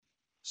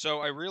So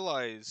I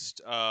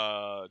realized,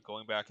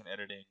 going back and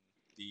editing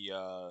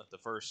the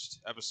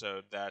first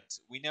episode, that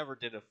we never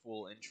did a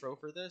full intro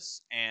for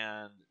this,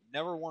 and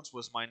never once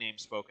was my name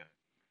spoken.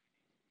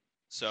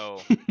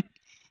 So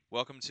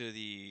welcome to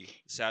the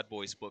Sad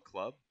Boys Book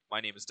Club.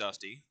 My name is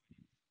Dusty,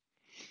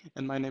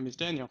 And my name is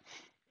Daniel.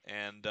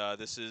 and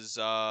this is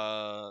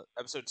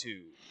episode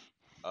 2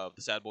 of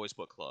the Sad Boys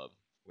Book Club,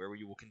 where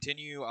we will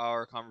continue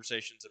our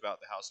conversations about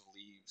the House of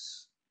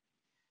Leaves.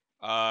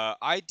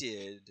 I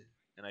did,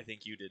 and I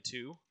think you did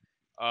too.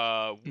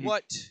 Mhm.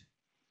 What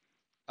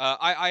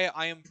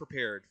I am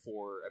prepared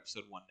for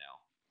episode 1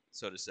 now,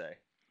 so to say.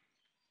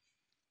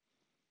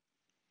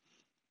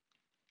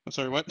 I'm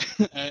sorry, what?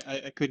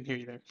 I couldn't hear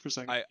you there for a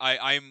second.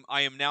 I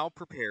am now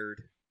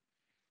prepared.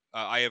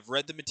 I have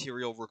read the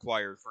material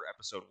required for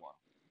episode 1.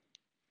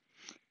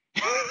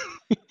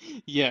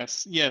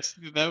 Yes.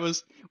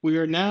 We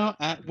are now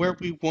at where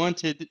we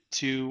wanted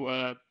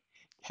to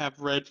have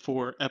read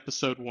for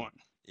episode one.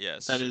 That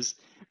Yes. is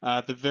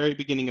the very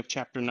beginning of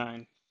chapter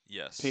 9,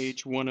 Yes.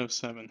 page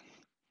 107.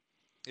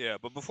 Yeah,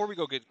 but before we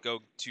go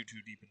too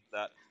deep into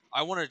that,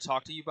 I wanted to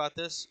talk to you about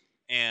this,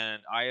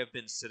 and I have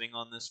been sitting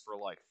on this for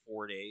like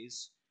 4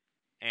 days,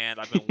 and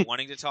I've been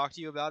wanting to talk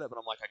to you about it, but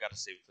I'm like, I got to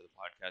save it for the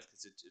podcast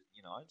because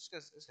I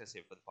just gotta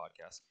save it for the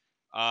podcast.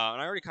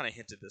 And I already kind of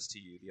hinted this to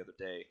you the other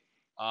day.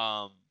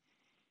 Um,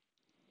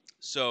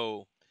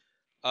 so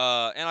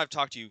and I've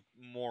talked to you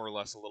more or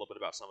less a little bit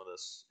about some of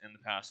this in the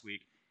past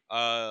week.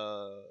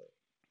 Uh,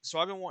 so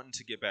I've been wanting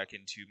to get back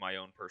into my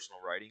own personal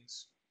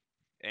writings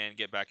and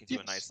get back into a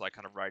Yes, nice like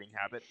kind of writing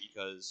habit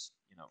because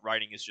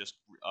writing is just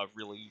a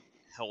really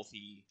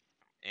healthy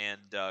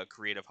and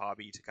creative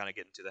hobby to kind of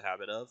get into the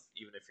habit of,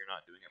 even if you're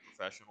not doing it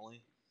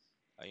professionally.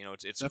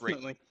 It's great.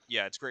 definitely.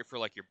 Yeah, it's great for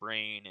like your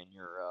brain and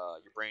your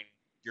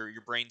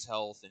brain's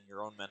health and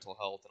your own mental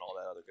health and all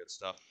that other good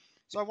stuff.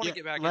 So I want to Yeah,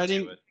 get back into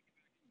writing. it.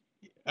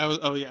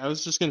 I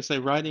was just gonna say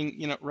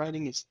writing.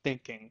 Writing is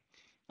thinking.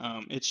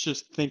 It's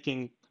just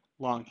thinking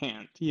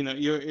longhand. You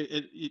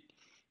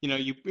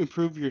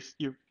improve your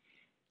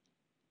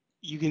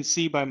you can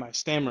see by my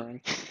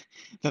stammering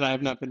that I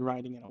have not been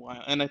writing in a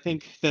while, and I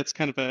think that's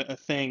kind of a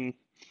thing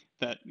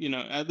that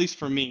at least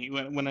for me,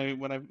 when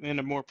I'm in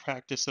a more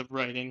practice of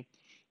writing,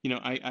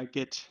 I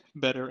get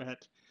better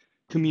at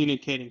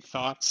communicating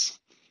thoughts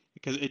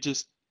because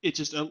it's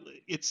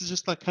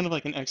just like kind of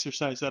like an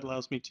exercise that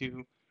allows me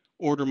to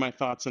order my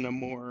thoughts in a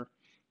more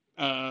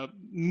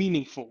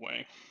meaningful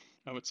way,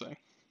 I would say.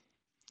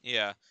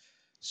 Yeah.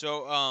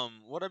 So,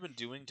 what I've been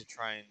doing to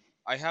try and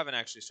I haven't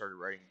actually started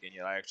writing again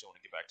yet. I actually want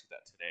to get back to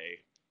that today.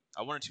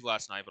 I wanted to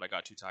last night, but I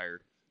got too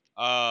tired.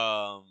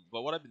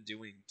 But what I've been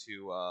doing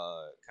to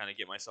kind of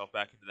get myself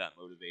back into that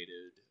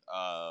motivated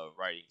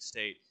writing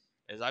state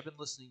is I've been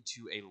listening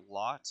to a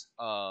lot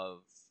of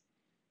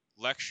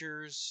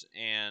lectures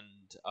and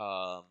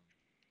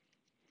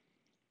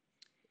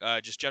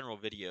just general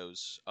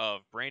videos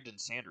of Brandon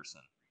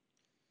Sanderson.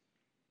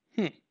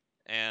 Hmm.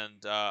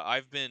 And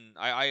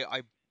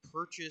I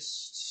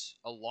purchased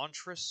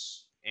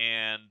Elantris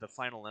and the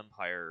Final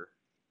Empire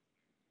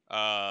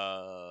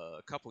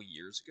a couple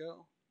years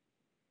ago,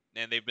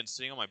 and they've been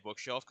sitting on my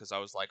bookshelf because I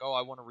was like, oh,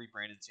 I want to read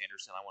Brandon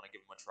Sanderson. I want to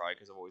give him a try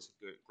because I've always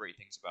heard great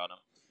things about him.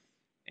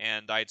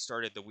 And I had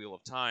started the Wheel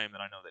of Time,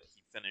 and I know that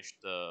he finished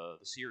the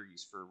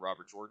series for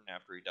Robert Jordan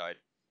after he died.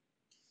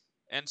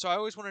 And so I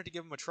always wanted to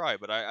give him a try,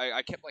 but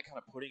I kept like kind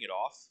of putting it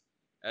off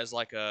as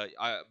like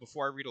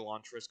before I read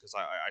Elantris because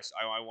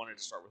I wanted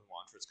to start with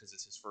Elantris because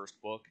it's his first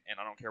book, and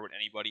I don't care what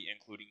anybody,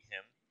 including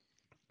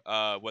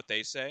him, what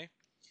they say.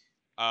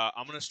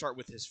 I'm gonna start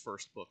with his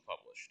first book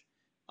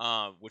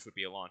published, which would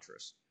be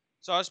Elantris.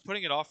 So I was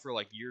putting it off for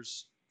like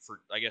years, for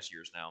I guess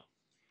years now,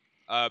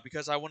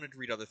 because I wanted to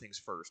read other things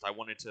first. I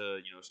wanted to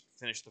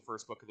finish the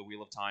first book of the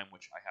Wheel of Time,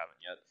 which I haven't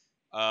yet.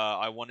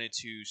 I wanted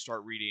to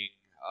start reading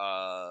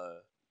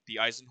the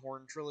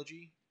Eisenhorn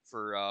trilogy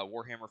for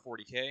Warhammer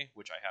 40k,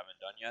 which I haven't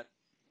done yet.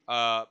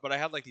 But I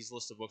had like these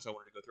lists of books I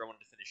wanted to go through. I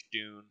wanted to finish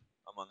Dune,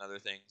 among other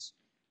things.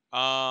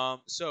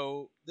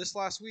 So this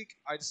last week,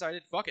 I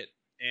decided, fuck it,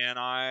 and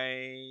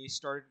I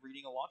started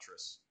reading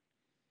Elantris,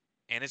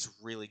 and it's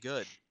really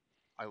good.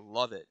 I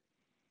love it.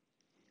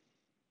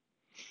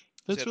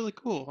 That's really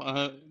cool.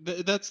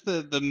 That's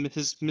the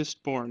his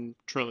Mistborn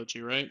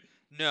trilogy, right?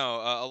 No,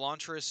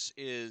 Elantris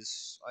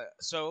is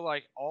so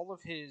like all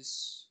of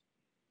his,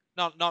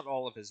 not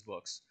all of his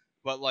books,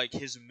 but like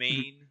his Hmm.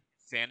 main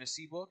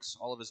fantasy books,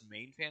 all of his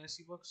main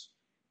fantasy books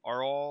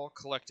are all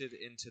collected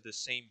into the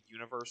same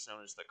universe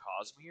known as the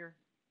Cosmere.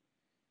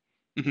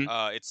 Hmm.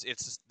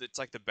 It's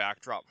like the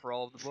backdrop for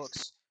all of the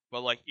books,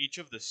 but like each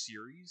of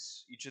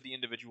the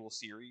individual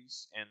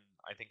series, and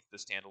I think the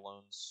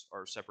standalones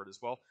are separate as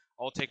well,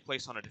 all take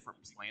place on a different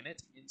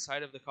planet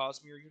inside of the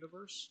Cosmere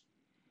universe.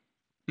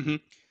 Hmm.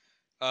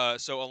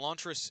 So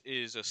Elantris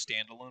is a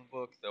standalone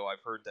book, though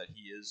I've heard that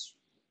he is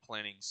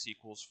planning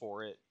sequels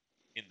for it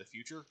in the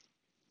future.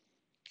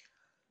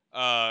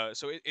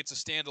 So it's a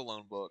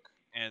standalone book,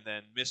 and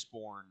then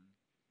Mistborn,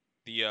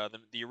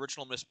 the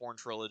original Mistborn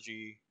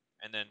trilogy,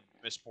 and then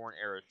Mistborn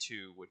Era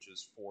 2, which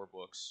is 4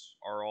 books,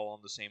 are all on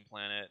the same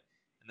planet.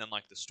 And then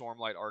like the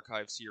Stormlight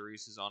Archive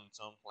series is on its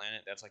own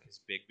planet. That's like his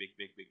big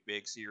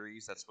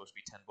series. That's supposed to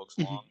be 10 books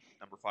Hmm. long.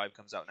 Number 5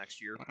 comes out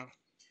next year.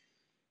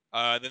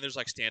 Wow. Then there's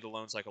like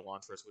standalones like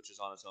Elantris, which is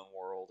on its own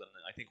world, and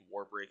then I think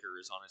Warbreaker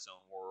is on its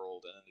own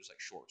world, and then there's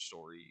like short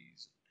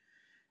stories.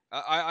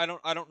 I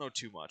don't know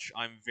too much.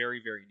 I'm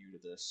very new to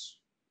this.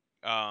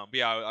 But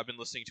yeah, I've been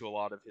listening to a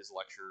lot of his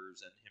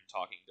lectures and him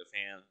talking to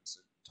fans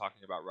and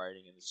talking about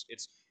writing, and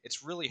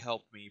it's really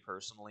helped me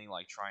personally,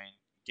 like try and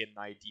get an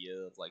idea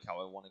of like how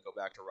I want to go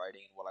back to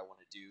writing and what I want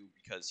to do,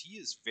 because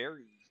he's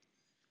very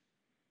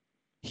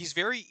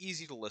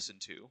easy to listen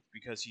to,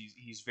 because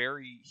he's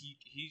very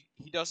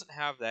he doesn't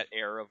have that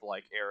air of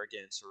like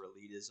arrogance or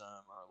elitism,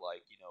 or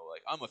like, you know,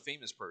 like I'm a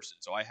famous person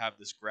so I have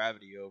this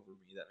gravity over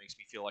me that makes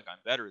me feel like I'm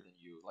better than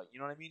you, like, you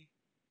know what I mean.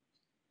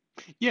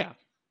 Yeah.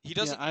 He Yeah,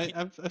 doesn't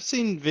I've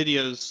seen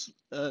videos,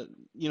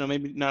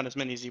 maybe not as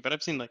many as you, but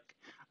I've seen like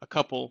a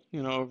couple,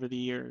 over the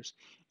years,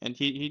 and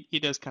he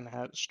does kind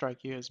of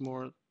strike you as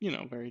more,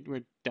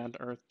 very down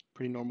to earth,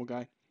 pretty normal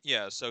guy.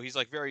 Yeah, so he's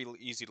like very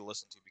easy to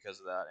listen to because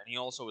of that, and he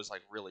also is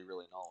like really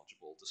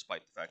knowledgeable,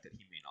 despite the fact that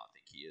he may not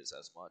think he is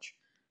as much,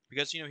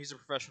 because you know he's a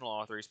professional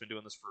author. He's been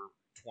doing this for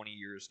 20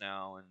 years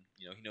now, and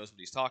you know he knows what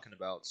he's talking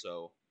about.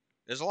 So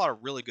there's a lot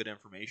of really good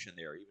information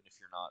there, even if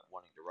you're not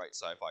wanting to write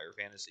sci-fi or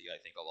fantasy.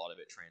 I think a lot of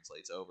it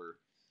translates over.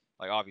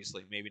 Like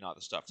obviously, maybe not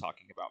the stuff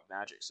talking about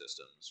magic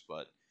systems,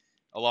 but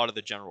a lot of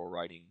the general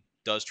writing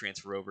does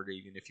transfer over to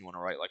even if you want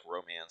to write like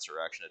romance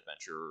or action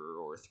adventure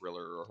or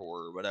thriller or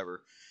horror or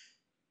whatever.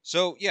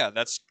 So yeah,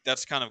 that's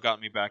kind of gotten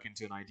me back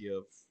into an idea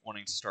of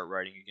wanting to start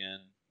writing again,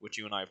 which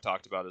you and I have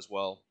talked about as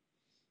well,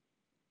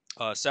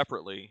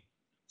 separately.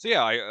 So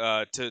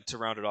yeah, to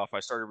round it off, I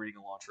started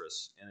reading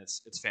Elantris, and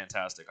it's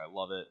fantastic. I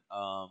love it.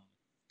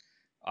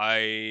 I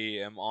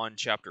am on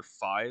chapter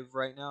 5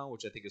 right now,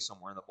 which I think is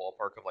somewhere in the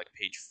ballpark of like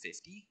page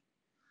 50,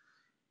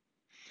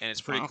 and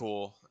it's pretty Wow.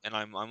 cool. And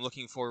I'm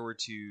looking forward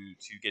to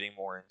getting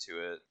more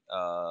into it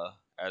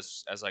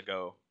as I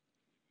go.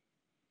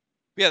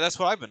 But yeah, that's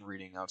what I've been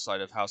reading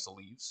outside of House of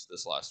Leaves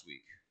this last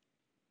week.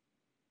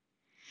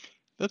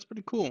 That's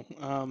pretty cool.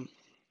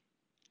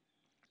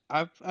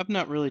 I've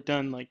not really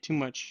done like too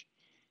much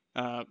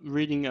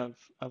reading of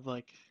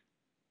like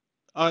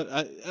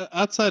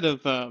outside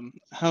of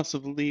House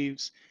of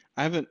Leaves.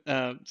 I haven't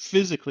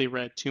physically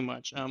read too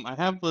much. I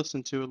have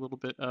listened to a little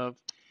bit of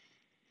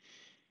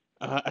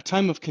A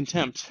Time of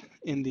Contempt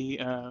in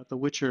the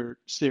Witcher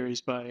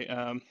series by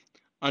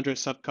Andrzej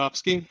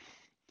Sapkowski.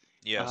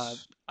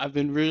 Yes. I've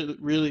been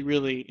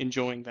really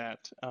enjoying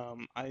that.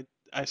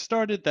 I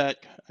started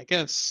that, I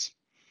guess,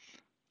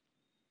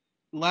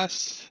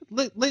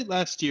 late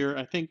last year.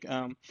 I think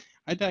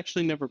I'd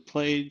actually never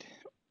played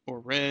or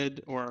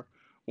read or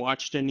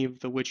watched any of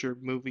the Witcher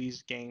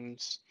movies,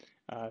 games,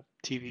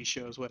 TV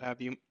shows, what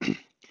have you.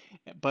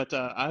 But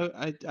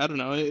I don't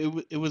know.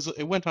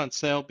 It went on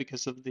sale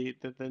because of the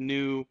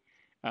new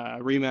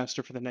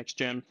remaster for the next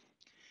gen.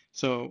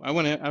 So I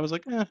was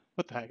like,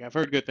 what the heck? I've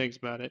heard good things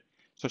about it.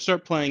 So I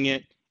start playing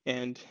it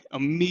and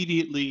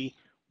immediately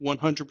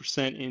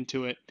 100%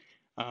 into it,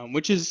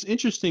 which is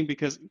interesting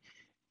because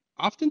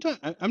oftentimes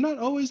I'm not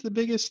always the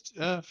biggest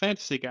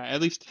fantasy guy,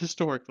 at least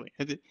historically.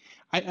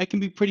 I can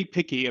be pretty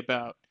picky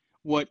about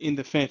what in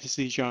the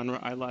fantasy genre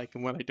I like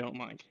and what I don't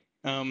like.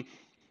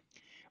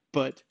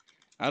 But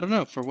I don't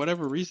know, for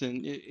whatever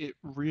reason, it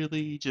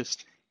really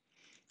just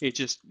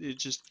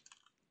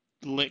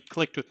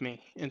clicked with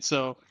me, and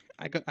so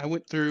I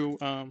went through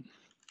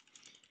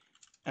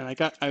and I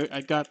got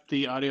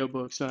the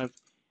audiobooks, and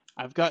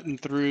I've gotten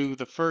through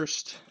the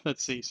first.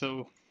 Let's see,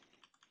 so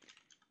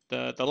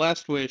the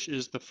Last Wish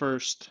is the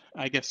first,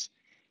 I guess,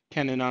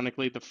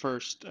 canonically the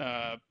first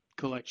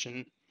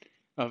collection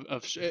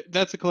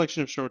that's a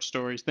collection of short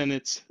stories. Then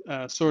it's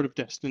Sword of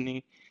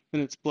Destiny, then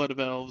it's Blood of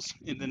Elves,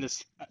 and then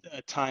it's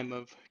A Time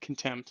of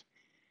Contempt.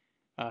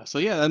 So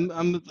yeah,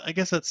 I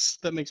guess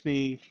that makes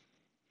me.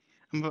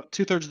 I'm about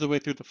two-thirds of the way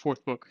through the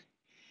fourth book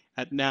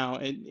at now,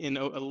 and in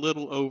a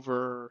little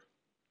over.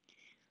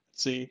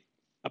 Let's see,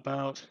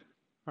 about.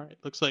 All right,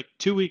 looks like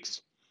 2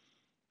 weeks.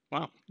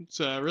 Wow, it's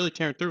really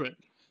tearing through it.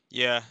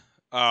 Yeah.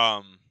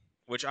 Um,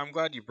 which I'm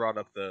glad you brought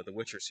up the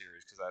Witcher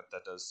series, because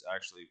that does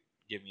actually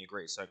give me a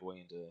great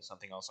segue into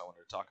something else I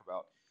wanted to talk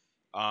about.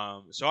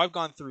 So I've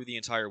gone through the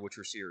entire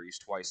Witcher series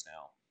twice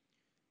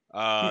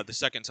now. The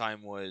second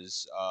time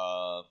was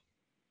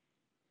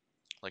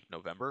like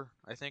November,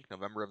 I think,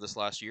 November of this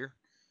last year.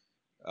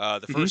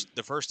 Mm-hmm.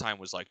 The first time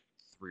was like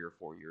 3 or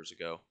 4 years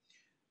ago.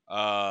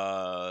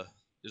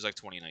 It was like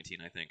 2019,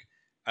 I think.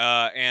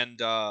 And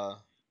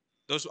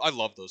those I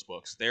love those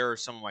books. They're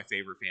some of my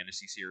favorite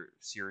fantasy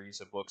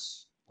series of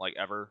books like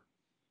ever.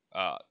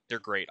 They're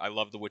great. I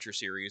love the Witcher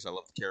series. I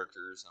love the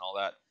characters and all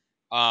that.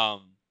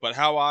 But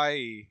how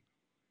I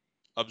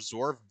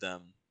absorbed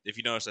them. If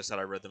you notice, I said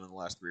I read them in the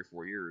last 3 or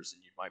 4 years,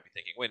 and you might be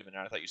thinking, "Wait a minute!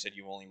 I thought you said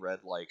you only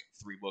read like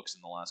 3 books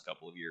in the last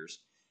couple of years."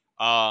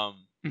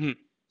 Um, Mm-hmm.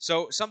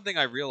 So something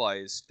I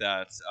realized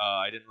that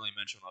I didn't really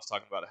mention when I was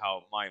talking about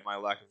how my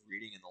lack of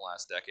reading in the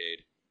last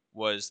decade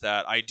was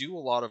that I do a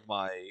lot of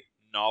my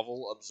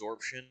novel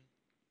absorption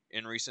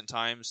in recent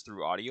times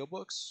through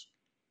audiobooks.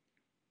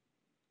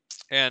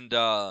 And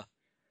I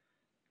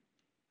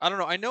don't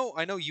know.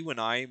 I know you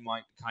and I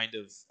might kind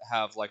of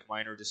have like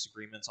minor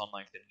disagreements on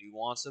like the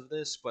nuance of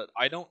this, but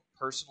I don't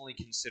personally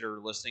consider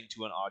listening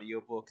to an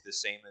audiobook the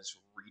same as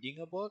reading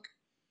a book.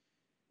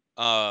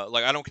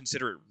 Like I don't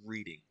consider it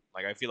reading.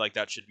 Like I feel like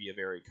that should be a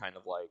very kind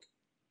of like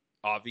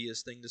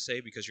obvious thing to say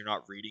because you're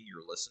not reading,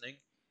 you're listening.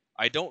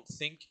 I don't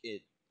think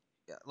it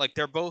like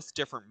they're both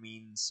different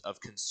means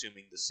of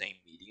consuming the same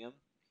medium.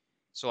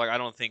 So like I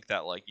don't think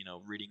that like,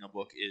 reading a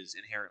book is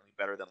inherently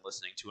better than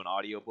listening to an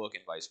audiobook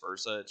and vice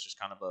versa. It's just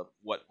kind of a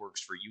what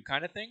works for you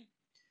kind of thing.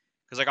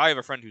 Cuz like I have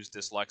a friend who's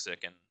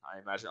dyslexic and I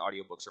imagine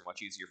audiobooks are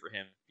much easier for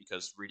him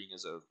because reading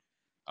is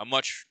a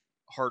much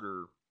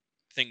harder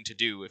thing to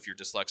do if you're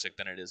dyslexic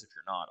than it is if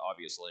you're not,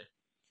 obviously.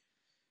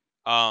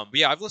 But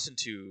yeah, I've listened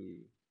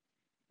to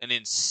an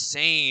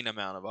insane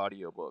amount of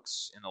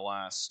audiobooks in the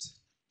last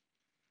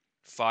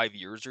 5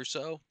 years or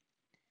so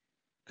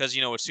because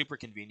it's super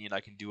convenient.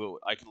 I can do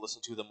it. I can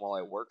listen to them while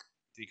I work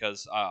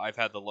because I've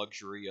had the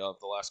luxury of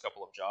the last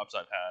couple of jobs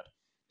I've had.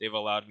 They've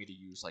allowed me to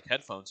use like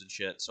headphones and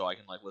shit, so I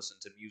can like listen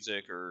to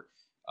music or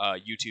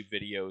YouTube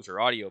videos or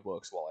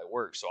audiobooks while I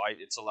work. So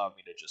it's allowed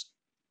me to just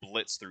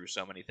blitz through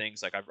so many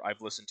things. Like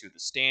I've listened to The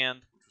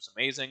Stand, which was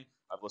amazing.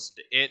 I've listened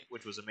to It,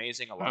 which was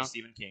amazing. A lot of Wow.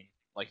 Stephen King.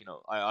 Like a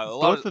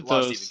lot Both of of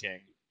Stephen those, King.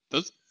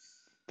 those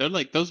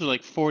those are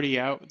like 40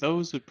 out.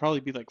 Those would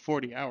probably be like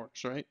 40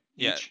 hours, right?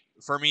 Yeah, Each.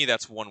 for me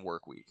that's one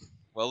work week.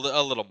 Well,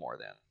 a little more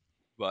than,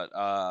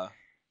 but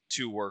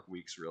 2 work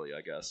weeks really,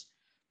 I guess.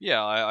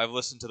 Yeah, I've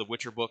listened to the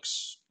Witcher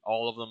books,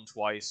 all of them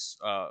twice.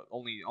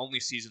 Only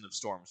Season of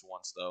Storms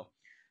once though.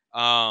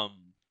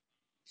 Um,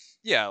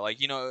 yeah, like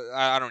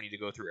I don't need to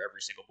go through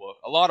every single book.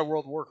 A lot of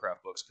World of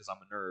Warcraft books because I'm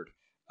a nerd.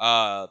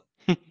 Uh,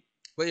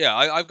 but yeah,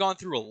 I've gone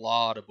through a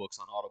lot of books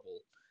on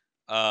Audible.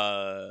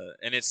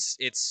 And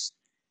it's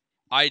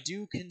I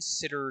do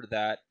consider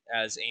that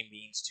as a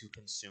means to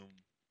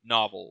consume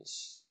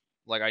novels.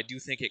 Like I do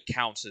think it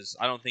counts as.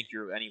 I don't think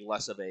you're any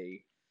less of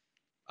a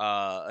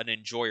an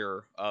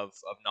enjoyer of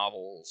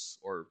novels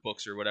or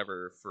books or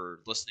whatever for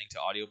listening to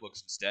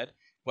audiobooks instead.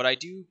 But I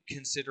do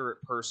consider it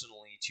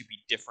personally to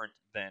be different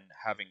than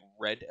having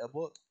read a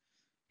book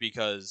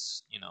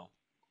because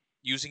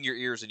using your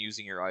ears and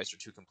using your eyes are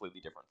two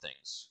completely different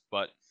things.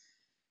 But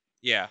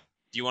yeah,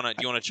 do you want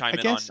to I chime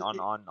in on guess.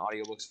 on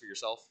audiobooks for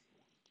yourself?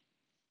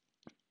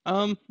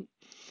 Um.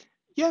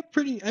 Yeah,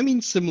 pretty. I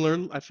mean,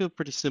 similar. I feel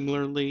pretty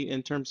similarly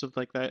in terms of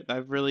like that.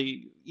 I've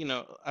really,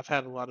 I've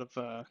had a lot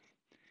of.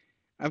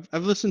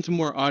 I've listened to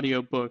more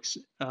audiobooks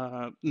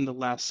in the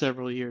last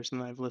several years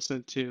than I've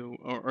listened to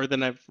or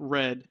than I've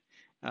read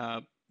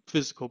uh,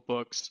 physical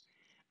books.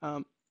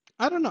 Um,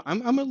 I don't know.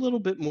 I'm a little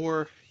bit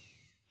more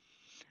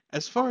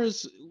as far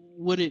as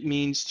what it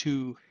means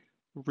to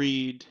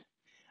read.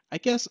 I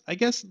guess I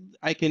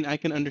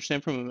can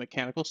understand from a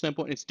mechanical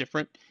standpoint it's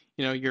different.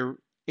 You're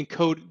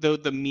encode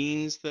the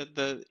means that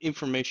the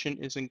information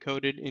is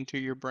encoded into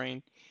your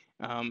brain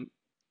um,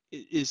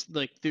 is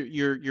like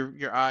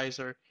your eyes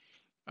are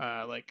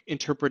like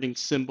interpreting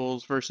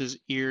symbols versus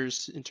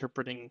ears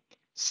interpreting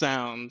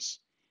sounds.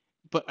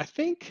 But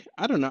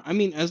I don't know. I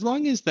mean, as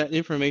long as that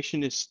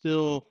information is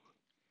still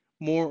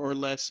more or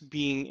less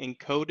being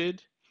encoded,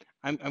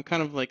 I'm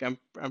kind of like I'm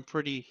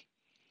pretty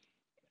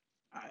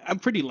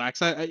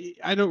lax.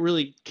 I don't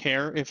really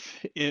care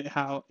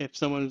if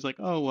someone's like,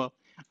 oh well,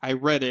 I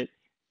read it,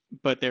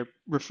 but they're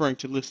referring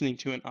to listening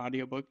to an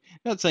audiobook.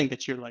 Not saying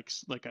that you're like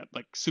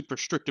super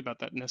strict about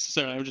that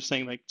necessarily. I'm just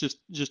saying like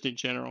just in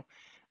general.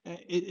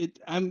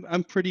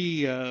 I'm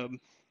pretty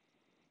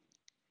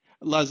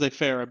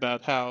laissez-faire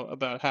about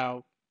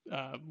how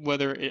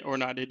whether it or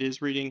not it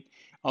is reading.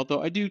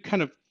 Although I do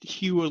kind of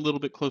hew a little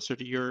bit closer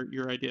to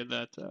your idea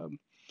that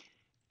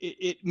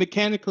it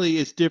mechanically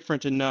is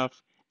different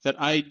enough that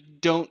I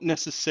don't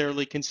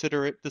necessarily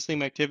consider it the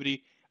same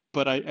activity,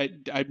 but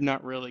I'm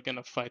not really going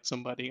to fight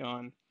somebody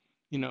on,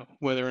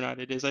 whether or not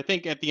it is. I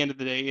think at the end of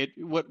the day,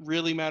 what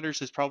really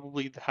matters is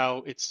probably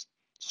how it's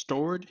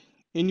stored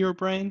in your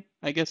brain,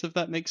 I guess, if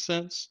that makes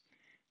sense.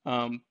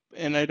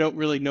 And I don't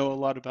really know a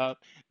lot about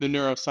the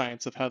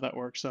neuroscience of how that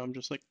works, so I'm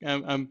just like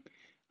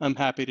I'm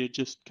happy to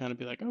just kind of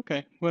be like,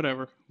 okay,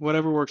 whatever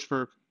works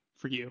for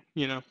you.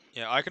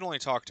 Yeah, I can only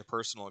talk to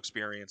personal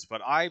experience,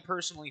 but I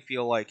personally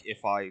feel like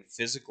if I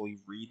physically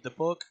read the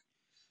book,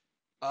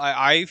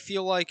 I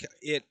feel like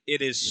it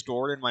is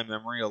stored in my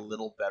memory a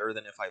little better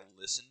than if I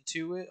listen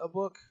to a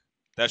book.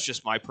 That's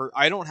just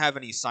I don't have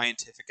any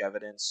scientific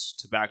evidence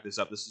to back this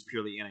up. This is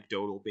purely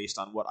anecdotal based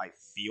on what I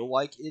feel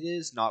like it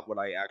is, not what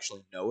I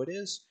actually know it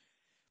is.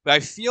 But I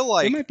feel It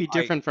like might be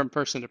different from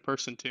person to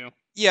person too.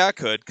 yeah, I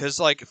could, because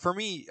like for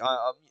me,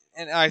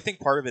 and I think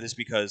part of it is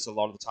because a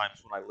lot of the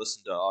times when I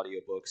listen to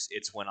audiobooks,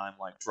 it's when I'm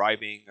like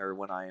driving or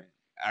when I'm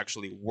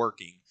actually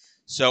working.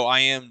 So I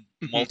am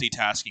Hmm.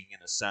 multitasking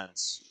in a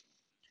sense.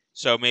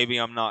 So maybe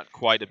I'm not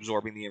quite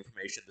absorbing the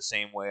information the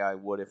same way I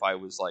would if I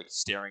was like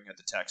staring at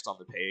the text on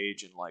the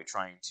page and like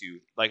trying to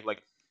like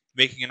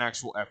making an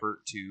actual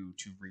effort to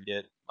read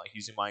it, like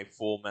using my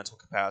full mental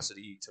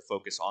capacity to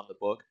focus on the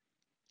book.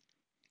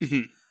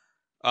 Mhm.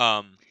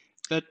 Um,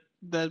 That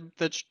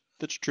that's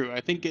true.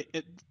 I think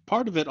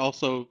part of it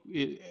also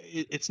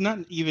it's not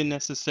even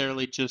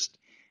necessarily just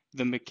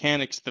the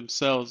mechanics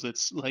themselves.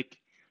 It's like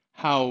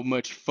how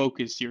much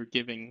focus you're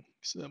giving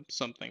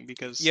something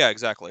because yeah,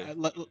 exactly. I,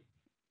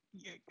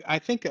 I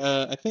think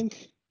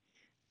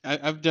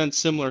I've done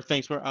similar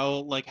things where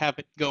I'll like have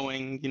it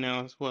going,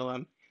 while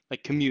I'm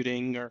like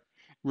commuting or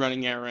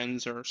running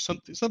errands or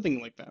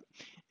something like that.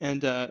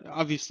 And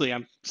obviously,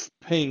 I'm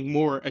paying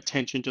more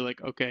attention to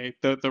like okay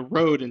the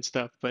road and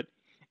stuff, but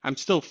I'm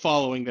still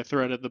following the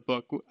thread of the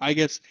book. I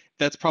guess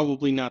that's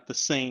probably not the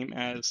same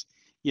as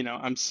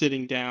I'm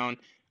sitting down.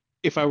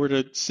 If I were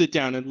to sit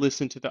down and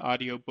listen to the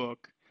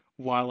audiobook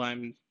while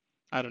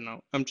I don't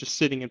know, I'm just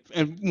sitting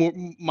and more,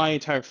 my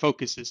entire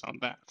focus is on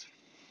that.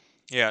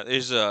 Yeah,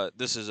 this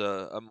is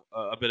a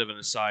bit of an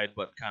aside,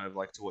 but kind of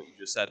like to what you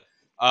just said.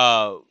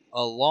 A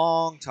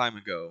long time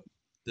ago,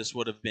 this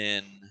would have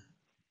been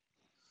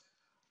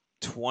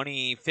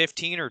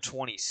 2015 or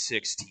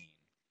 2016.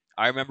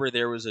 I remember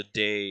there was a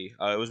day.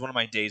 It was one of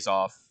my days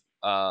off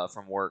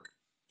from work,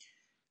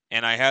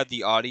 and I had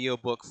the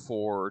audiobook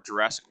for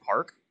Jurassic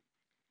Park.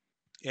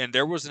 And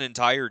there was an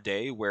entire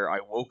day where I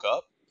woke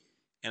up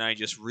and I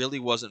just really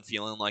wasn't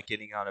feeling like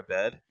getting out of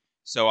bed.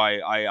 So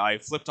I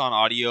flipped on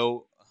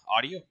Audible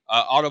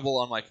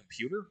on my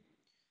computer,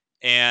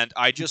 and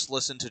I just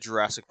listened to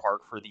Jurassic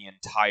Park for the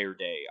entire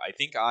day. I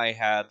think I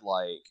had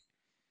like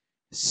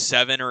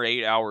 7 or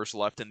 8 hours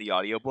left in the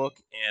audiobook,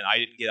 and I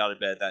didn't get out of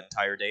bed that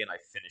entire day, and I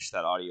finished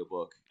that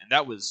audiobook. And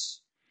that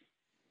was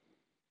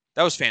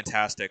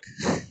fantastic.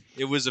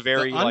 It was a The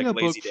very like lazy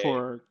audiobook day.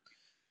 for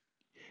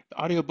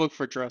the audiobook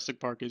for Jurassic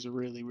Park is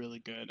really, really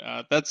good.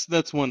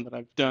 That's one that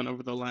I've done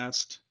over the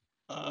last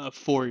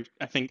four.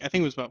 I think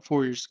it was about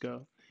 4 years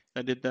ago.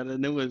 I did that,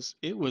 and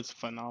it was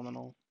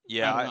phenomenal. I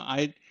Yeah, don't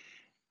know.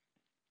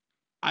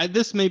 I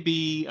this may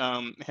be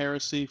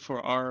heresy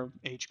for our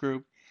age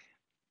group.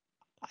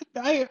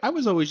 I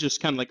was always just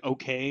kind of like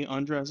okay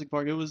on Jurassic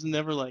Park. It was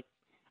never like,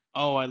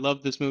 oh, I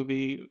love this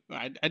movie.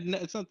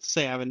 It's not to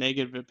say I have a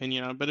negative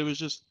opinion on it, but it was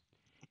just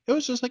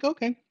like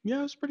okay, yeah,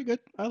 it was pretty good.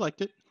 I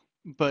liked it,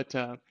 but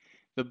the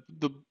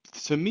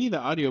to me the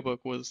audiobook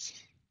was,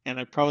 and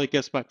I probably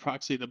guess by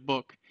proxy the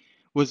book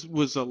was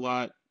a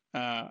lot.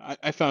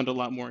 I found a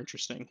lot more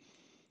interesting.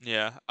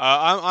 yeah.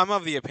 I'm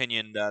of the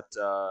opinion that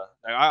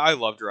I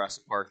love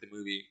Jurassic Park the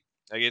movie.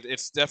 Like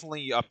it's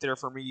definitely up there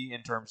for me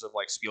in terms of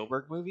like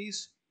Spielberg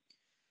movies.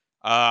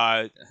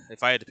 Uh,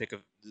 if I had to pick a,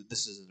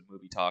 this isn't a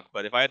movie talk,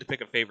 but if I had to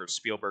pick a favorite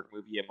Spielberg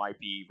movie, it might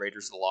be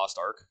Raiders of the Lost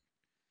Ark.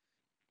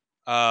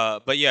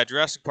 But yeah,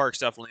 Jurassic Park's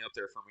definitely up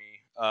there for me.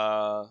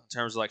 In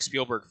terms of like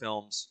Spielberg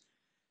films.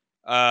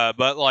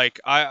 But like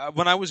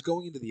when I was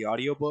going into the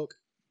audiobook,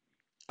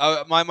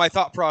 my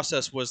thought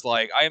process was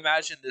like, I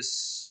imagine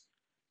this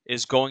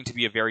is going to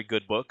be a very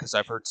good book because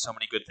I've heard so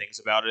many good things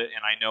about it,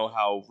 and I know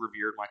how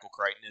revered Michael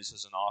Crichton is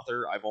as an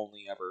author. I've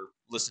only ever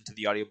listened to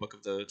the audiobook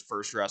of the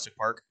first Jurassic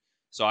Park,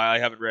 so I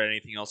haven't read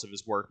anything else of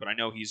his work, but I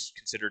know he's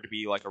considered to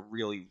be like a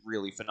really,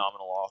 really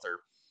phenomenal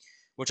author,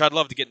 which I'd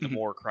love to get into Mhm.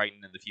 more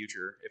Crichton in the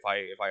future if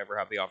I ever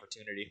have the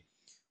opportunity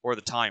or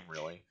the time,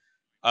 really.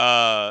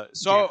 Yeah.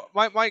 So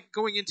my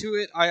going into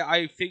it,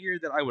 I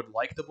figured that I would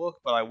like the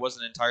book, but I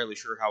wasn't entirely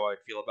sure how I'd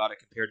feel about it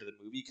compared to the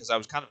movie because I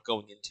was kind of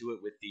going into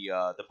it with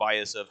the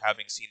bias of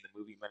having seen the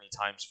movie many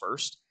times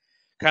first,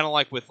 kind of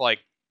like with like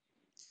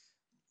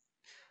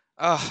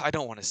I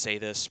don't want to say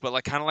this, but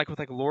like kind of like with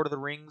like Lord of the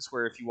Rings,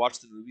 where if you watch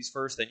the movies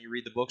first, then you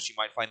read the books, you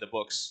might find the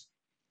books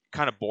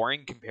kind of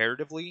boring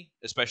comparatively,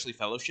 especially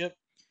Fellowship,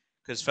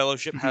 because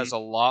Fellowship has Mhm. a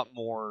lot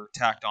more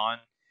tacked on.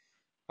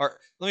 Or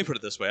let me put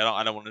it this way: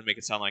 I don't want to make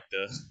it sound like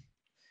the.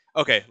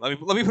 Okay, let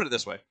me put it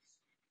this way.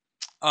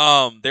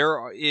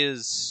 There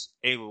is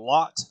a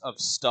lot of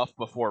stuff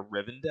before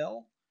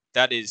Rivendell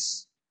that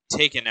is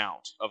taken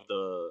out of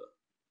the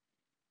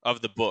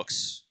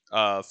books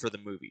for the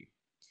movie.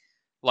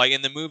 Like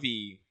in the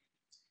movie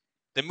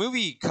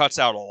cuts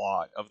out a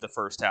lot of the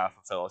first half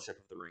of Fellowship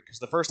of the Ring because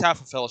the first half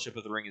of Fellowship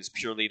of the Ring is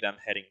purely them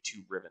heading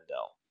to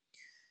Rivendell,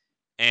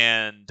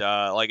 and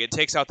like it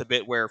takes out the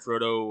bit where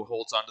Frodo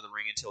holds onto the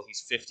ring until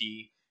he's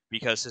 50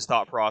 because his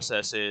thought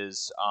process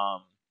is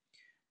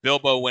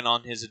Bilbo went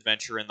on his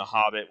adventure in The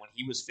Hobbit when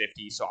he was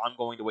 50, so I'm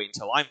going to wait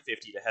until I'm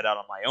 50 to head out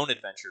on my own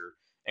adventure.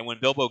 And when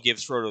Bilbo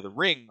gives Frodo the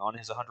ring on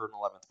his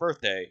 111th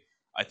birthday,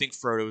 I think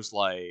Frodo's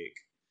like,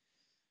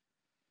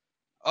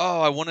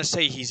 oh, I want to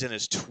say he's in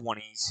his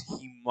 20s.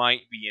 He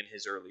might be in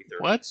his early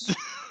What? 30s.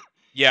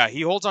 Yeah,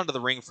 he holds onto the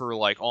ring for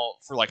like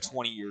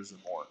 20 years or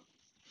more.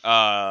 Okay,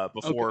 I'm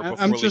Before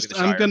leaving just the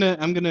Shire.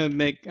 I'm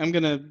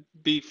gonna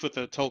beef with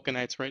the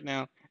Tolkienites right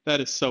now.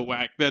 That is so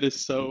whack. That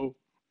is so.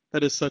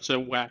 That is such a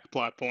whack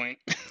plot point.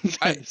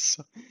 I that is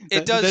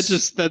it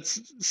does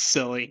that's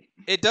silly.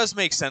 it does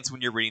make sense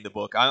when you're reading the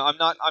book. I'm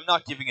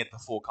not giving it the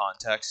full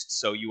context,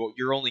 so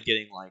you're only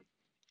getting like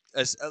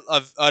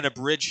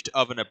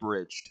an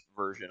abridged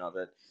version of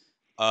it.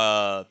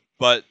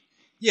 But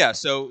yeah,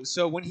 so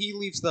when he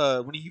leaves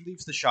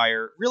the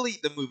Shire, really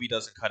the movie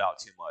doesn't cut out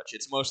too much.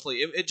 It's mostly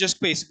it just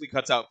basically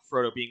cuts out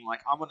Frodo being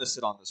like, I'm gonna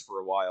sit on this for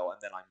a while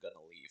and then I'm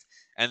gonna leave,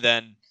 and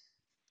then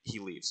he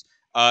leaves.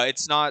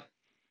 It's not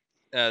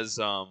as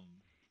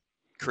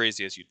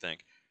crazy as you'd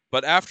think.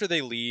 But after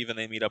they leave and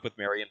they meet up with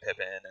Merry and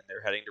Pippin and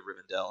they're heading to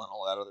Rivendell and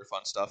all that other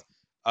fun stuff.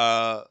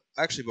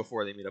 Actually,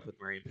 before they meet up with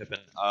Merry and Pippin,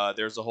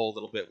 there's a whole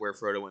little bit where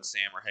Frodo and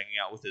Sam are hanging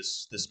out with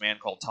this man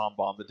called Tom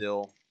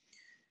Bombadil,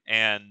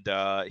 and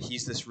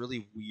he's this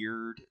really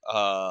weird,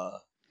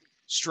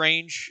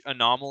 strange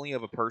anomaly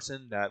of a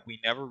person that we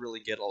never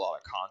really get a lot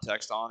of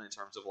context on in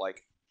terms of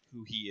like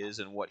who he is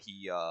and what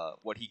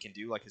he can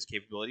do, like his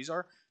capabilities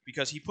are,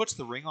 because he puts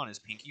the ring on his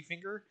pinky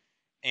finger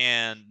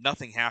and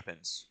nothing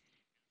happens,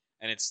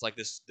 and it's like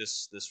this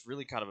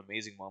really kind of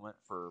amazing moment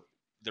for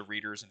the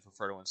readers and for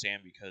Frodo and Sam,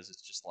 because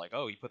it's just like,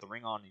 oh, he put the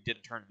ring on and he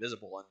didn't turn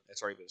invisible, and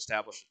it's already been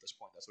established at this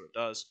point that's what it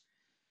does.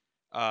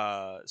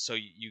 So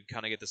you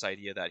kind of get this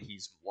idea that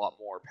he's a lot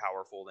more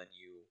powerful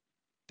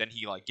than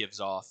he like gives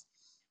off.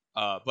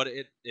 But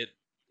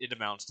it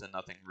amounts to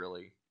nothing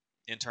really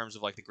in terms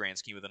of like the grand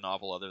scheme of the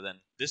novel, other than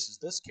this is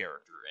this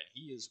character and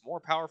he is more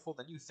powerful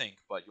than you think,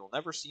 but you'll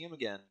never see him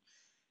again.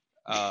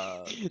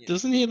 Yeah,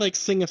 Doesn't he like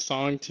sing a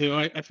song too?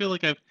 I feel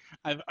like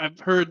I've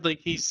heard like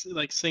he's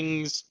like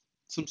sings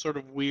some sort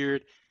of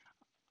weird.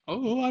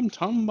 Oh, I'm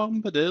Tom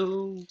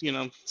Bombadil.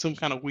 Some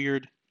kind of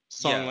weird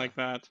song yeah, like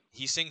that.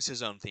 he sings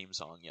his own theme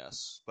song,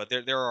 yes, but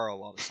there are a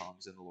lot of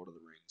songs in the Lord of the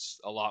Rings,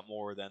 a lot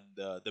more than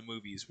the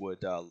movies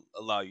would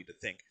allow you to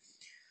think.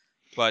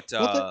 But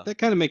Well, that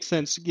kind of makes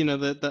sense.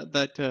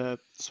 That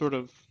sort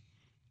of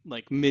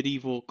like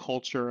medieval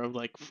culture of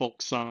like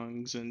folk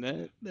songs, and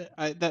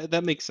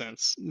that makes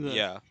sense.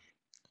 yeah,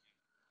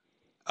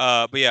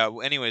 but yeah.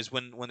 Anyways,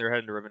 when they're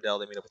heading to Rivendell,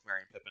 they meet up with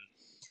Merry and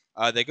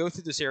Pippin. They go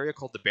through this area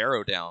called the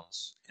Barrow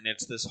Downs, and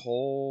it's this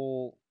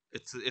whole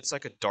it's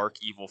like a dark,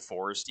 evil,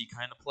 foresty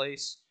kind of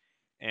place,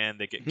 and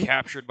they get Mhm,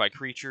 captured by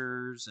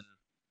creatures, and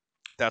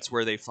that's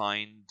where they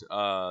find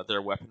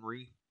their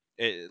weaponry.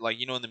 Like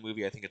in the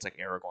movie, I think it's like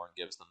Aragorn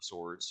gives them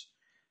swords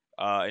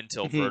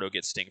until mhm. Frodo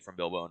gets sting from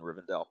Bilbo in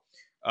Rivendell.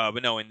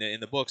 But no, in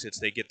the books, it's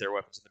they get their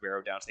weapons in the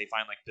Barrow Downs. They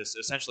find like this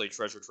essentially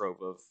treasure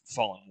trove of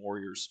fallen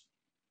warriors,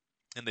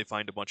 and they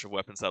find a bunch of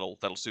weapons that'll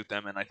suit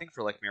them. And I think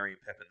for like Merry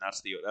and Pippin,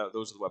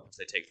 those are the weapons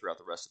they take throughout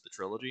the rest of the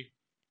trilogy.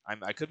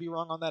 I could be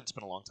wrong on that. It's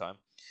been a long time.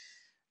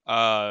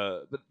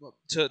 But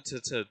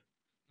to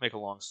make a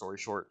long story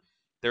short,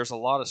 there's a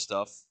lot of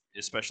stuff,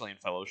 especially in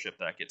Fellowship,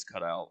 that gets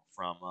cut out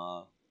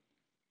from.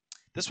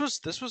 This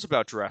was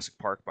about Jurassic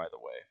Park, by the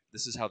way.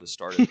 This is how this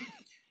started.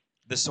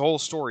 This whole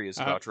story is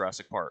uh, about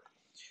Jurassic Park.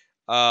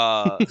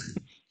 Uh,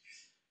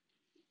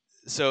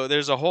 so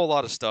there's a whole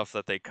lot of stuff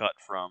that they cut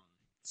from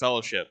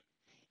Fellowship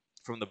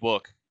from the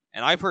book,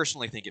 and I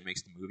personally think it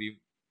makes the movie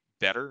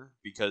better,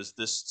 because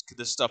this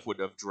stuff would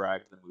have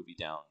dragged the movie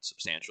down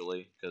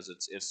substantially, because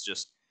it's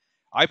just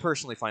I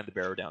personally find the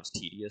Barrow Downs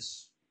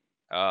tedious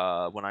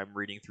when I'm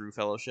reading through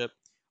Fellowship.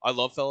 I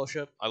love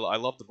Fellowship. I love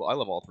I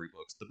love all three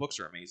books. The books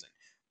are amazing,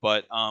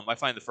 but I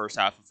find the first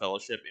half of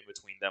Fellowship, in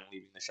between them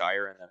leaving the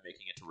Shire and then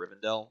making it to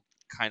Rivendell,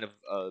 kind of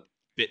a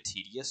bit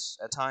tedious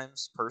at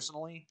times.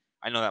 Personally,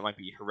 I know that might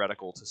be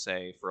heretical to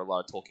say for a lot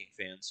of Tolkien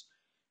fans,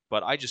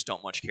 but I just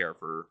don't much care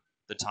for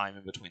the time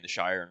in between the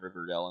Shire and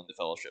Riverdale and the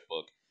Fellowship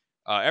book.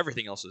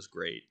 Everything else is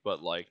great,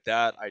 but like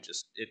that,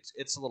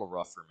 it's a little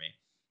rough for me.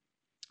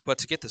 But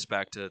to get this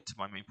back to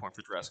my main point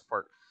for Jurassic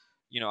Park,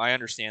 I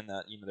understand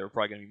that there were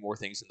probably going to be more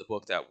things in the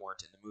book that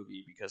weren't in the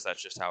movie, because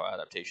that's just how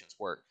adaptations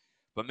work.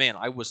 But man,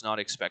 I was not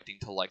expecting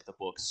to like the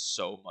book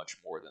so much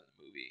more than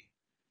the movie.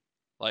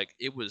 Like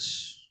it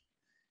was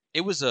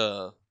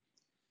a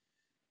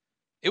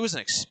it was an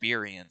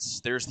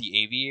experience. There's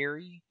the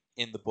aviary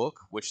in the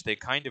book, which they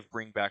kind of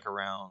bring back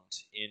around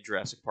in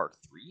Jurassic Park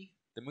 3,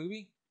 the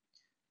movie.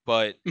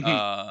 But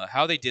mhm.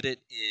 how they did it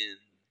in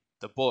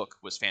the book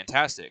was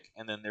fantastic.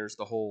 And then there's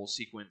the whole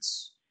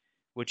sequence,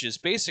 which is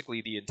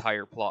basically the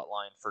entire plot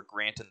line for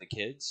Grant and the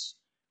kids,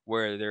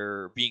 where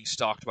they're being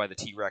stalked by the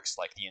T Rex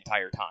like the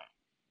entire time.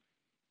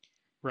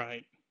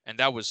 Right. And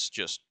that was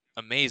just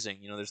amazing.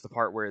 There's the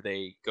part where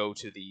they get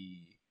to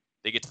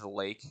the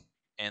lake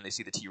and they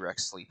see the T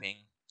Rex sleeping,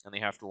 and they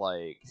have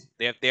to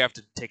they have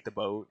to take the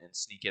boat and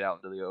sneak it out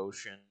into the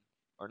ocean,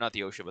 or not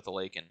the ocean but the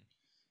lake, and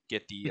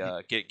get the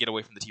Mhm. get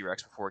away from the T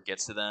Rex before it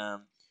gets to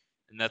them.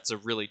 And that's a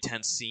really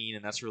tense scene,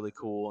 and that's really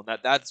cool. And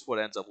that's what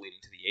ends up leading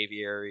to the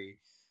aviary.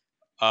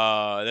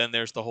 Then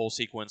there's the whole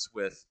sequence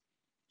with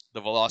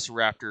the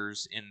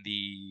Velociraptors in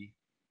the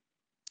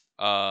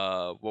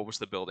what was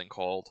the building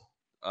called?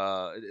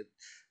 Uh,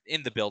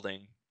 in the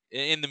building.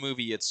 In the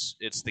movie, it's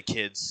the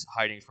kids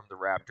hiding from the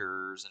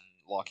raptors and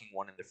locking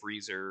one in the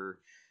freezer.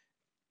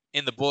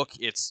 In the book,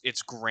 it's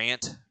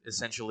Grant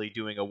essentially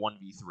doing a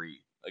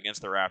 1v3.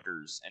 against the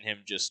raptors, and him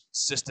just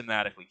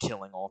systematically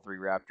killing all three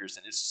raptors,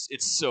 and it's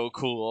so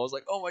cool. I was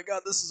like, oh my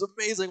god, this is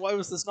amazing. Why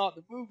was this not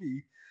in the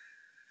movie?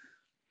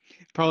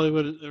 Probably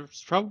would. It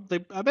was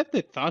probably. I bet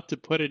they thought to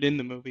put it in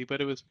the movie,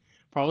 but it was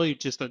probably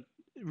just a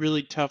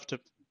really tough to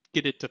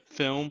get it to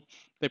film.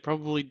 They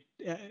probably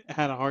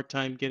had a hard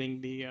time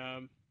getting the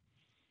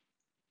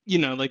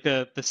like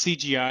the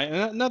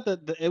CGI. Not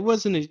that it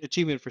wasn't an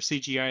achievement for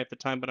CGI at the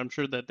time, but I'm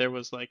sure that there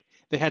was like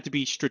they had to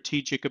be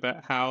strategic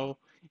about how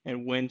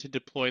and when to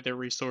deploy their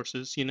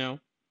resources. Yeah,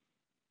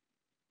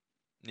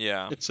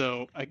 And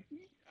so I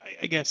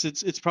guess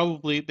it's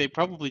probably they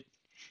probably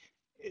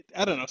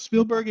I don't know.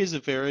 Spielberg is a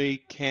very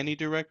canny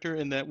director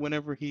in that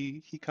whenever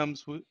he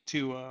comes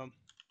to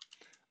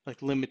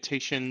like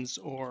limitations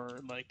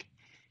or like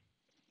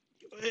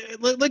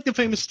the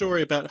famous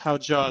story about how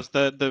Jaws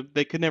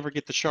they could never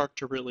get the shark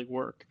to really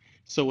work.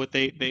 So what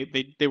they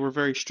were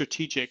very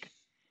strategic,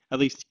 at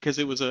least because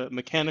it was a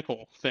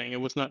mechanical thing. It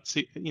was not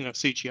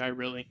CGI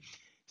really.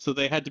 So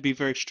they had to be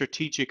very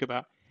strategic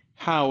about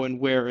how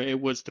and where it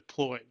was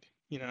deployed.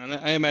 And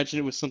I imagine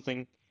it was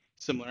something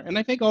similar. And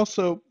I think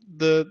also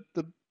the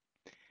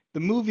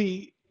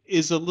movie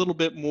is a little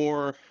bit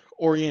more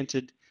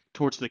oriented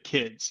towards the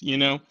kids.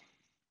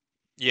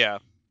 yeah,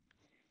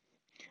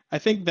 I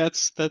think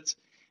that's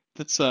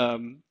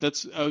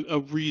a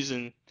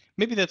reason.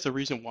 Maybe that's a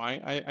reason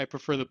why I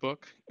prefer the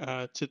book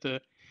to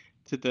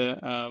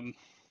the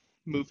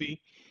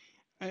movie.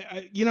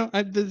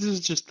 This is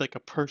just like a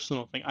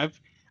personal thing.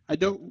 I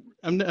don't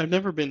I've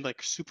never been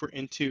like super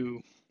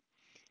into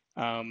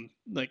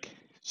like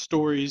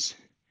stories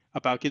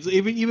about kids.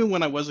 Even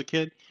when I was a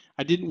kid,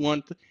 I didn't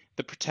want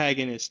the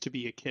protagonist to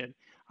be a kid.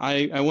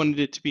 I wanted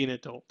it to be an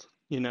adult.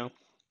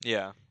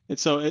 yeah, And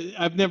so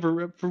I've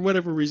never, for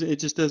whatever reason, it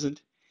just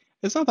doesn't.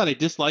 It's not that I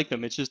dislike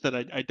them. It's just that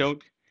I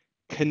don't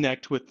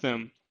connect with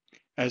them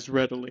as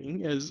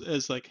readily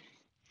as like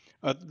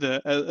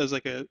the as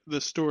like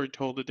the story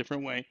told a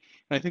different way.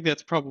 And I think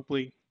that's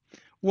probably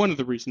one of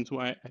the reasons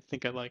why I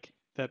think I like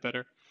that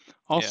better. yeah.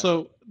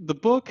 Also, the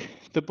book,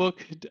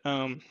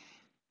 um,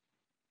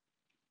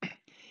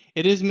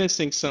 it is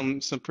missing some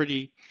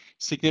pretty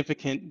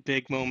significant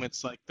big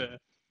moments like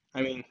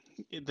I mean,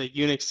 the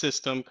Unix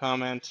system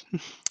comment.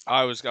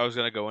 I was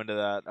gonna go into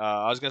that.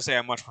 I was gonna say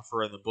I much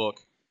prefer in the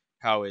book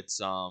how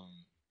it's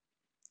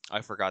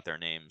I forgot their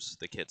names,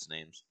 the kids'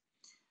 names.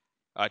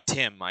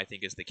 Tim, I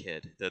think, is the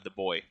kid, the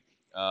boy.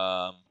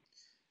 Um,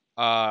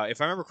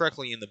 if I remember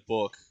correctly, in the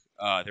book,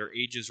 their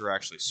ages are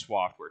actually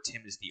swapped, where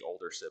Tim is the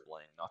older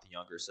sibling, not the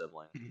younger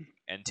sibling,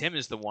 and Tim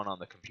is the one on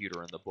the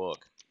computer in the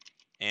book.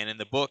 And in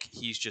the book,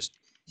 he's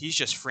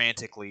just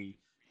frantically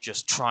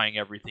just trying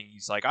everything.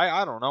 He's like,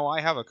 I don't know,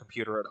 I have a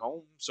computer at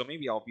home, so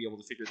maybe I'll be able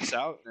to figure this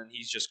out. And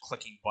he's just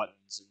clicking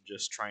buttons and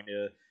just trying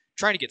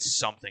to get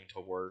something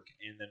to work.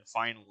 And then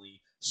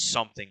finally,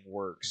 something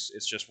works.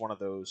 It's just one of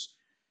those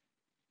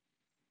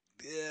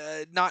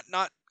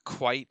not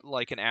quite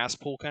like an ass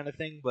pull kind of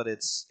thing, but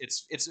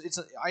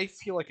I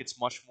feel like it's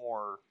much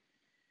more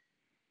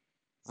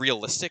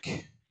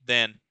realistic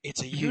than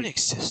it's a Unix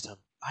system.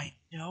 I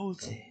know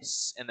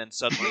this, and then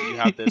suddenly you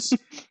have this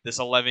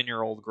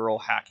 11-year-old girl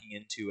hacking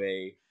into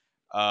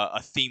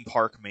a theme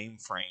park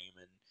mainframe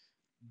and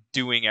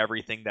doing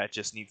everything that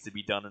just needs to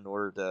be done in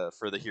order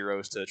for the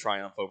heroes to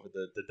triumph over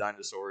the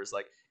dinosaurs.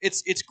 Like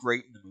it's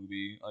great in the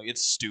movie. Like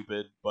it's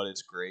stupid, but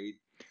it's great.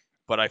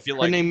 But I feel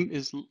Her like name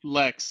is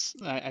Lex.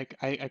 I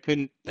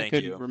couldn't I thank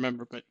couldn't you,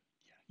 remember, but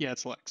yeah,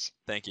 it's Lex.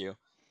 thank you.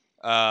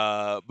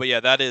 But yeah,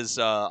 that is.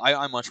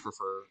 I much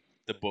prefer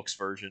the books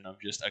version of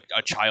just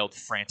a child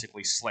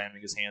frantically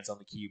slamming his hands on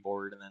the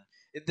keyboard, and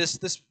then this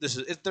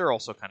is. They're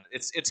also kind of.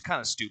 It's kind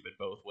of stupid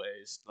both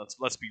ways.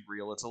 Let's be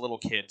real. It's a little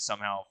kid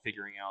somehow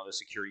figuring out a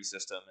security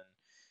system,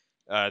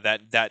 and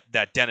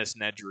that Dennis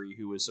Nedry,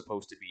 who was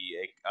supposed to be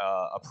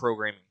a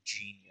programming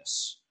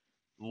genius,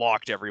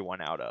 locked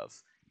everyone out of.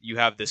 You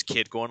have this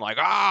kid going like,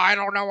 I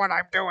don't know what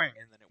I'm doing,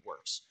 and then it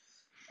works.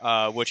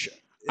 Which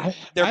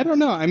they're I don't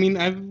know. I mean,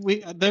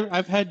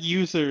 I've had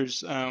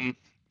users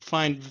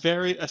find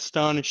very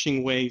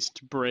astonishing ways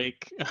to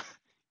break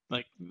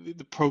like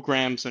the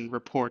programs and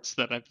reports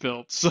that I've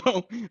built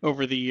so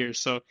over the years.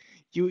 So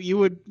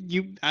you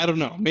I don't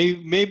know.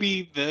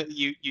 Maybe that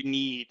you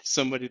need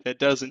somebody that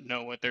doesn't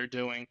know what they're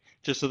doing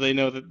just so they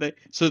know that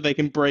they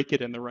can break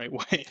it in the right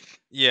way.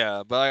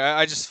 Yeah, but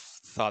I just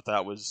thought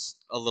that was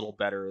a little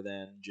better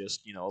than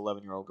just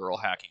 11-year-old girl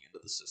hacking into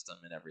the system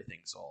and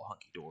everything's all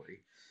hunky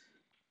dory.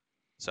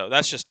 So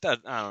that's just that.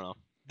 I don't know.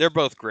 They're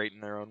both great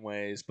in their own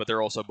ways, but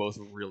they're also both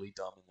really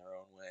dumb in their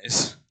own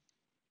ways.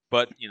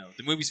 But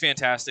the movie's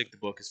fantastic. The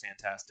book is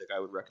fantastic. I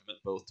would recommend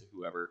both to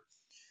whoever.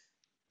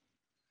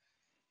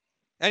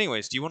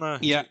 Anyways, do you wanna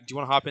do Yeah. you, do you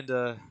wanna hop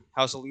into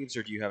House of Leaves,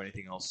 or do you have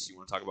anything else you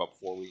want to talk about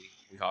before we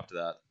hop to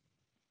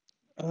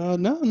that?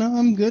 No,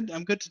 I'm good.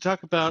 I'm good to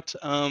talk about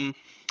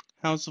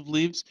House of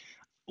Leaves.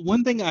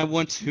 One thing I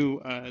want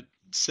to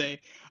say,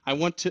 I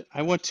want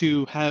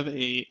to have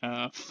a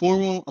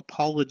formal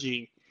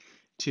apology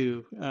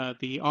to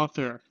the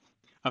author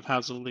of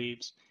House of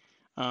Leaves.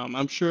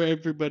 I'm sure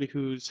everybody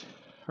who's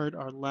heard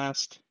our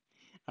last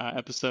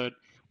episode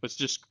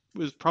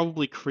was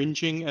probably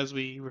cringing as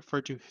we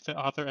refer to the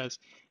author as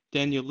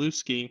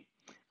Danielewski.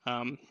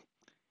 Um,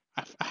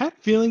 I had a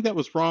feeling that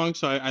was wrong,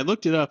 so I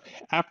looked it up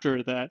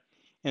after that,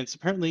 and it's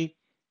apparently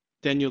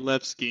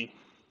Danielewski.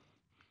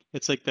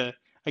 It's like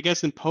I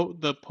guess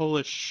the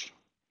Polish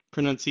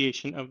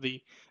pronunciation of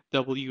the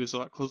W is a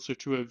lot closer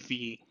to a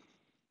V.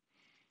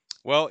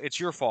 Well, it's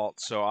your fault,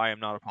 so I am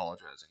not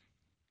apologizing.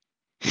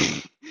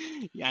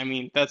 Yeah, I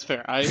mean that's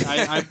fair.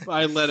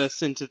 I led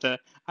us into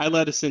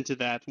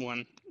that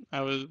one.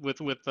 I was with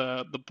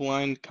the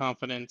blind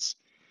confidence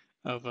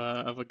of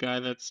a guy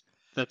that's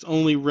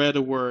only read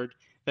a word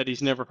that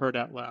he's never heard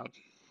out loud.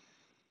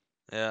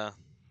 Yeah.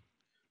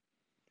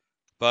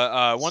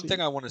 But one thing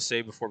See, I want to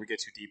say before we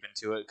get too deep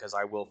into it, because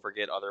I will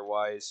forget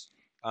otherwise,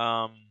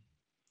 um,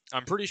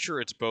 I'm pretty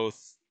sure it's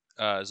both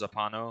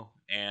Zappano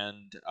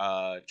and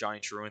Johnny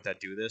Truant that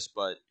do this,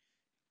 but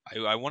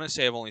I want to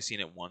say I've only seen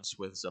it once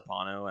with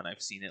Zappano, and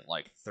I've seen it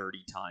like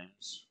 30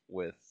 times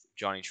with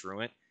Johnny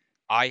Truant.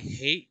 I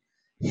hate,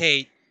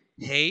 hate,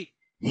 hate,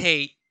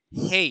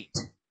 hate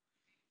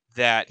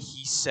that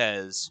he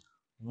says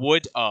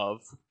would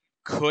of,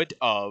 could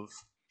of,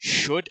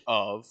 should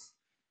of.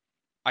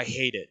 I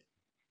hate it.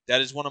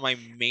 That is one of my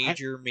I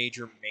major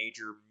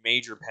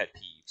pet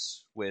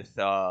peeves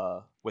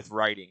with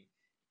writing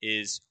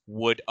is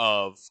would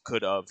of,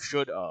 could of,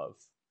 should of.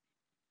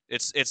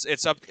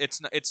 It's up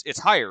it's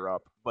higher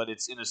up, but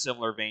it's in a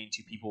similar vein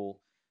to people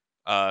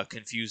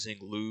confusing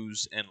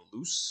lose and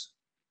loose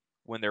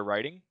when they're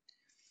writing.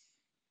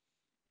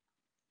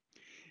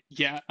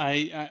 yeah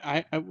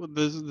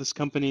this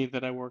company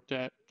that I worked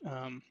at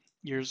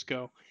years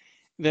ago.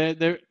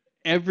 There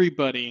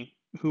everybody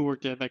who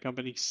worked at that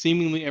company,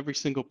 seemingly every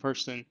single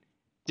person,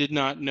 did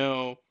not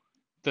know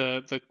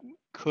the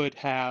could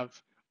have,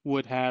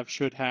 would have,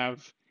 should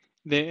have.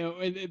 They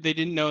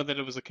didn't know that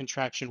it was a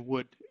contraction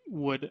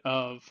would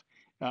of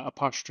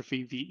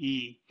apostrophe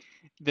ve.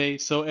 They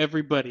so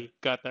everybody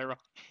got that wrong,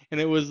 and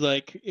it was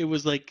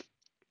like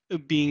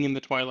being in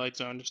the twilight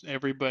zone. Just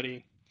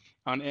everybody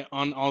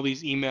on all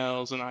these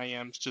emails and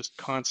IMs just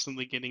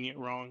constantly getting it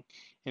wrong,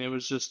 and it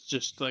was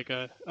just like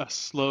a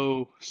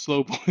slow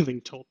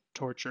boiling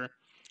torture.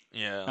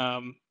 Yeah. I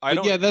But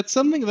don't yeah, that's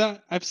something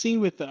that I've seen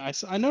with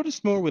I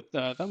noticed more with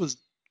that was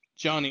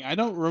Johnny. I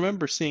don't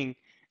remember seeing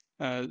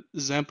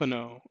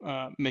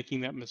Zampano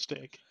making that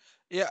mistake.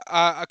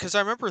 Yeah, cuz I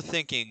remember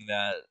thinking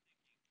that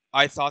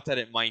I thought that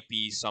it might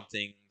be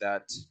something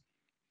that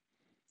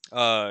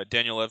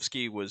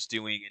Danielewski was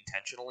doing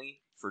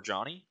intentionally for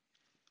Johnny.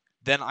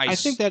 Then I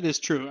think that is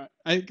true.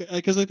 I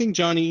because I think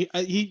Johnny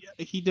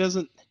he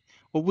doesn't.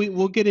 Well,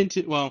 we'll get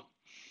into well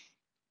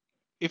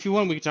if you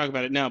want, we can talk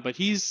about it now. But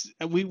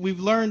we've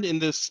learned in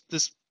this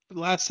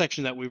last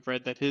section that we've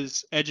read that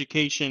his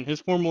education,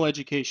 his formal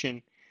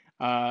education,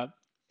 uh,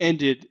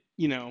 ended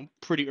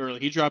pretty early.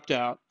 He dropped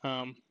out.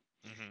 Mhm.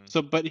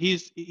 So, but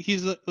he's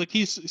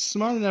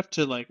smart enough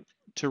to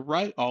to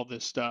write all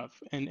this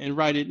stuff and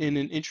write it in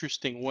an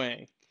interesting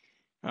way.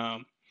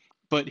 Um,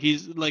 but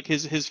he's like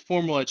his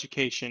formal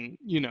education,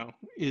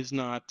 is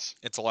not.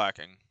 It's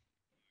lacking.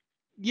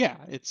 Yeah,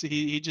 it's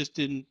he just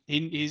didn't.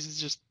 He's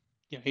just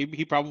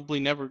he probably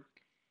never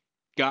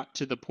got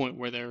to the point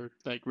where they're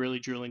like really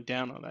drilling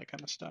down on that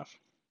kind of stuff.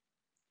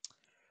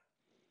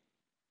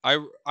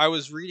 I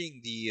was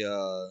reading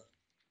the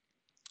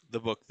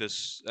book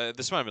this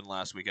might have been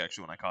last week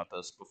actually when I caught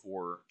this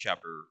before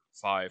chapter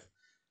 5,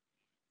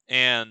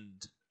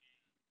 and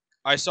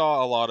I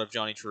saw a lot of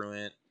Johnny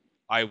Truant.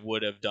 I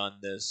would have done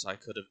this, I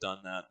could have done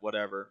that,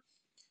 whatever.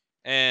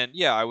 And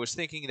yeah, I was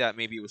thinking that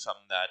maybe it was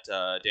something that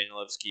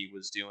Danielewski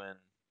was doing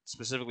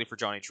specifically for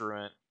Johnny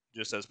Truant,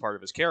 just as part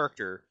of his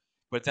character.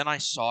 But then I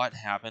saw it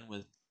happen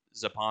with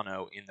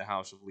Zappano in the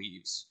House of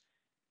Leaves,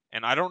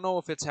 and I don't know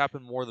if it's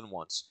happened more than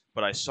once,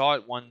 but I saw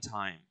it one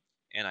time,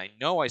 and I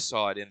know I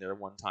saw it in there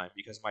one time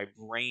because my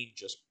brain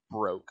just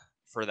broke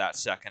for that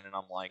second, and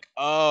I'm like,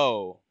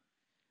 oh,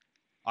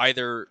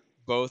 either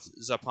both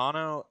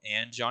Zappano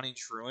and Johnny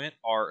Truant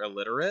are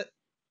illiterate,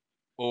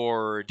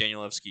 or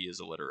Danielewski is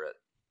illiterate,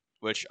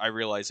 which I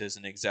realize is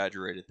an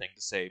exaggerated thing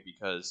to say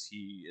because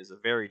he is a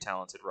very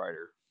talented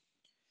writer.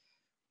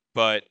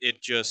 But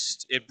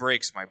it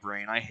breaks my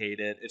brain. I hate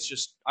it. It's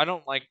just I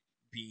don't like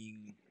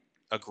being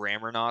a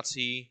grammar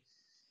Nazi,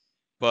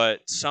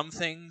 but some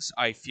things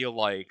I feel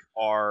like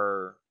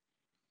are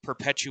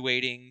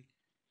perpetuating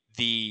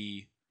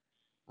the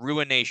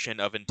ruination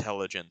of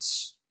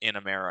intelligence in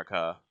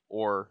America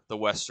or the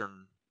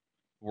Western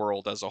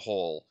world as a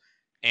whole,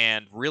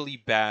 and really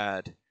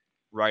bad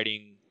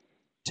writing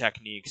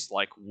techniques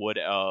like would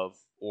of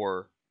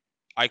or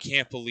I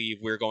can't believe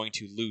we're going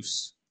to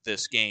lose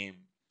this game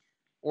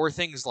or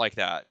things like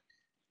that.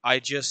 I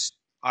just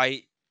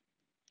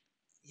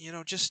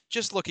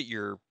look at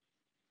your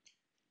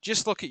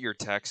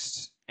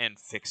text and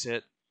fix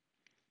it,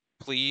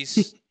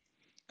 please.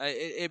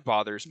 It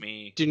bothers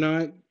me. Do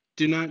not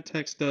do not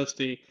text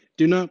Dusty.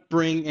 Do not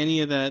bring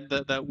any of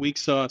that weak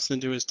sauce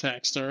into his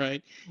text. All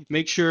right.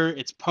 Make sure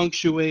it's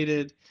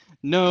punctuated.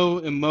 no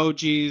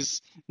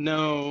emojis,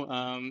 no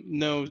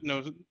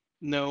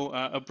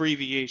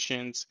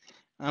abbreviations.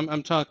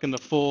 I'm talking the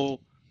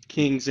full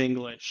King's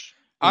English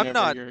I'm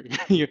whenever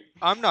not you're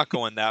I'm not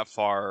going that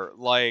far.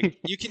 Like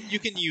you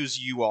can use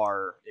you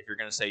are if you're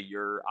gonna say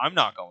you're. I'm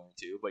not going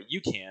to, but you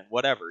can.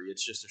 Whatever.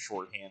 It's just a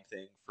shorthand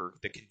thing for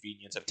the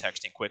convenience of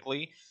texting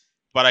quickly.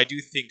 But I do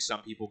think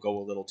some people go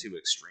a little too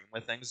extreme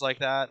with things like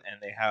that, and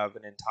they have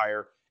an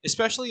entire.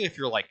 Especially if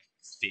you're like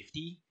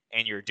 50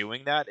 and you're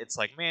doing that, it's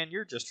like, man,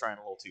 you're just trying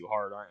a little too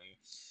hard, aren't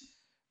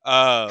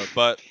you?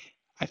 But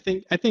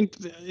I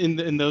think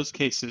in those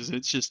cases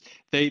it's just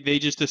they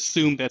just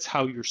assume that's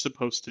how you're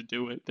supposed to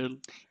do it.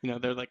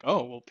 They're like,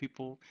 oh well,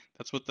 people,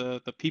 that's what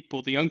the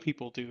young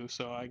people do,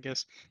 so I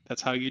guess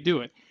that's how you do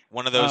it.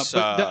 one of those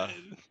But that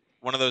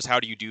one of those how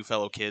do you do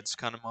fellow kids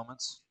kind of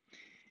moments.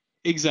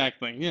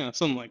 exactly, yeah,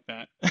 something like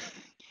that.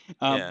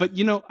 Yeah, But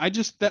I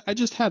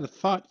just had a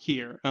thought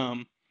here.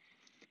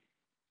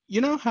 You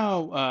know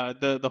how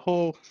the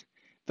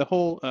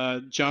whole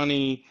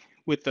Johnny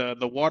with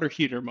the water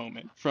heater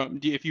moment from,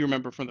 if you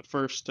remember from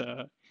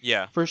the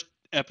yeah, first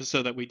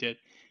episode that we did.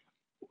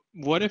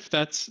 What if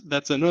that's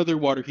another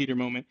water heater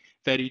moment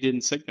that he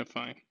didn't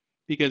signify?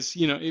 Because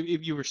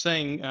if you were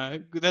saying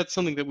that's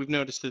something that we've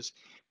noticed as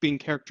being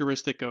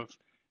characteristic of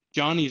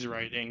Johnny's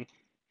writing,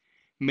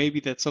 maybe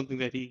that's something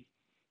that he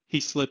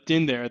slipped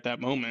in there at that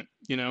moment.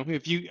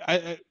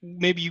 If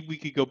maybe we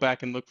could go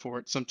back and look for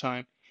it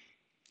sometime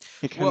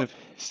and kind well, of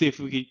see if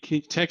we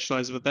could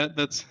contextualize it. But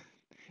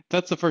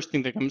that's the first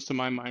thing that comes to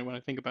my mind when I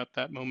think about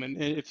that moment.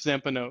 If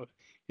Zampano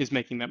is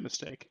making that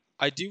mistake.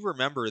 I do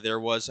remember there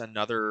was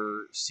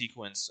another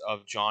sequence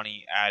of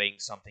Johnny adding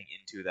something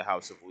into the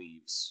House of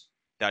Leaves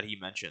that he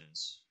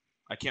mentions.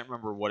 I can't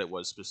remember what it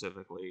was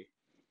specifically,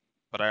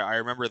 but I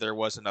remember there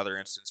was another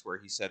instance where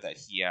he said that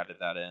he added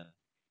that in.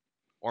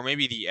 Or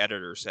maybe the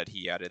editor said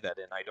he added that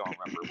in. I don't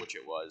remember which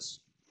it was.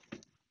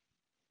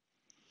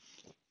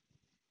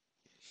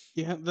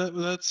 Yeah,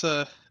 that's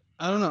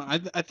I don't know.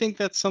 I think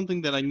that's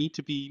something that I need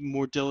to be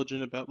more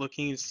diligent about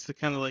looking, is to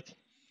kind of like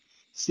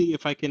see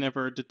if I can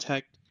ever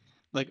detect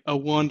like a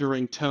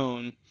wandering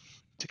tone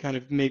to kind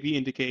of maybe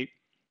indicate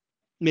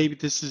maybe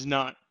this is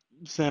not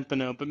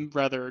Zampano, but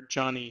rather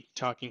Johnny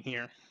talking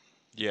here.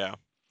 Yeah.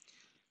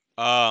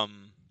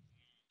 Um,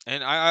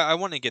 and I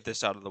want to get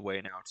this out of the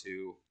way now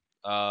too,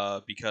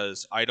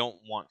 because I don't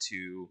want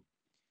to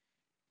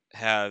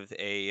have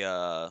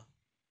a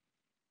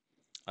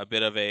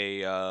bit of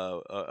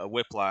a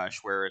whiplash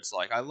where it's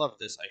like I love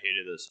this, I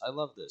hated this, I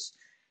love this.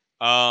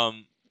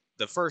 Um,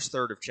 the first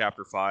third of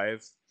chapter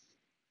 5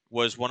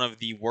 was one of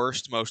the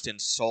worst, most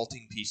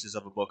insulting pieces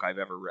of a book I've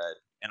ever read,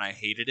 and I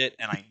hated it,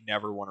 and I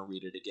never want to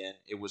read it again.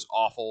 It was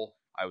awful.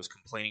 I was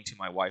complaining to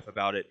my wife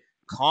about it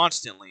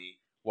constantly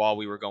while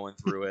we were going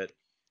through it,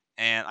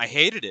 and I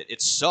hated it.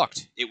 It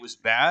sucked. It was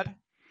bad.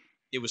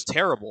 It was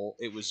terrible.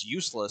 It was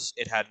useless.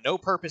 It had no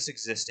purpose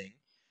existing.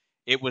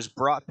 It was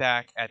brought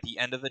back at the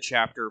end of the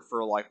chapter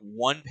for like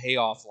one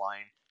payoff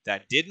line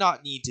that did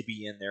not need to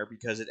be in there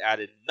because it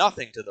added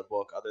nothing to the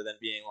book other than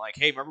being like,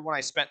 "Hey, remember when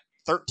I spent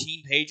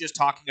 13 pages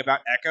talking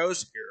about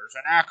echoes? Here's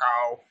an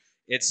echo."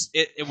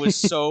 It was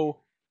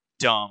so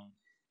dumb,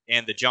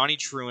 and the Johnny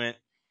Truant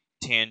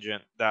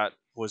tangent that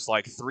was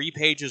like 3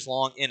 pages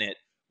long in it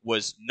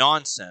was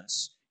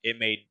nonsense.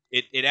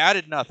 It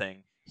added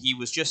nothing. He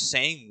was just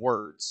saying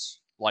words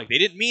like they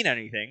didn't mean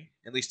anything.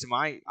 At least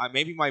to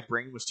maybe my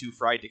brain was too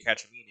fried to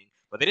catch meaning,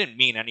 but they didn't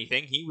mean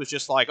anything. He was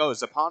just like, "Oh,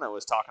 Zappano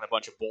is talking a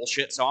bunch of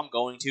bullshit, so I'm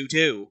going to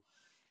too."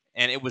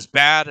 And it was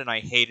bad, and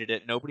I hated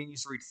it. Nobody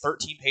needs to read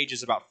 13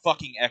 pages about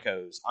fucking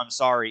echoes. I'm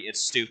sorry,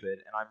 it's stupid,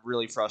 and I'm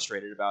really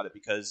frustrated about it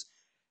because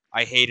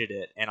I hated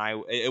it, and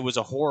it was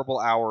a horrible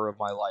hour of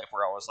my life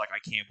where I was like, I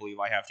can't believe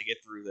I have to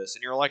get through this.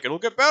 And you're like, it'll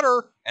get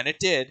better, and it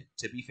did.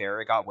 To be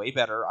fair, it got way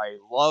better. I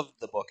loved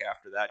the book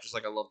after that, just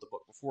like I loved the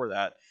book before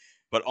that.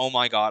 But oh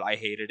my god, I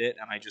hated it,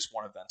 and I just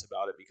want to vent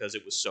about it because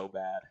it was so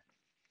bad.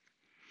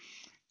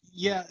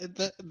 Yeah,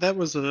 that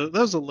was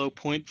a low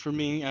point for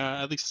me,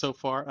 at least so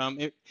far.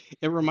 It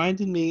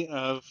reminded me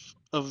of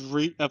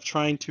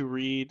trying to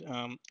read.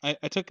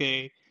 I took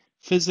a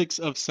physics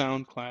of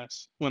sound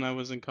class when I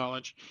was in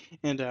college,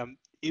 and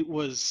it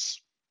was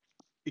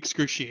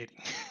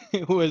excruciating.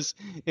 It was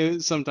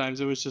sometimes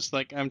it was just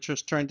like I'm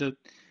just trying to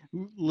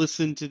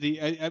listen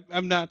to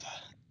I'm not.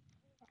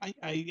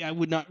 I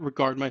would not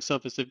regard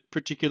myself as a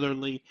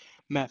particularly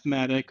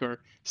mathematic or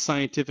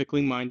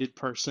scientifically minded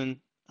person.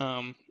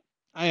 Um,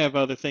 I have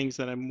other things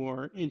that I'm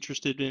more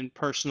interested in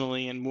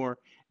personally and more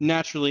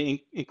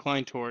naturally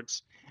inclined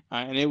towards.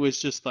 And it was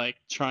just like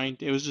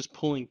it was just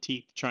pulling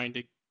teeth trying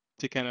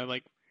to kind of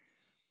like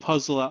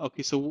puzzle out,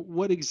 okay, so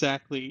what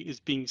exactly is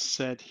being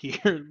said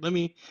here? I'm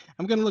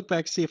going to look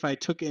back, see if I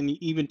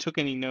even took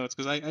any notes,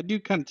 because I do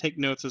kind of take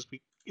notes as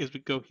we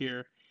go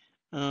here.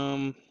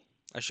 Um,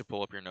 I should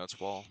pull up your notes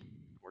while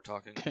we're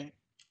talking. okay.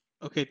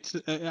 Okay,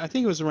 I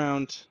think it was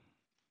around.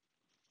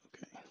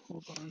 Okay,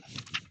 hold on.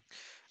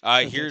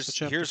 Okay, so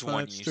chapter Here's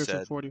one 5 you starts at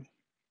said. 40.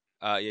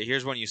 Yeah,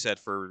 here's one you said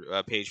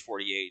for page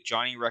 48.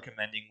 Johnny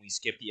recommending we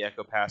skip the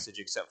echo passage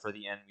except for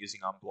the end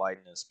musing on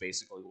blindness.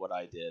 Basically, what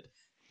I did.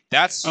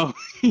 That's Oh,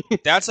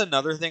 that's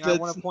another thing I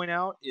want that's to point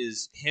out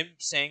is him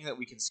saying that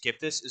we can skip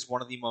this is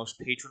one of the most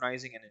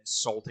patronizing and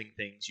insulting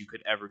things you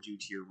could ever do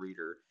to your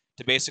reader.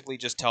 To basically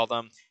just tell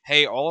them,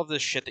 hey, all of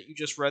this shit that you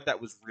just read that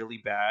was really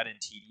bad and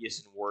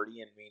tedious and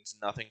wordy and means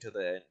nothing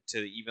to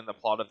even the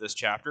plot of this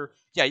chapter.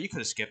 Yeah, you could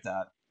have skipped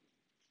that.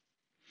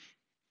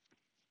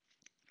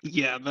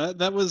 yeah.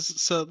 That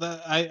was so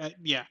that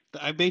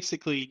I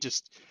basically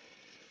just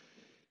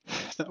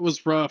that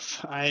was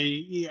rough.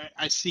 I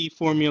see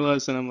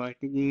formulas and I'm like,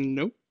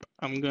 nope,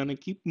 I'm gonna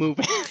keep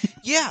moving.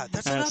 Yeah,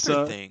 that's another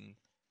So thing.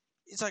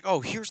 It's like, oh,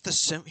 here's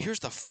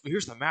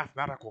the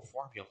mathematical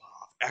formula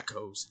of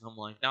echoes, and I'm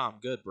like, nah, I'm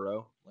good,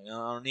 bro. Like,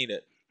 I don't need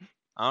it.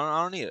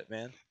 I don't need it,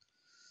 man.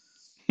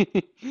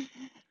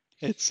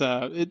 it's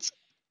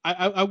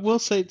I will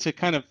say to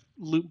kind of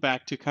loop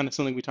back to kind of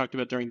something we talked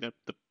about during the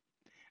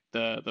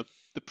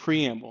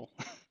preamble,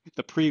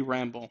 the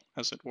pre-ramble,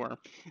 as it were.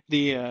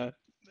 The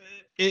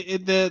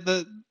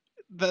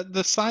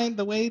the science,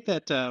 the way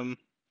that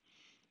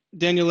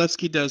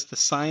Danielewski does the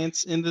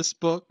science in this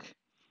book,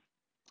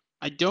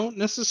 I don't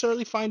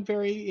necessarily find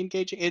very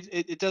engaging.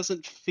 It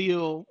doesn't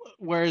feel,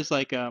 whereas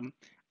like a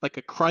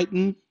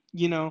Crichton,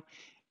 you know,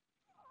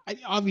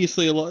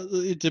 obviously a lot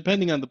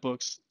depending on the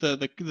books,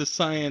 the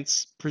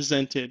science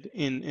presented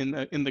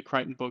in the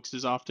Crichton books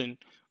is often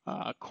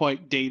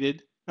quite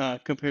dated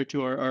compared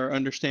to our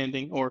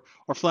understanding, or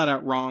flat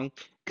out wrong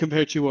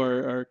compared to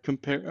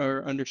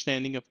our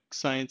understanding of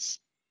science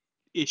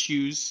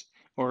issues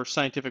or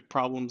scientific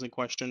problems and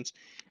questions.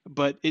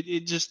 But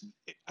it just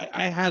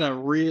I had a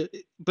real,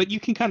 but you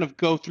can kind of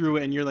go through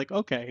it and you're like,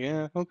 okay,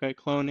 yeah, okay,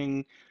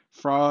 cloning,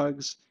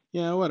 frogs,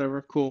 yeah,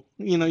 whatever, cool.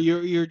 You know,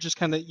 you're just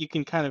kind of, you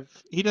can kind of,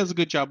 he does a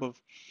good job of,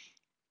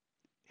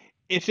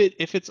 if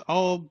it's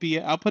all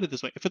BS, I'll put it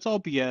this way, if it's all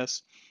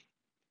BS,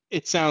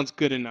 it sounds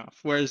good enough.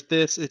 Whereas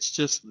this, it's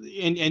just,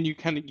 and you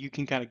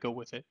can kind of go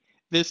with it.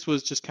 This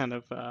was just kind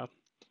of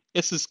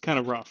this is kind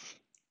of rough.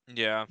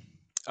 Yeah.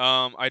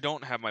 I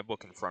don't have my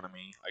book in front of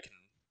me. I can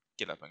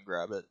get up and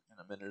grab it in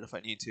a minute if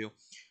I need to.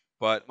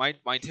 But my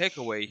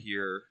takeaway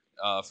here,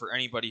 for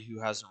anybody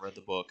who hasn't read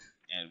the book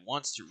and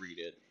wants to read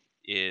it,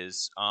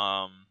 is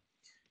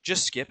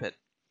just skip it.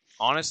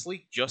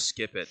 Honestly, just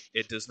skip it.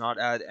 It does not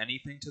add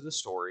anything to the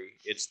story.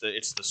 It's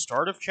the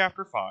start of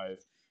chapter 5.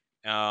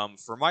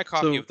 For my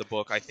copy So of the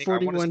book, I think I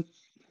want to 41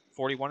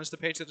 41 is the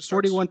page that it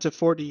starts. 41 to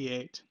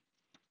 48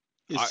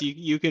 I is,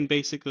 you can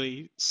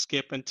basically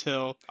skip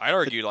until I'd the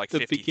argue like the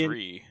begin.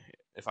 53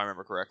 if I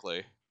remember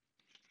correctly.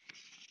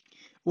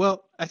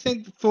 Well, I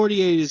think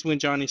 48 is when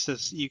Johnny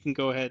says you can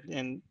go ahead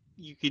and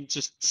you can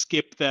just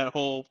skip that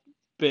whole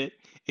bit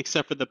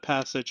except for the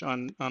passage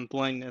on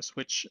blindness,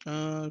 which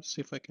let's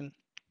see if I can.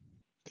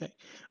 Okay.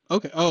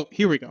 Okay. Oh,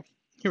 here we go.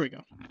 Here we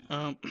go.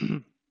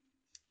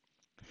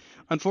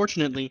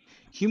 Unfortunately,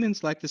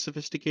 humans lack the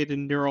sophisticated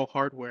neural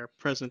hardware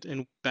present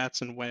in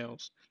bats and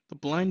whales. The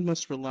blind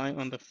must rely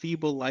on the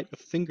feeble light of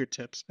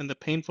fingertips and the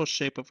painful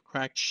shape of a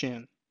cracked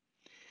shin.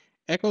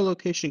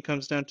 Echolocation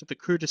comes down to the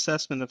crude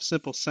assessment of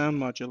simple sound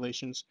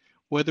modulations,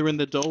 whether in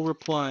the dull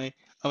reply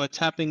of a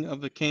tapping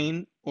of the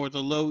cane or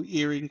the low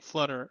eerie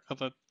flutter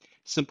of a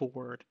simple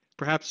word,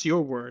 perhaps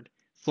your word,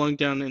 flung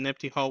down an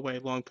empty hallway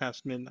long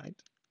past midnight.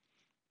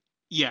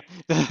 Yeah,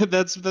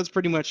 that's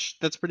pretty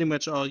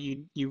much all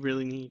you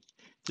really need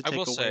to I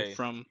will take away say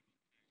from.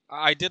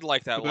 I did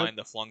like Oh, that go ahead. line,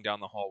 the flung down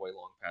the hallway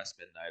long past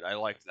midnight. I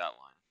liked that line.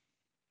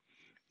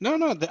 No,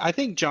 no, I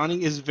think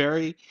Johnny is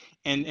very,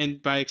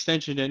 and by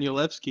extension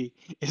Danielewski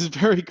is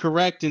very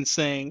correct in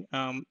saying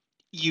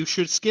you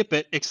should skip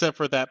it except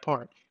for that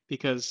part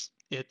because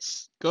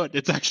it's good.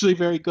 It's actually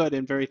very good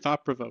and very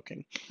thought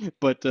provoking.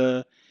 But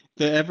the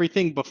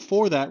everything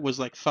before that was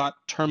like thought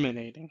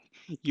terminating.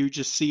 You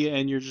just see it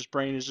and your just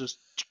brain is just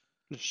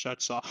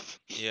shuts off.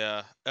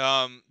 Yeah.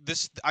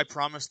 This I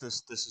promise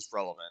this is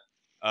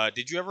relevant.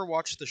 Did you ever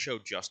watch the show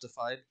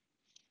Justified?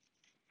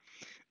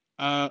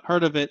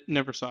 Heard of it,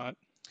 never saw it.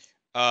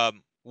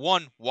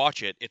 One,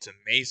 watch it. It's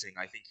amazing.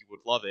 I think you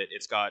would love it.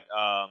 It's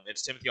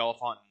Timothy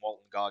Olyphant and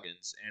Walton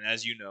Goggins, and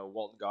as you know,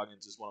 Walton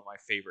Goggins is one of my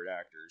favorite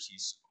actors.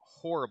 He's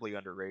horribly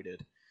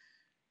underrated.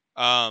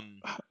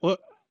 Um, Well,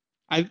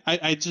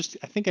 I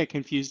think I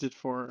confused it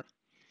for,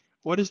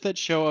 what is that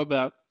show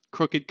about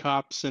crooked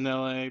cops in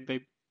LA?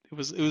 It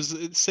was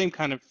the same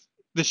kind of,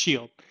 The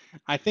Shield.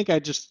 I think I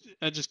just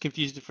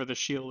confused it for The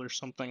Shield or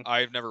something.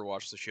 I've never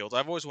watched The Shield.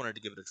 I've always wanted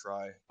to give it a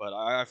try, but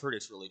I've heard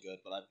it's really good.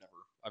 But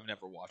I've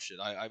never watched it.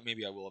 I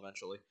maybe I will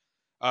eventually.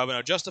 But no,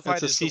 That's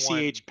Justified a is the one.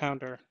 CCH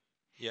Pounder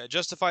Yeah,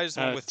 Justified is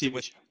the one TV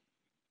with. show.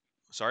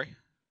 Sorry.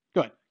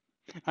 Go ahead.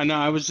 I know.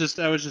 I was just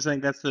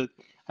saying that's the.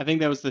 I think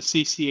that was the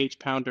CCH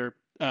Pounder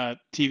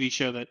TV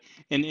show that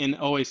in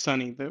Always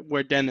Sunny, that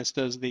where Dennis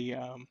does the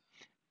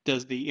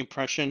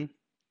impression,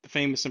 the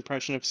famous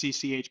impression of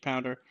CCH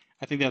Pounder.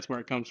 I think that's where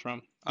it comes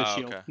from. The Oh,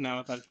 Shield. okay.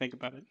 Now that I think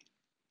about it.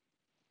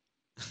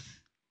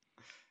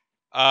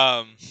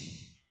 Um.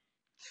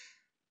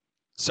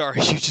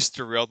 Sorry, you just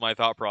derailed my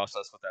thought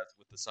process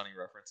with the Sunny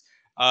reference.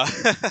 Uh,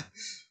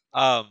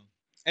 um.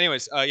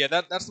 Anyways, yeah,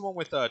 that's the one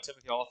with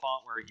Timothy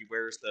Oliphant where he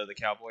wears the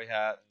cowboy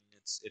hat.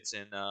 And it's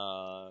in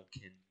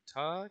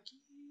Kentucky,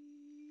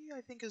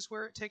 I think, is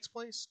where it takes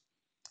place.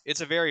 It's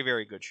a very,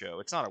 very good show.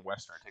 It's not a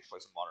western. It takes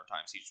place in modern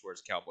times. He just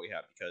wears a cowboy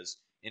hat because,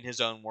 in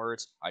his own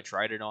words, I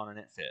tried it on and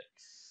it fit.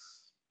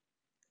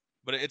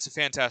 But it's a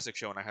fantastic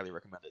show and I highly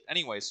recommend it.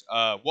 Anyways,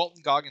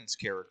 Walton Goggins'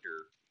 character,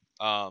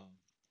 um,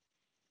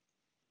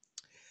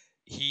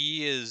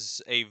 he is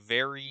a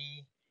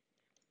very,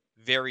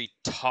 very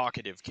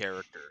talkative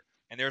character.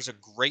 And there's a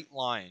great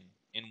line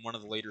in one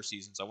of the later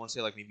seasons. I want to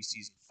say like maybe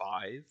season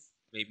 5,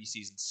 maybe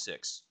season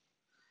 6.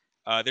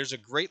 There's a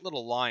great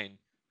little line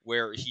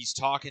where he's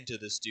talking to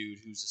this dude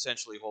who's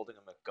essentially holding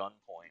him at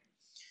gunpoint.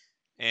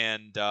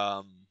 And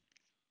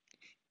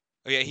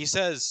yeah, he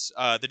says,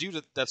 the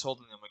dude that's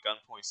holding him at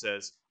gunpoint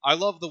says, "I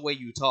love the way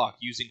you talk,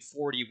 using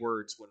 40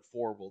 words when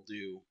 4 will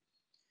do."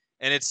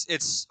 And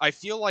it's I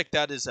feel like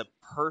that is a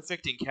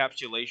perfect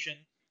encapsulation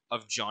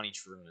of Johnny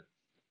Truant.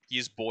 He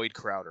is Boyd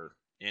Crowder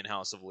in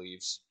House of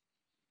Leaves.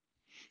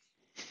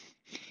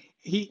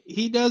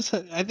 He does,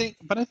 I think,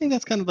 but I think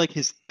that's kind of like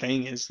his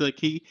thing. Is like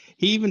he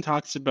even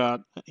talks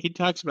about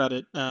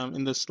it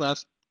in this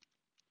last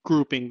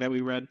grouping that we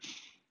read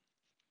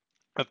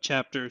of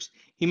chapters.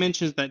 He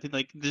mentions that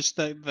like just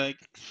that like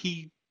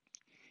he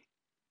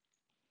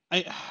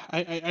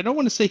I don't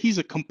want to say he's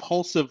a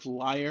compulsive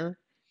liar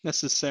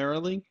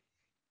necessarily,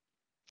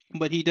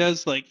 but he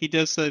does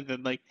say that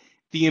like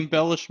the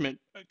embellishment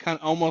kind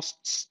of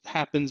almost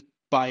happens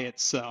by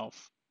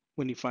itself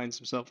when he finds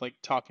himself like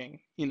talking,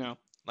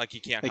 Like he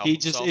can't like help he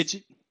just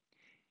himself.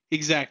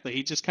 exactly,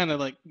 he just kind of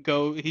like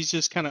he's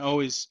just kind of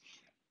always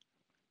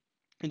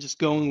and just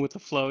going with the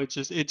flow. It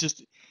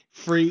just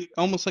free,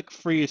 almost like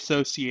free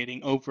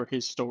associating over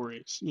his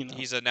stories.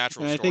 He's a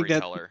natural And I think that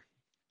storyteller.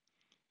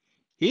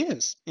 he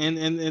is, and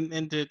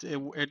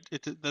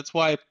that's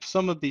why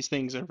some of these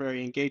things are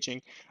very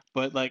engaging.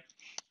 But like,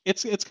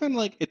 it's kind of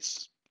like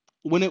it's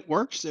when it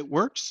works,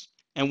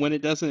 and when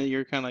it doesn't,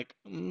 you're kind of like,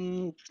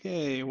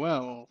 okay,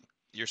 well,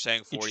 You're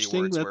saying 40 interesting.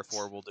 words where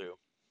 4 That's will do.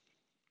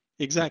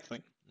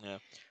 exactly. Yeah.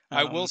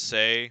 I will Um,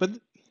 say, but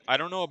I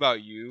don't know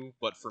about you,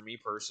 but for me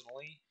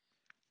personally,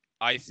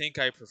 I think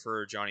I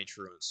prefer Johnny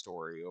Truant's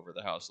story over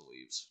the House of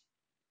Leaves.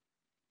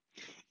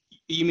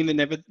 you mean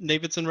the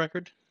Davidson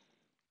record?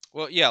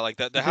 Well, yeah, like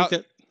I think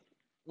that.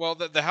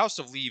 the House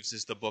of Leaves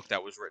is the book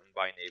that was written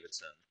by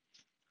Davidson.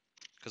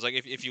 Because like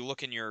if you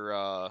look in your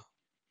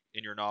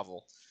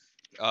novel,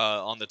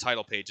 on the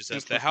title page it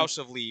says The Okay. House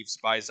of Leaves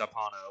by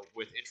Zapano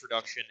with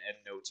introduction and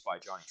notes by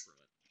Johnny Truant.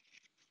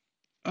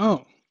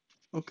 Oh,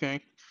 okay.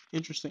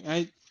 Interesting.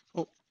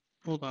 Oh,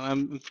 hold on.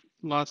 I'm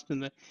lost in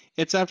the.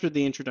 It's after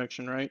the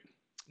introduction, right?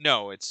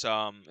 No, it's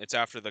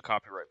after the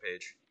copyright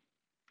page.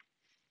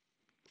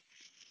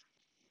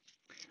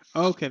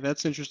 Okay,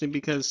 that's interesting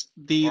because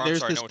Or I'm there's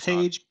sorry, this no, it's not.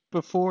 page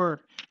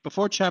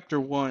before chapter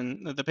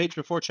 1, the page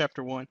before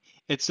chapter 1,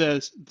 it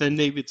says the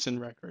Davidson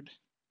record.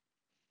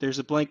 There's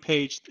a blank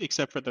page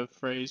except for the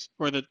phrase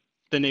or the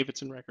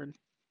Davidson record.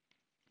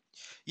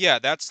 Yeah,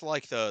 that's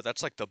like the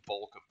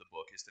bulk of the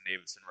book is the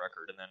Davidson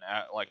record, and then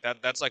like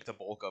that's like the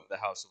bulk of the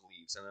House of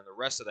Leaves, and then the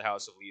rest of the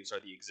House of Leaves are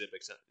the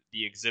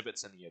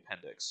exhibits and the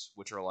appendix,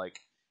 which are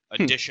like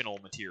Hmm. additional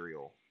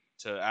material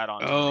to add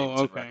on to the Oh,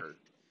 Davidson okay. record.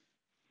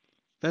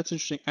 That's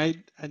interesting.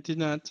 I did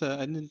not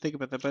I didn't think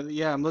about that, but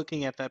yeah, I'm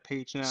looking at that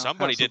page now.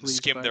 Somebody House of didn't Leaves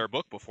skim by. their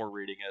book before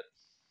reading it.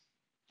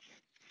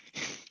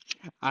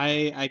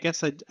 I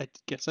guess I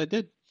guess I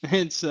did.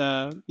 It's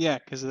yeah,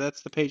 because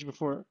that's the page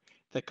before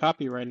the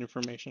copyright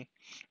information.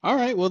 All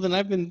right, well then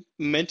I've been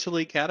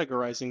mentally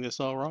categorizing this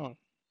all wrong.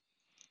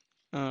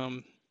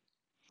 Um,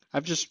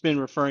 I've just been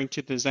referring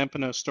to the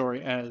Zampano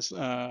story as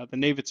the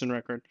Davidson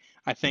record.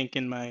 I think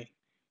in my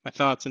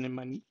thoughts and in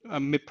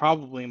my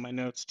probably in my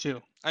notes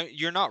too.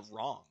 You're not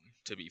wrong,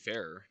 to be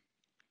fair.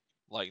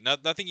 Like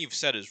nothing you've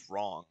said is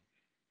wrong.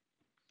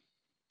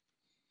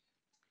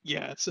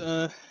 Yeah, it's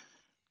okay.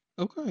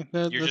 You're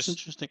That's just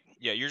interesting.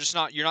 yeah, you're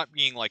not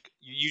being like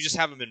you just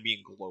haven't been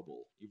being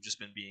global. You've just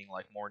been being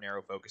like more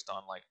narrow focused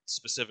on like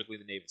specifically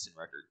the Davidson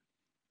record,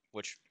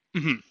 which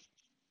Mhm.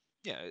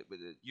 yeah,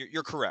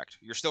 you're correct.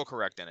 You're still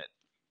correct in it.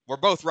 We're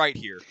both right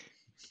here.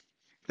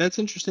 That's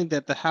interesting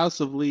that the House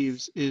of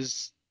Leaves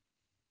is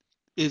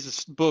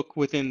a book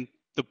within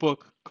the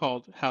book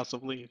called House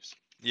of Leaves.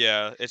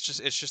 Yeah, it's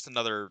just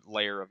another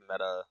layer of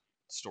meta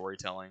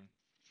storytelling.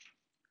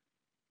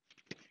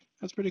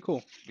 That's pretty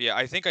cool. Yeah,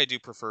 I think I do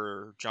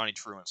prefer Johnny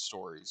Truant's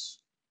stories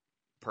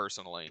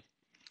personally,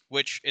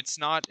 which it's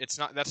not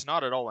that's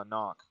not at all a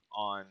knock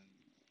on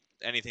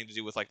anything to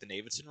do with like the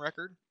Davidson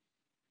record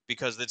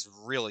because it's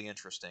really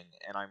interesting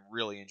and I'm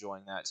really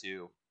enjoying that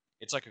too.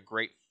 It's like a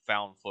great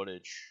found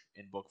footage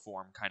in book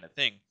form kind of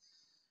thing.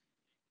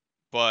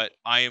 But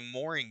I am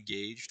more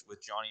engaged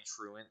with Johnny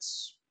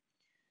Truant's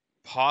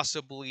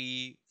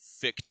possibly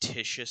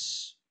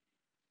fictitious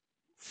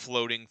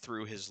floating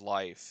through his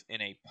life in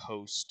a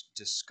post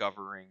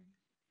discovering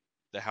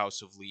the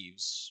House of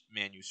Leaves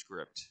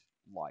manuscript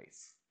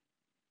life.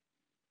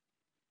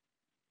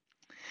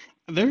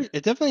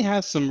 It definitely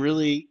has some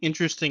really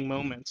interesting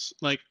moments.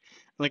 Like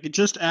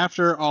just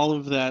after all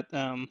of that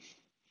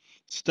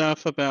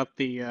stuff about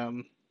the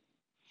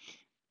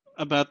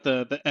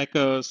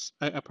echoes.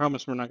 I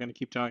promise we're not going to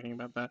keep talking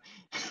about that.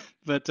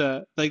 But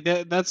like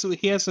that's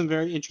he has some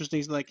very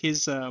interesting like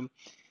his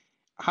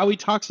how he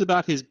talks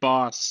about his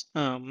boss.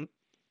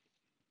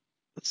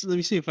 Let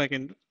me see if I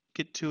can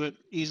get to it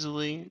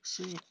easily. Let's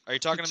see. Are you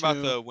Get talking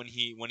about to the when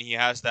he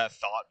has that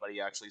thought, but he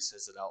actually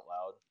says it out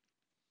loud?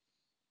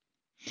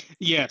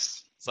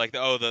 yes. It's like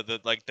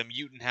the like the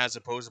mutant has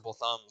opposable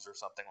thumbs or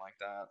something like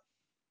that.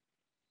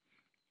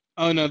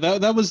 Oh no,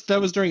 that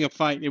was during a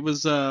fight. It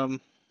was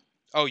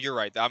Oh, you're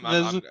right.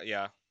 there's I'm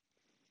yeah.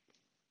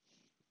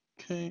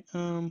 okay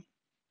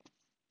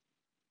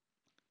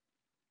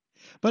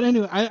but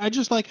anyway, I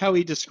just like how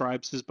he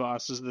describes his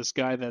boss as this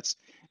guy that's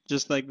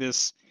just like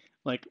this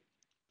like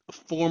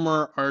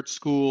former art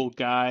school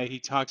guy. He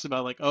talks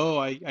about like, oh,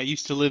 I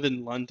used to live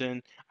in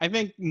London. I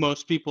think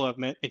most people have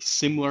met a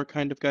similar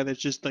kind of guy that's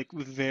just like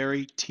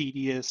very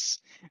tedious,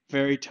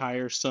 very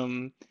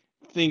tiresome,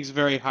 thinks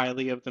very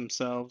highly of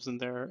themselves and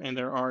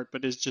their art,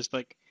 but is just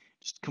like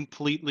just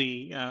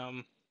completely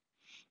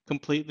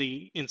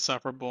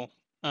insufferable.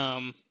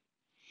 Um,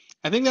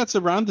 I think that's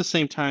around the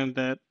same time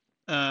that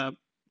uh,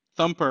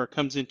 Thumper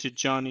comes into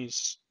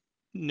Johnny's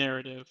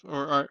narrative,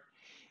 or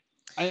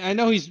I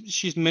know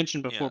she's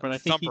mentioned before, Yeah, but I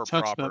think he Thumper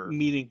talks about proper.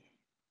 meeting.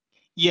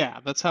 Yeah,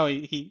 that's how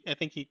he I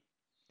think he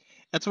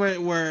that's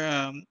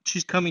where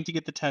she's coming to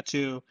get the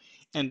tattoo,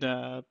 and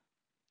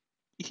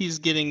he's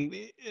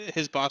getting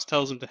his boss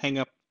tells him to hang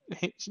up.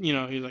 You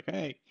know, he's like,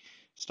 hey,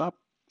 stop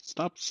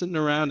sitting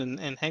around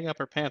and hang up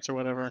her pants or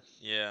whatever.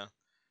 Yeah.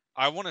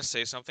 I want to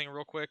say something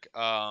real quick.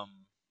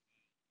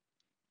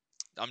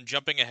 I'm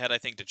jumping ahead, I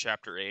think, to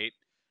chapter 8,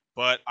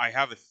 but I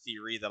have a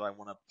theory that I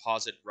want to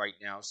posit right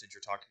now since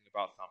you're talking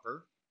about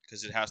Thumper,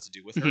 because it has to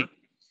do with Mhm. her.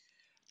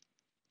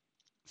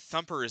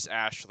 Thumper is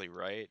Ashley,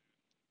 right?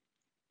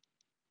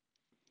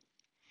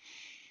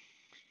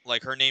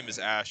 Like her name is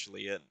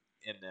Ashley in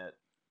it.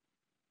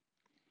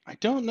 I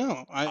don't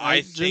know. I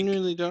I think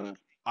genuinely don't know.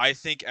 I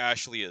think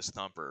Ashley is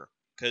Thumper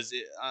because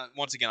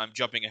once again I'm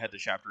jumping ahead to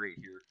chapter 8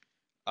 here.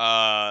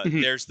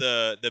 Mhm. There's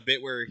the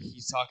bit where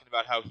he's talking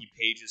about how he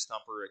pages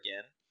Thumper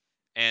again,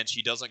 and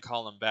she doesn't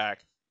call him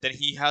back. Then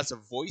he has a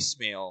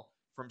voicemail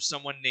from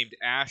someone named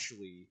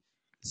Ashley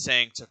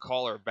saying to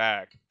call her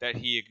back that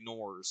he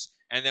ignores.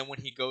 And then when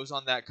he goes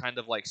on that kind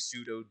of like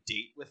pseudo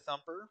date with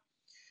Thumper,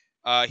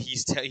 he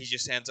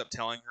just ends up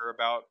telling her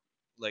about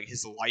like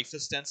his life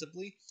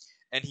ostensibly,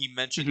 and he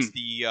mentions Mhm.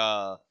 he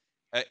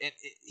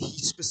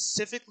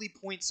specifically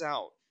points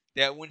out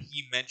that when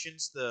he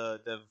mentions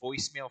the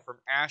voicemail from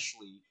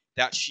Ashley,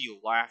 that she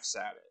laughs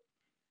at it.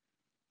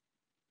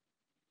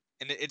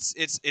 And it's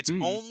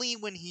Mhm. only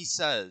when he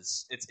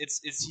says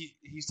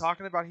he's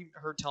talking about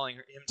her telling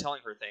him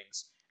telling her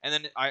things, and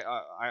then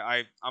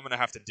I'm gonna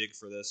have to dig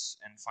for this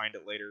and find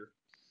it later.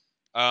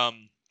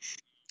 Um,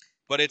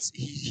 but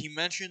he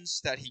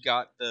mentions that he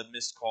got the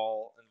missed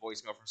call and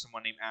voicemail from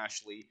someone named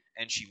Ashley,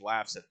 and she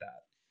laughs at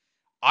that.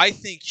 I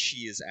think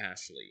she is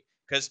Ashley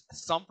because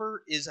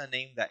Thumper is a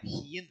name that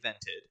he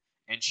invented,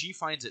 and she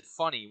finds it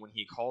funny when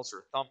he calls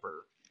her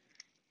Thumper,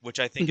 which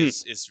I think Mhm.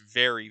 is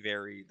very.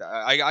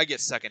 I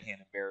get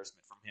secondhand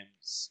embarrassment from him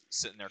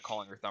sitting there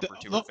calling her Thumper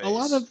to her A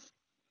lot face.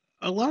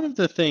 of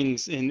the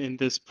things in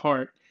this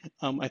part,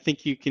 I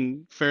think you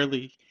can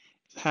fairly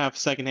have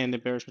secondhand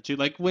embarrassment too.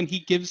 Like when he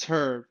gives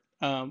her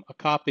a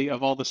copy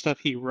of all the stuff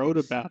he wrote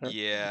about her,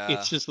 Yeah,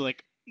 it's just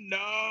like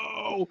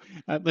no.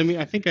 I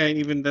think I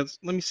even that's.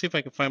 Let me see if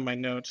I can find my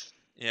note.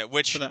 yeah.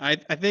 Which But I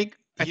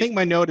he's think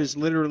my note is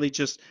literally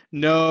just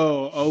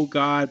no. Oh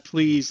God,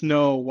 please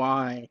no.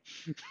 Why?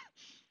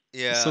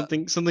 yeah.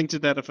 Something to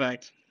that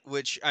effect.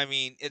 Which I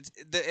mean,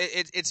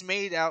 it's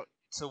made out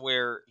to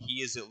where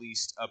he is at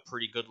least a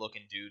pretty good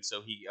looking dude,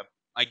 so he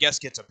I guess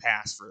gets a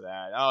pass for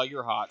that. Oh,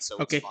 you're hot,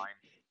 so it's Okay, fine.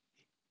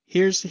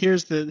 here's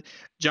the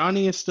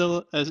Johnny is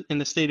still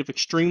in a state of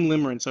extreme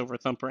limerence over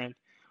Thumper and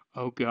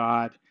oh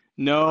God,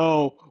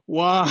 no,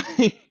 why?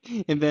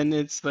 And then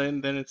it's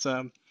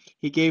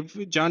he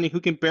gave Johnny who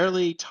can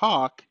barely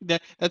talk.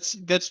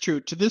 That's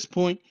true. To this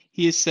point,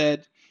 he has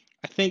said,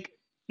 I think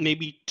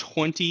maybe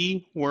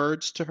 20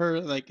 words to her,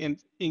 like and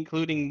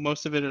including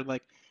most of it are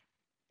like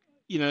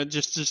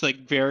just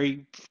like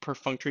very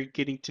perfunctory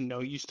getting to know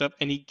you stuff,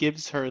 and he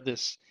gives her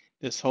this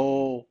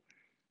whole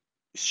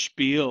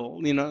spiel,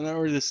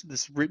 or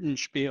this written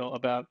spiel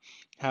about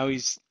how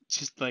he's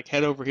just like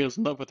head over heels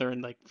in love with her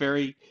and like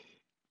very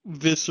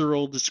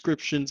visceral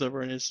descriptions of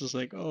her, and it's just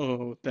like,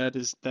 oh, that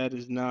is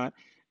not,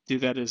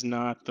 dude, that is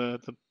not the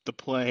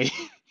play.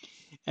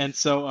 And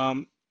so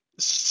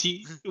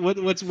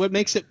what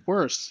makes it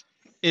worse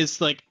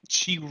is like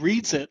she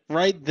reads it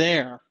right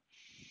there,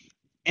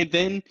 and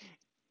then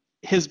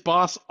his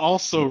boss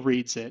also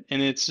reads it,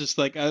 and it's just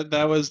like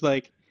that was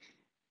like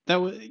that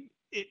was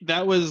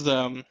that was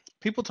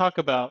people talk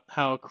about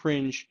how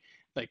cringe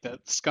like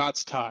that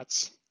Scott's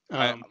Tots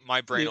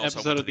My brain the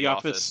also went episode to of The The Office.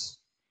 Office.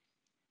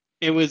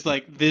 it was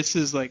this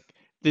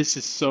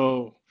is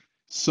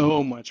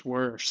so much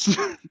worse.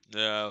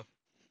 Yeah.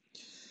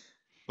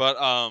 But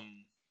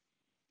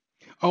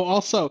Oh,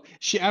 also,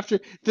 she after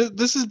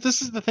this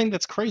is the thing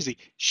that's crazy.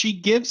 She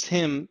gives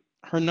him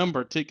her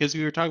number to because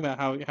we were talking about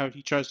how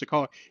he tries to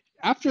call her.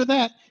 After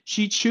that,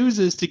 she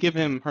chooses to give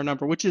him her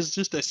number, which is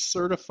just a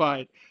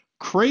certified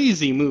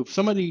crazy move.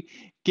 Somebody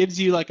gives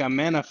you like a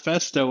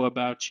manifesto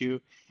about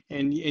you,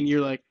 and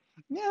you're like,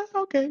 yeah,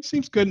 okay,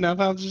 seems good enough.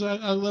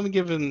 Let me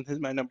give him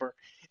my number,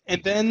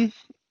 and then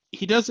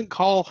he doesn't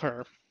call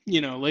her.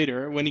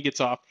 Later when he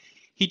gets off,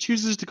 he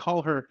chooses to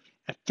call her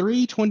at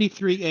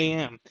 3:23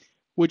 a.m.,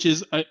 which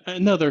is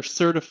another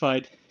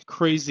certified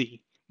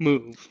crazy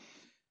move.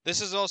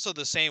 this is also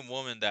the same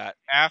woman that,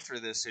 after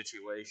this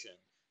situation,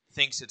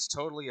 thinks it's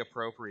totally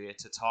appropriate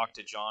to talk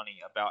to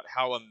Johnny about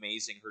how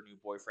amazing her new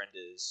boyfriend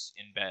is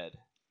in bed.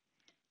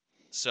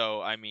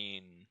 So, I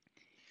mean,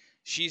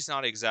 she's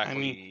not I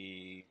mean,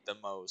 exactly the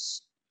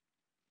most,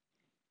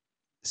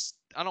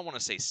 I don't want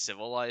to say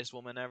civilized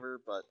woman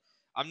ever, but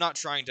I'm not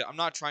trying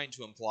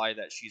to imply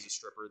that she's a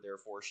stripper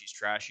therefore she's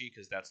trashy,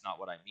 because that's not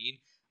what I mean.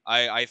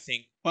 I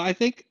think, well, I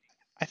think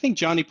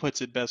Johnny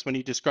puts it best when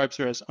he describes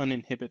her as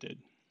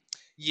uninhibited.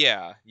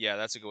 yeah,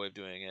 that's a good way of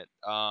doing it.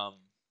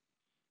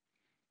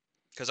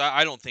 Because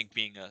I don't think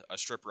being a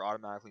stripper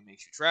automatically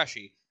makes you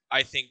trashy.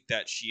 I think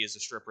that she is a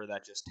stripper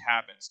that just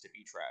happens to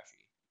be trashy.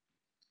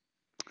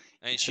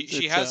 And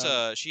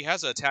Yeah, she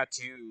has a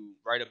tattoo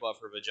right above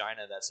her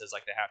vagina that says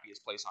like the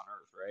happiest place on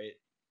earth, right?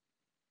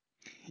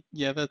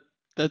 yeah,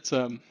 that's.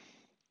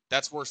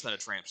 That's worse than a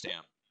tramp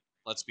stamp.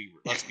 Let's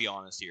be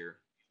honest here.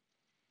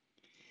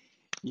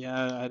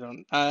 Yeah, I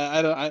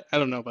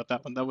don't know about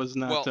that one. That was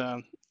not Well,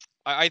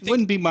 I think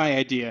wouldn't be my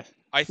idea.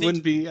 I think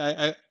Wouldn't be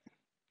I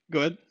go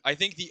ahead. I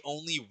think the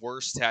only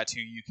worse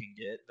tattoo you can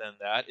get than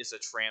that is a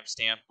tramp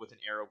stamp with an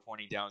arrow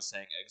pointing down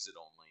saying exit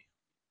only.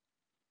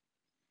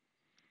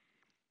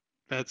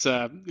 That's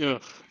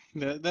ugh.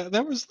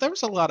 There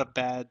was a lot of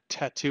bad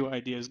tattoo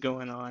ideas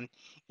going on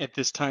at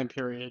this time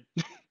period.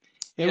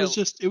 Yeah,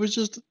 It was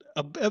just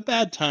a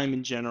bad time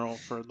in general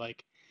for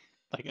like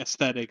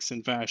aesthetics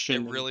and it fashion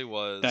and really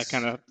that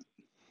kind was. of.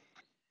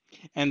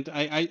 And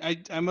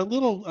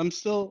I'm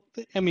still.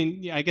 I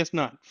mean, yeah, I guess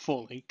not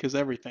fully because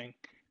everything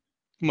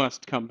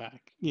must come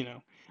back.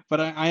 But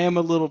I am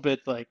a little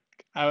bit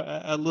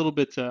a little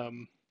bit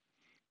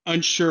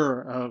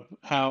unsure of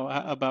how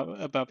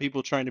about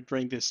people trying to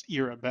bring this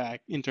era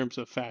back in terms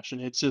of fashion.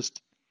 It's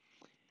just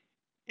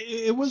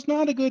it was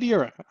not a good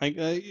era.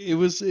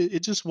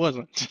 It just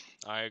wasn't.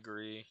 I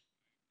agree.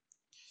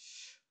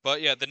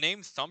 But yeah, the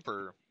name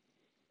Thumper,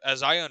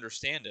 as I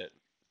understand it,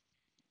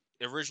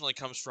 originally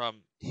comes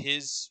from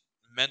his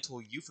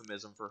mental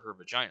euphemism for her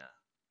vagina.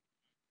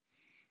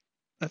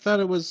 I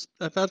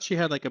thought she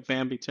had like a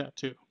Bambi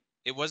tattoo.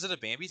 Was it a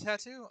Bambi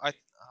tattoo?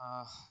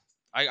 Uh,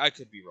 I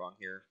could be wrong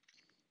here.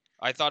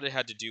 I thought it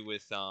had to do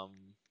with the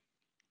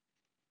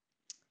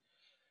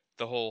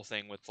whole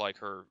thing with like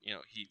her,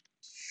 he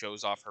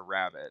shows off her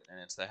rabbit and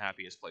it's the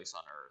happiest place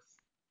on earth.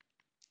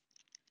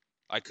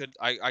 I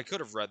could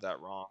have read that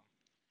wrong.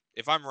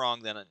 If I'm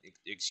wrong, then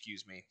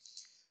excuse me.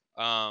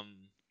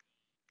 Um,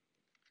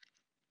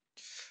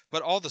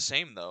 but all the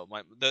same, though,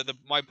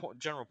 my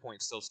general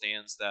point still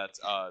stands that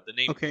the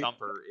name Okay.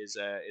 Thumper is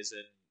a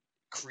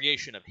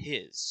creation of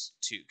his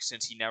too,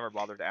 since he never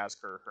bothered to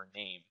ask her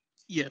name.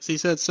 Yes, he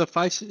said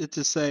suffice it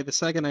to say the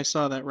second I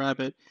saw that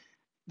rabbit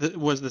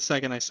was the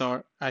second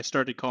I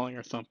started calling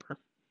her Thumper.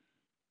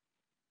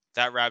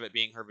 That rabbit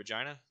being her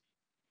vagina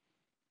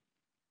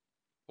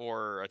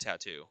or a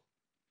tattoo.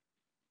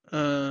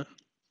 Uh,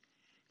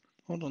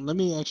 Hold on. Let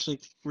me actually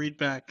read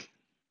back.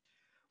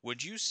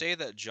 Would you say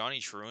that Johnny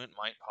Truant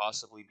might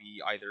possibly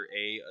be either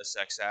a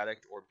sex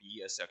addict or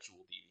B, a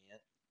sexual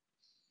deviant?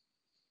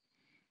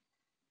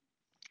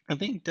 I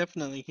think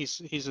definitely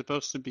he's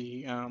supposed to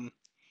be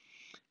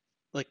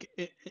like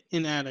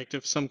an addict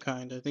of some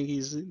kind. I think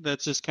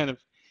that's just kind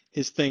of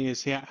his thing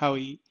is how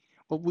he.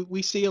 Well,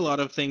 we see a lot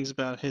of things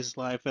about his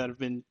life that have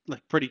been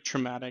like pretty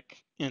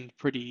traumatic and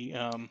pretty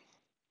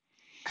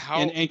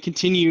How and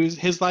continues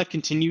his life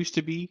continues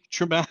to be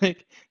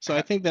traumatic. So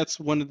I ha, think that's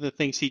one of the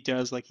things he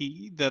does, like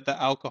the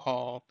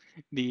alcohol,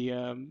 the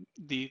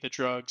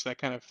drugs, that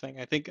kind of thing.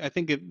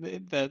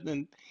 That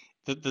and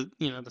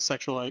the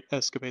sexual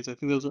escapades. I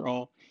think those are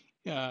all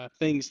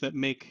things that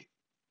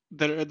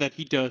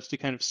he does to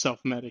kind of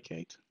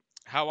self-medicate.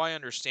 how I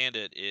understand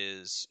it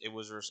is it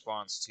was a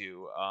response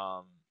to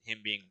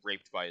him being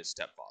raped by his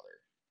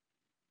stepfather.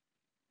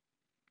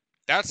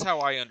 That's how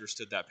I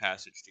understood that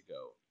passage to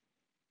go.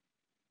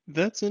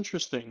 That's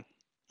interesting.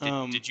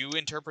 Did you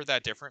interpret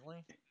that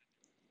differently?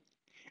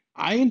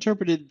 I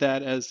interpreted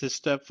that as his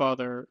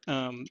stepfather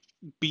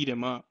beat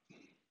him up,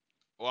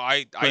 Well,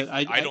 I I but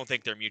I don't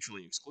think they're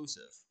mutually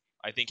exclusive.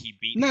 I think he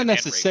beat not him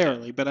and raped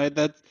him. necessarily, but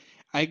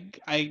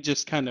I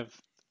just kind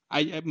of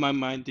my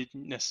mind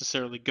didn't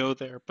necessarily go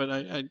there, but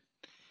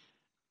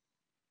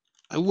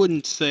I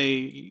wouldn't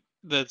say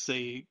that's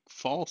a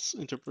false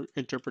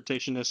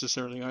interpretation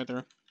necessarily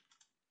either.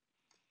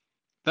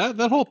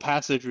 that whole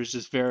passage was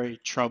just very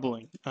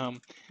troubling.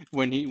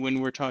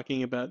 When we're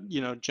talking about,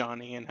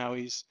 Johnny and how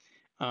he's,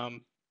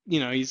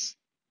 he's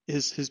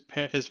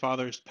his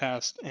father's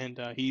passed, and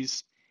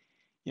he's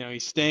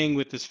staying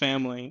with his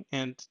family,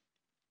 and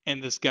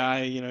this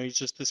guy, he's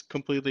just this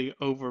completely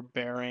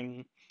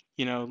overbearing,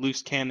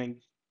 loose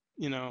cannon,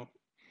 you know.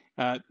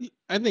 Uh,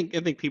 I think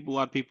a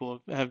lot of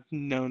people have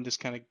known this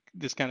kind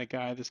of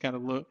guy, this kind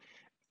of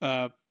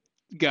uh,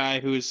 guy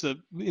who is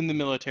in the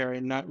military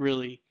and not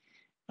really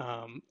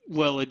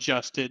well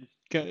adjusted,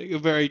 a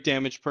very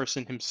damaged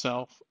person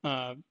himself,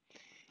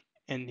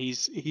 and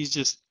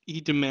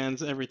he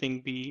demands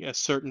everything be a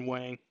certain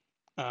way.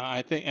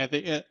 I think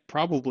it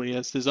probably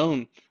as his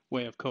own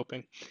way of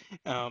coping,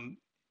 um,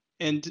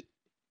 and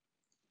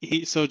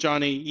so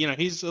Johnny,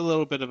 he's got a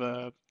little bit of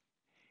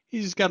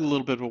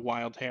a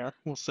wild hair,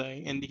 we'll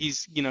say, and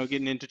he's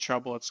getting into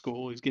trouble at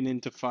school. He's getting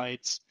into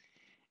fights,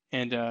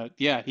 and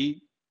yeah,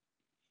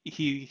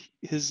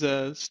 his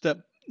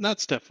not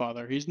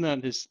stepfather. He's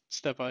not his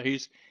stepfather.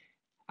 He's,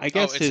 I Oh,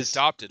 guess, it's his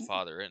adopted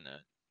father, isn't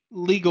it?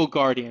 legal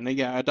guardian.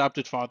 Yeah,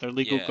 adopted father,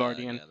 legal Yeah,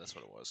 guardian. yeah, that's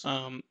what it was.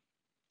 Um,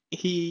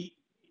 he,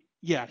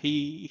 yeah,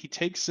 he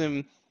takes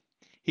him.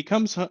 He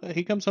comes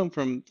home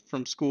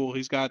from school.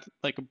 He's got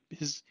like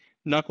his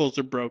knuckles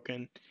are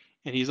broken,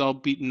 and he's all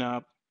beaten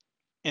up.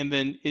 And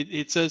then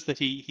it says that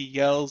he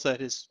yells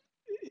at his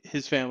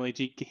family.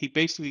 He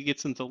basically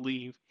gets them to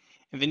leave,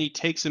 and then he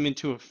takes them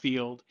into a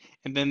field,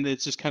 and then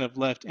it's just kind of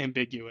left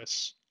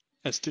ambiguous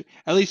as to,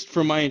 at least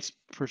from my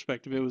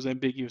perspective, it was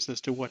ambiguous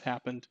as to what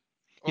happened.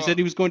 He Well, said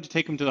he was going to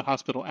take him to the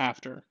hospital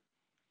after,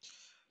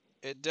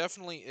 it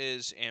definitely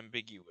is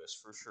ambiguous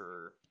for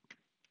sure.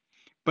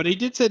 but he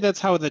did say that's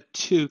how the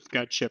tooth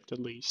got chipped. At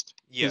least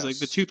he's like the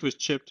Yes, tooth was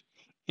chipped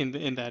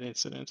in that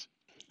incident.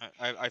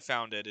 I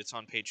found it. It's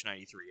on page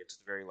 93. It's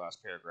the very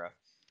last paragraph.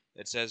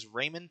 It says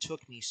Raymond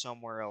took me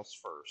somewhere else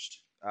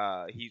first.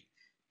 He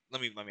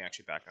let me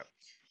actually back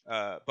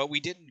up. But we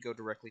didn't go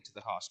directly to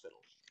the hospital.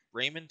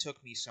 Raymond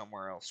took me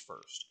somewhere else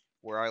first,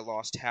 where I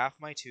lost half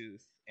my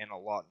tooth and a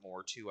lot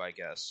more too, I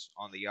guess,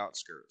 on the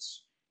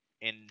outskirts,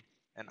 in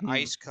an Hmm.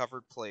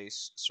 ice-covered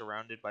place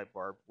surrounded by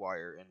barbed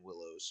wire and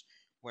willows,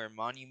 where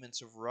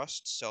monuments of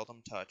rust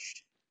seldom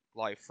touched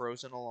lie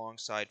frozen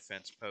alongside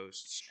fence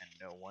posts, and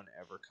no one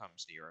ever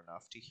comes near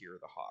enough to hear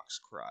the hawks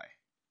cry.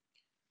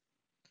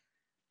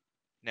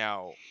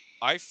 Now,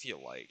 I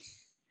feel like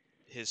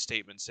his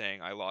statement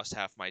saying I lost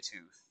half my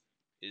tooth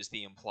is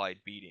the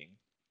implied beating,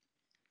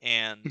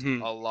 and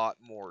Hmm. a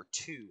lot more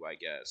too, I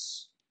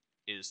guess,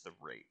 is the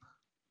rape.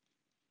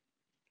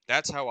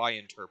 That's how I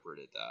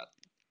interpreted that.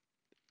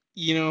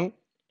 You know,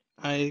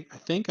 I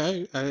think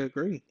I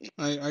agree.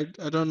 I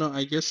don't know.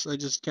 I guess I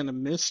just kind of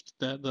missed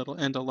that little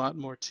end a lot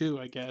more too,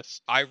 I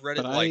guess. I read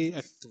But it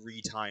like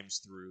 3 times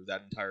through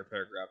that entire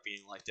paragraph,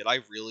 being like, did I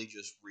really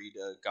just read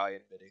a guy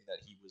admitting that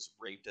he was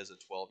raped as a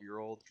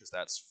 12-year-old? Because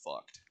that's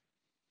fucked.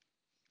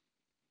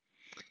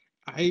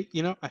 I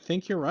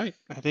think you're right.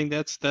 I think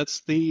that's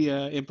the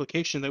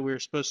implication that we were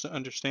supposed to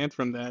understand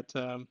from that.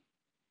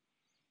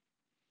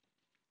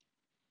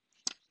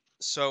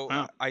 So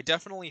Wow. I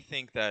definitely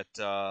think that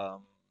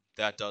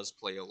that does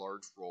play a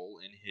large role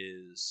in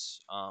his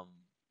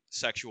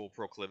sexual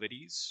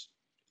proclivities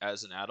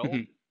as an adult,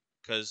 Mhm.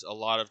 because a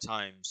lot of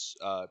times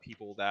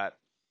people that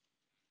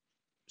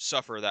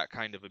suffer that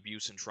kind of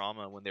abuse and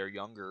trauma when they're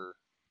younger,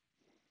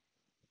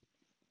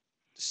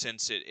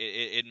 since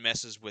it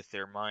messes with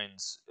their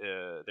minds,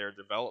 their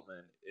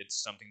development, it's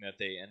something that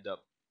they end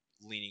up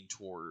leaning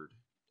toward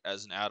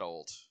as an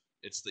adult.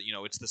 It's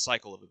the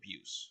cycle of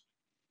abuse,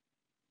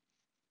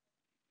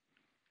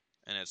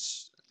 and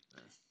it's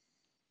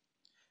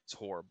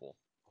horrible,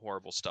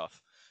 horrible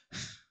stuff,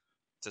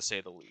 to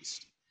say the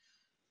least.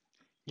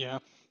 Yeah.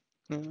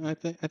 I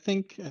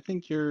think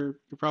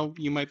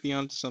you might be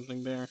onto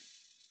something there.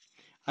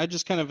 I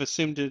just kind of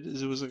assumed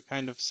it was a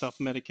kind of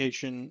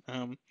self-medication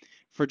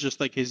for just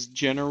like his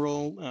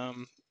general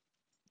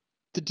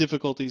the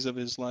difficulties of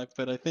his life,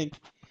 but I think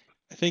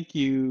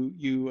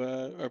you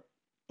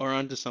are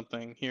onto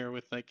something here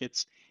with like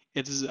it's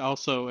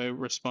also a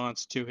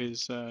response to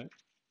his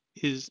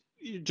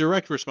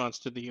direct response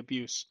to the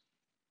abuse.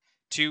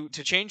 To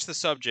change the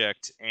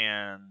subject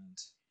and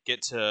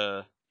get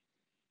to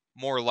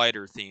more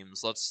lighter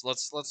themes, let's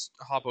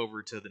hop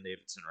over to the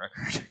Davidson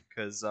record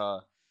because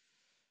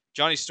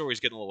Johnny's story's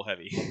getting a little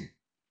heavy.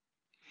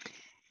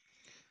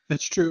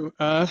 That's true.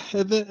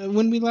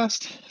 When we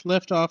last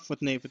left off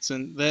with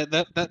Navidson,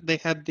 that they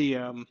had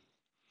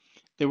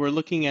they were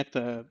looking at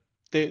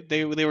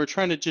they were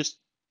trying to just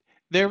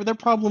their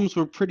problems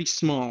were pretty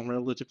small,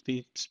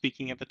 relatively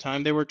speaking, at the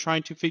time. They were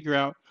trying to figure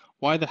out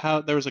why the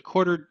house there was a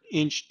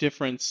quarter-inch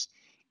difference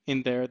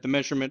in the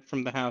measurement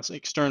from the house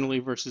externally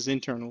versus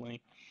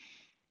internally.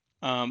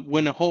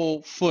 When a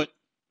whole foot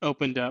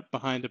opened up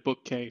behind a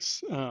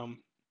bookcase,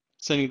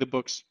 sending the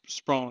books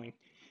sprawling.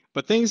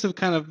 But things they've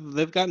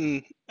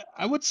gotten,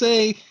 I would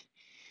say,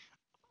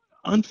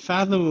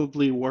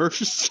 unfathomably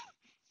worse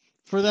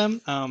for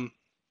them.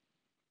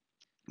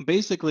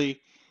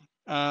 Basically,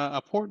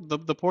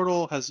 the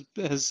portal has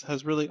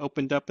really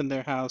opened up in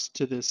their house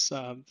to this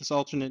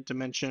alternate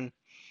dimension.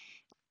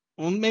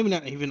 Well, maybe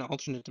not even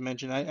alternate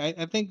dimension.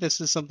 I think this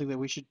is something that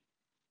we should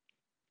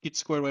get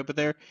squared away. But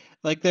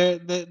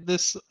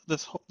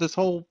this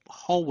whole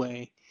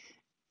hallway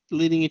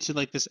leading into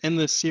like this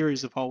endless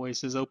series of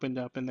hallways has opened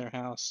up in their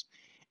house,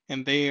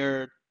 and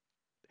they're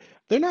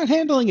not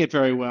handling it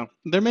very well.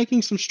 They're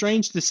making some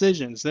strange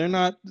decisions. They're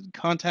not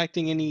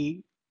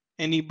contacting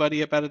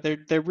anybody about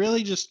it. They're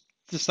really just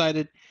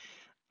decided,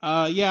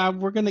 yeah,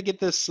 we're gonna get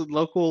this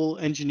local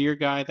engineer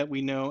guy that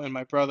we know and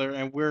my brother,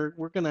 and we're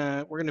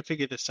gonna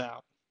figure this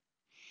out.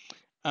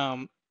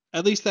 Um,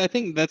 at least I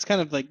think that's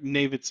kind of like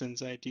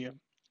Navidson's idea.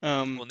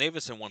 Um, Well,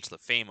 Navison wants the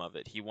fame of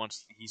it.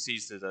 He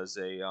sees it as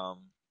a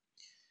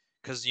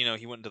because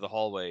he went into the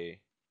hallway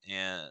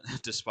and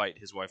despite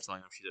his wife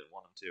telling him she didn't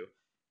want him to,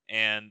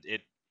 and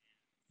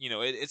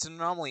it's an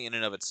anomaly in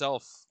and of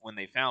itself when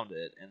they found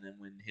it, and then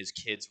when his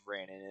kids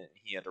ran in it,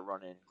 he had to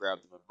run in, grab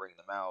them, and bring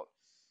them out.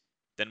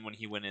 Then when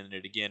he went in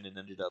it again and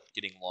ended up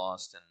getting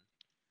lost and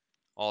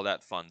all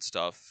that fun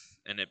stuff,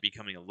 and it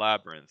becoming a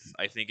labyrinth,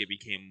 I think it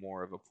became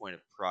more of a point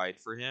of pride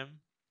for him,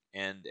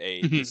 and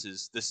a this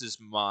is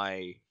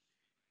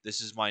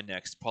my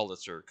next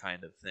Pulitzer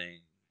kind of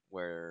thing,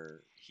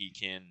 where he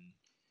can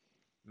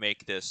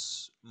make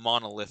this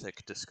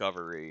monolithic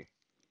discovery.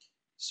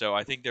 So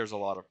I think there's a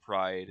lot of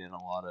pride and a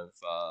lot of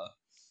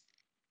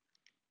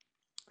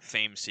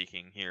fame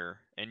seeking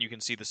here, and you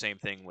can see the same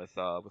thing with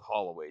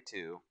Holloway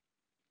too.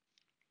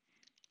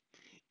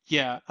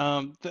 yeah,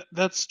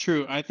 that's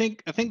true. I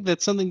think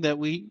that's something that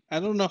I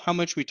don't know how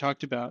much we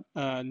talked about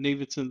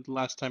Navidson the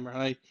last time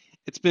around.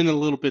 It's been a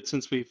little bit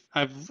since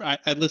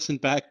I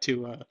listened back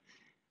to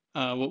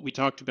what we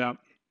talked about.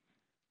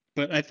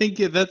 But I think,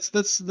 yeah,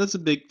 that's a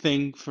big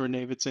thing for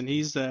Davidson.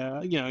 He's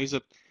a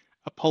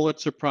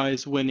Pulitzer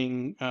Prize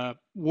winning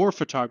war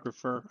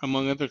photographer,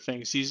 among other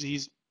things.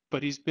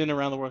 But he's been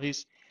around the world.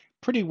 He's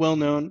pretty well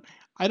known.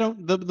 I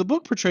don't the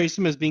book portrays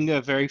him as being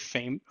a very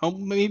famous, oh,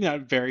 maybe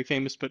not very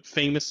famous, but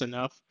famous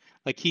enough.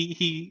 Like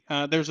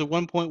there's a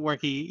one point where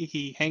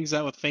he hangs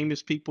out with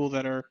famous people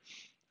that are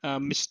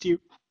myster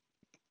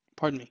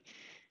pardon me.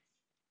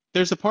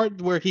 There's a part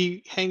where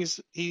he hangs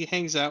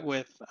out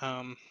with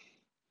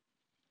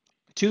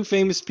two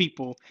famous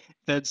people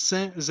that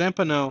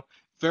Zampano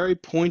very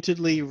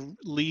pointedly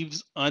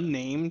leaves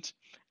unnamed.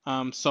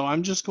 So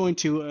I'm just going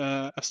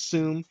to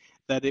assume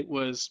that it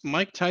was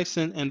Mike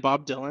Tyson and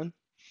Bob Dylan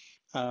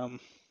um,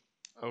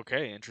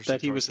 Okay, interesting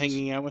that he was choices.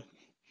 hanging out with.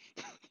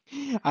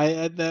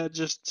 That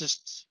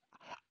just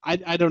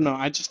I don't know.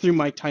 I just threw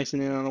Mike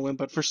Tyson in on a whim,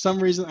 but for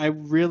some reason I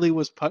really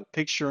was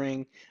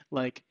picturing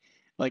like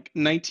like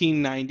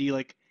 1990,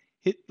 like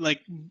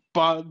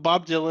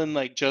Bob Dylan,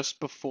 like just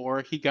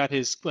before he got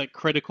his like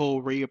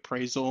critical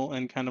reappraisal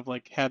and kind of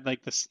like had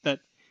like this that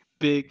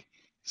big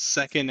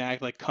second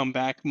act like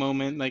comeback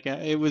moment. Like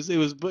it was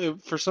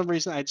for some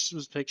reason I just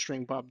was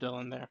picturing Bob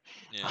Dylan there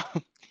Yeah.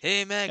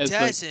 Hey, Mac as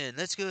like Tyson,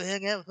 let's go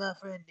hang out with my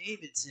friend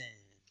Davidson.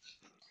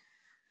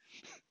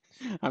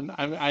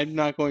 I'm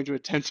not going to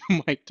attempt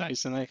to Mike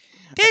Tyson. I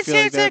That feel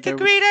like sounds that like a there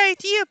would. great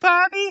idea,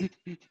 Bobby.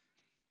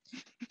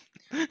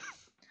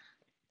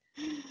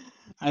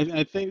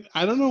 I think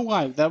I don't know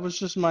why. That was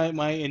just my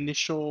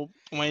initial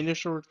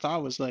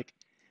thought was like,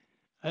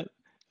 uh,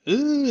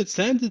 ooh, it's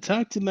time to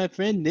talk to my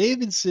friend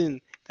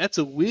Davidson. That's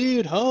a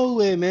weird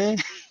hallway, man.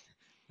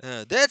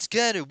 That's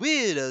kind of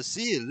weird. I'll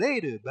see you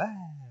later. Bye.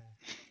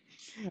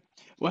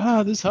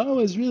 Wow, this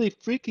hallway is really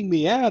freaking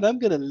me out. I'm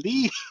gonna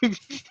leave.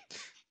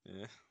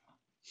 Yeah.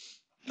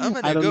 I'm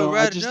I gonna don't go know.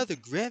 write another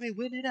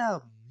Grammy-winning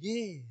album.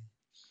 Yeah.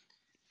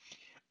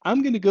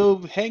 I'm gonna go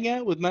hang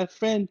out with my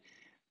friend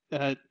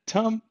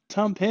Tom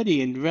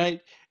Petty and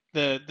write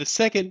the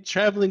second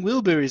Traveling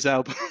Wilburys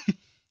album.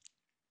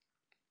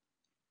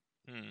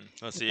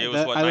 Let's see. It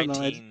was That what I don't know.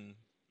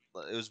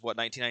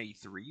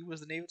 1993 was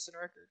the Davidson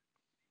record.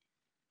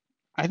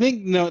 I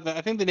think no.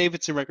 I think the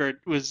Davidson record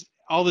was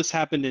all this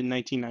happened in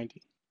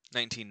 1990.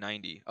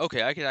 1990.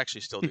 Okay, I could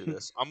actually still do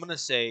this. I'm gonna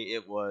say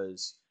it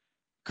was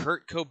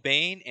Kurt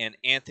Cobain and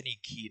Anthony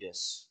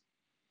Kiedis,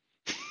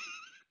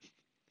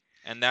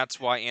 and that's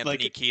why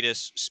Anthony Like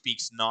Kiedis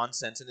speaks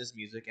nonsense in his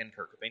music, and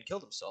Kurt Cobain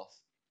killed himself.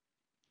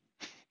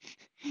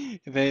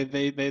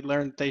 they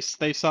learned they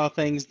saw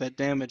things that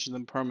damaged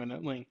them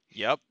permanently.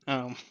 Yep.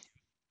 Um,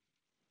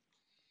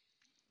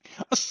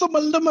 I saw my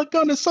llama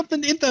gun or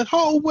something in the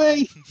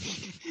hallway.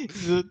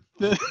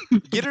 The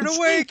Get it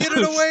away! Get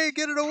it those, away!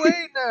 Get it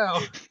away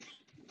now!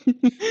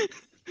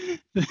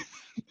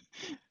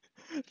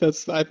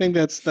 that's I think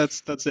that's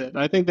it.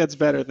 I think that's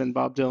better than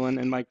Bob Dylan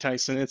and Mike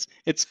Tyson.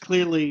 It's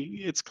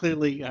clearly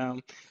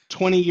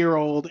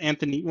 20-year-old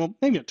Anthony. Well,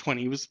 maybe not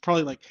 20. He was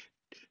probably like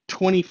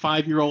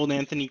 25-year-old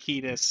Anthony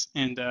Kiedis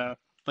and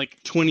like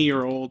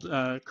 20-year-old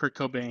Kurt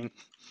Cobain.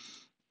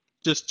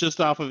 Just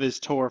off of his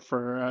tour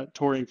for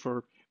touring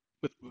for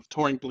with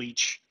touring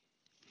Bleach.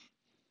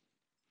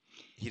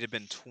 He'd have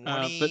been But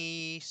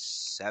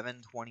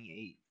 27,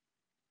 28.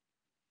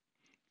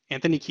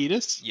 Anthony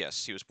Kiedis?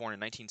 Yes, he was born in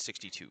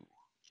 1962.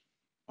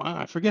 Wow,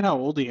 I forget how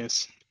old he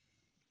is.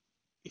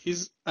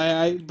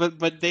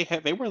 But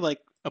they were like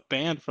a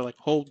band for like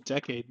a whole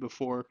decade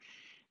before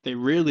they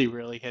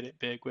really hit it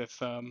big with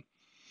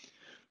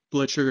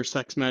Blood Sugar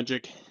Sex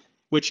Magic,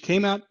 which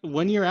came out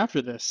 1 year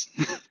after this.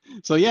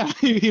 So yeah,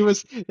 he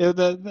was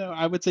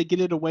I would say Get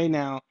It Away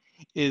Now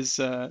is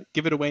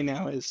Give It Away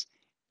Now is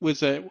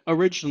was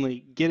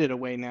originally Get It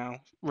Away Now,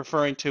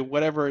 referring to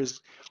whatever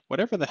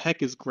the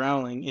heck is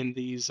growling in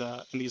these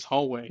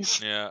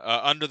hallways. Yeah,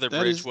 Under the That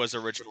Bridge is. was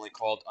originally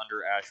called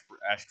Under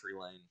Ash Tree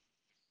Lane.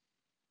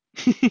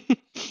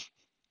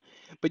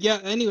 But yeah,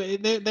 anyway,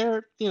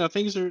 they're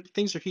things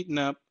are heating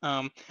up.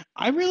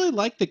 I really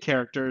like the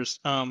characters.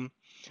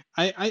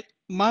 I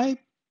my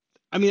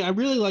I mean, I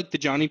really like the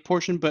Johnny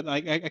portion, but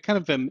I kind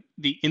of am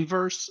the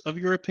inverse of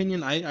your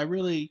opinion. I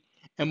really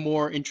am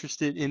more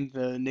interested in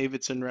the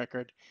Davidson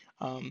record.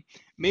 Um,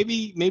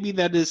 maybe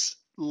that is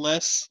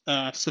less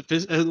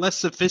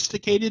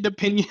sophisticated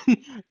opinion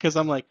because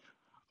I'm like,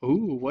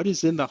 ooh, what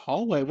is in the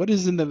hallway? What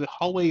is in the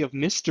hallway of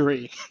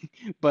mystery?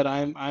 But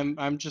I'm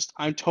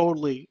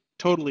totally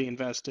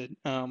invested.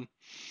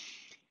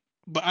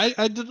 But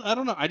I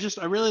don't know.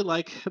 I really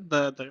like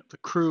the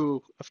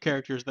crew of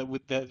characters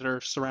that are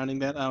surrounding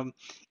that.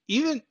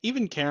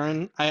 Even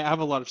Karen, I have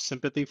a lot of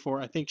sympathy for.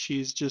 I think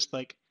she's just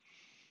like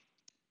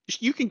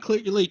you can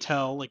clearly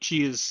tell like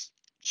she is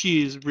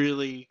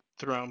really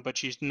thrown, but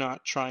she's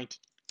not trying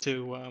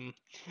to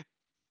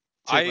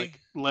I like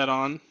let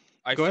on.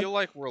 I Go ahead. feel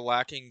like we're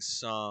lacking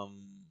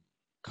some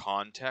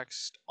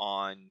context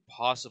on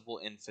possible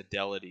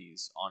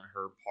infidelities on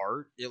her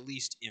part, at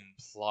least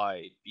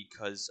implied,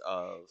 because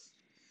of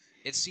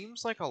it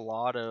seems like a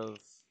lot of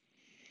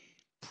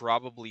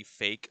probably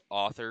fake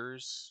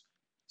authors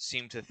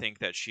seem to think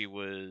that she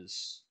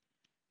was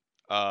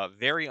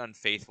very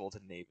unfaithful to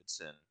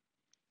Davidson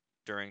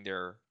during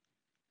their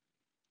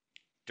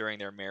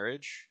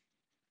marriage,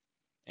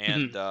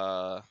 Mhm.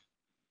 and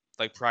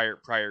like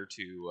prior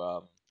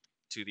to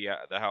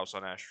the house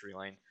on Ash Tree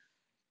Lane,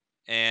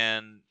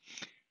 and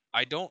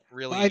I don't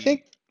Well, I really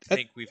think I,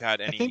 think we've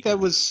had I think any. that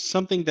was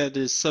something that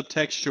is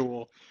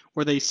subtextual,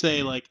 where they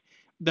say like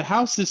the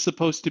house is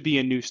supposed to be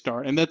a new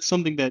start, and that's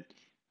something that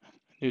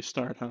new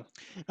start, huh?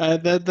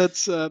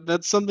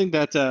 That's something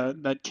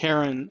that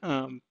Karen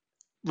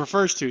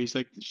refers to. He's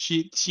like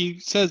she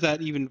says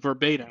that even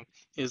verbatim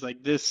is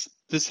like this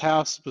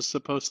house was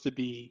supposed to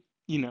be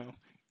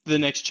the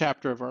next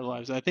chapter of our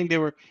lives. I think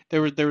there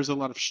was a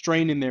lot of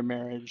strain in their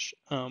marriage,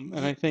 and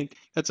I think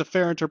that's a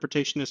fair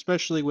interpretation,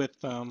 especially with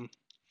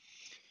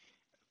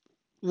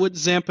what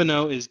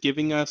Zampano is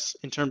giving us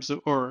in terms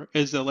of, or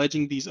is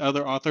alleging these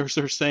other authors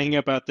are saying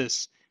about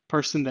this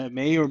person that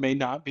may or may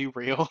not be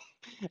real,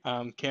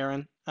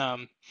 Karen.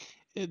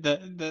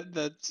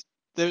 That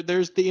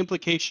there's the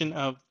implication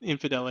of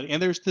infidelity,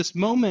 and there's this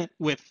moment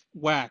with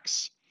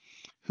Wax,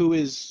 who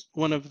is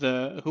one of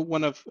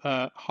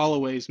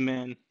Holloway's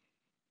men,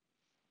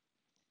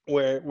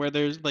 where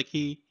there's like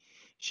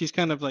she's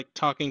kind of like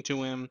talking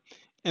to him,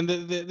 and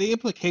the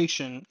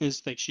implication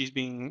is that she's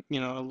being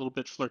a little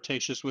bit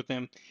flirtatious with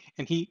him,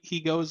 and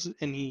he goes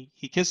and he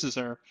kisses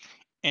her,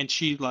 and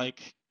she's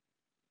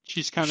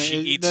kind of She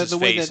eats the his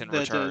way face in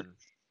return.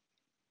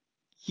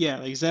 yeah,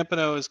 like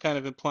Zampano is kind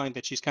of implying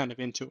that she's kind of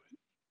into it.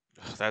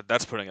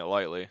 That's putting it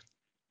lightly.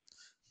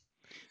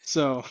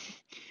 So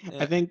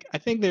Yeah. I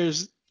think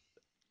there's,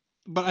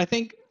 but I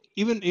think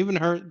even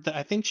her,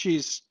 I think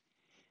she's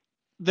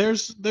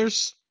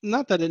there's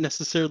not that it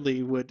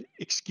necessarily would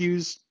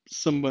excuse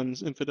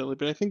someone's infidelity,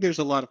 but I think there's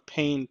a lot of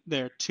pain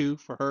there too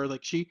for her.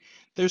 Like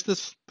there's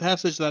this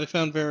passage that I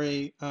found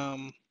very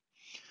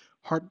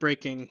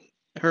heartbreaking.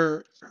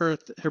 Her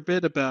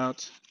bit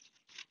about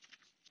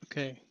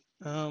okay,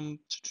 um,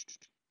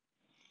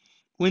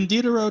 when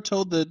Diderot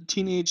told the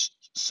teenage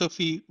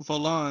Sophie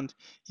Voland,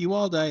 "You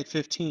all die at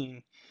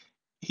 15,"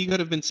 he could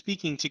have been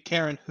speaking to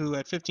Karen, who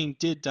at 15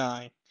 did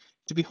die.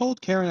 To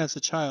behold Karen as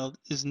a child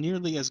is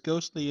nearly as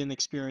ghostly an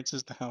experience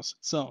as the house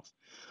itself.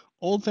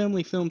 Old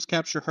family films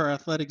capture her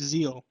athletic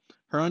zeal,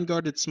 her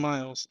unguarded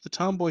smiles, the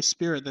tomboy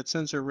spirit that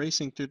sends her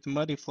racing through the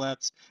muddy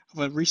flats of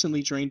a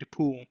recently drained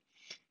pool.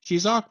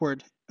 She's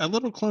awkward, a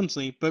little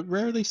clumsy, but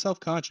rarely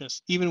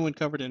self-conscious, even when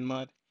covered in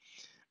mud.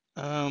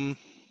 Um,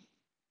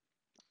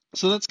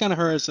 so that's kind of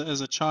her as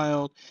a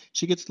child.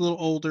 She gets a little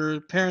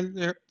older.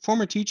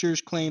 Former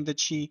teachers claim that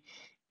she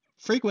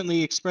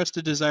frequently expressed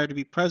a desire to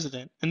be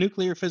president, a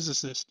nuclear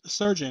physicist, a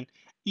surgeon,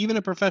 even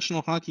a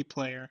professional hockey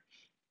player.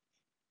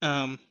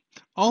 Um,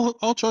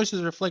 all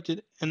choices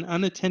reflected an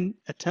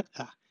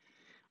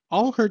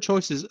all her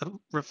choices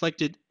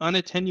reflected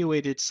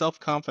unattenuated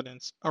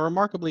self-confidence, a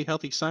remarkably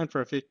healthy sign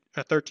for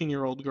a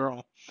 13-year-old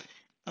girl.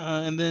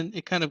 And then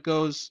it kind of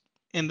goes,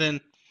 and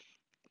then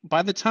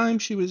by the time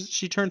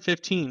she turned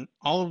 15,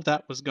 all of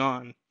that was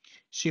gone.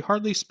 She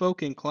hardly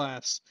spoke in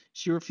class.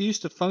 She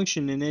refused to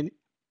function in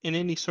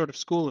any sort of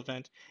school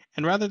event,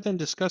 and rather than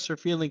discuss her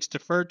feelings,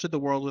 deferred to the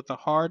world with a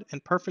hard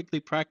and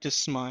perfectly practiced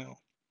smile.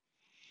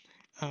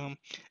 Um,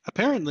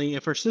 Apparently,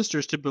 if her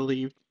sisters to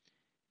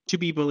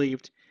be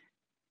believed,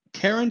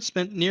 Karen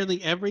spent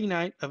nearly every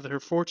night of her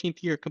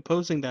 14th year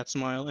composing that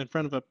smile in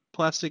front of a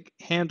plastic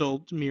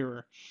handled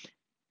mirror.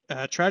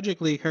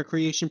 Tragically, her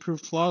creation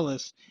proved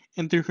flawless,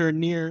 and through her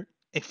near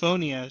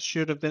aphonia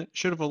should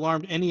have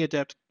alarmed any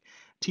adept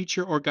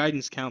teacher or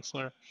guidance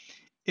counselor.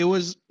 It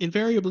was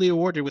invariably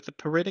awarded with the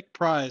Periodic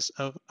Prize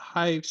of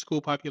high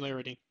school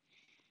popularity.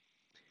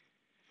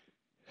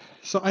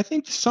 So I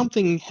think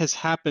something has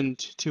happened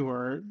to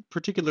her,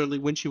 particularly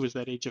when she was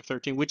that age of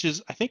 13, which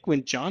is I think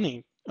when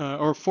Johnny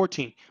or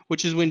 14,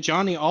 which is when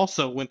Johnny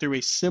also went through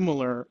a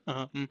similar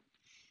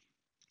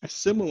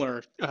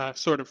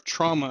sort of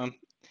trauma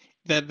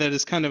that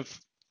has kind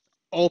of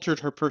altered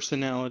her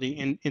personality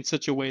in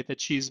such a way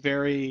that she's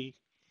very,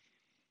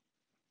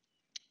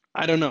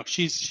 I don't know,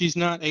 she's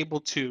not able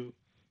to,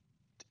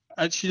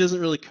 she doesn't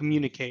really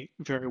communicate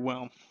very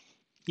well,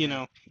 you Yeah.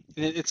 know.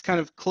 And it's kind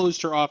of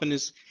closed her off, and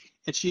is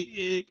and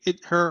she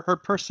her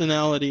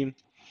personality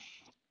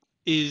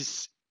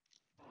is,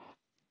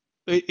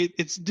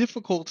 it's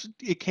difficult,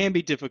 it can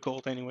be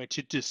difficult anyway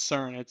to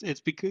discern.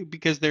 It's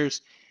because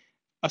there's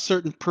a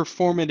certain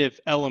performative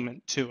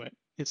element to it.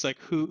 It's like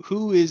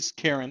who is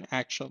Karen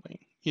actually,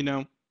 you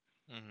know?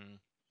 Hmm.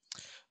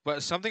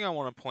 But something I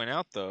want to point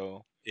out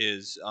though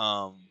is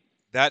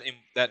that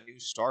new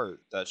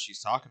start that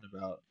she's talking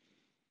about.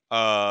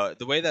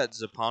 The way that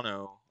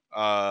Zappano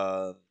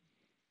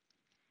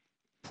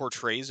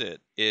portrays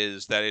it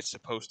is that it's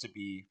supposed to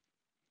be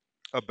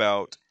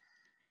about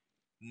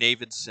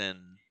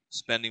Navidson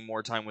spending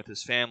more time with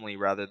his family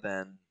rather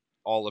than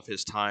all of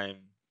his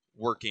time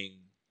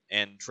working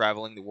and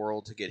traveling the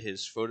world to get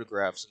his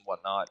photographs and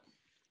whatnot.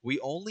 We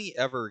only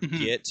ever Hmm.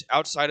 get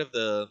outside of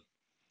the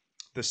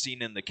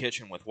scene in the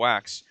kitchen with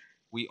Wax.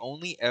 We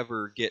only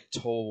ever get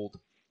told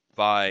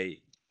by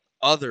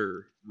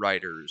other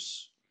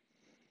writers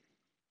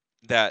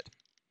that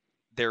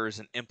there is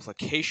an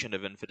implication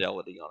of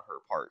infidelity on her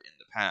part in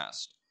the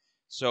past.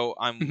 So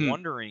I'm Hmm.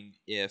 wondering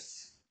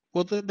if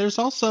Well, there's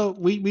also,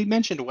 we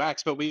mentioned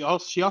Wax, but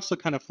she also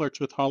kind of flirts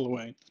with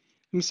Holloway.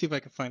 Let me see if I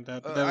can find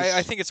that. But that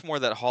I was think it's more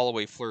that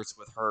Holloway flirts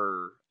with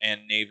her,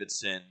 and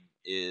Navidson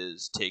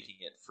is taking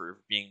it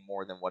for being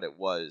more than what it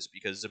was.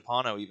 Because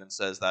Zappano even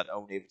says that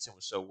Navidson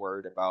was so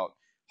worried about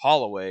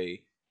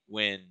Holloway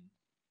when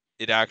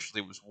it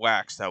actually was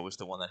Wax that was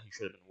the one that he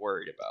should have been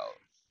worried about.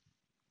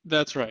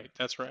 that's right.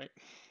 That's right.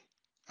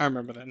 I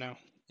remember that now.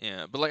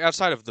 Yeah, but like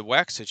outside of the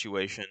Wax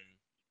situation,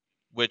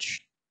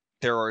 which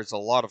there is a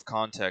lot of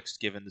context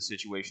given the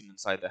situation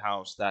inside the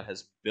house that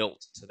has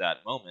built to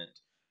that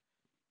moment.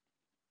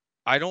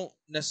 I don't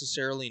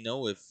necessarily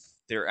know if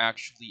there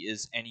actually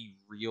is any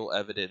real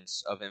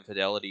evidence of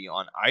infidelity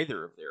on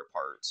either of their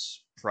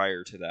parts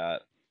prior to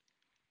that,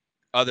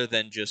 other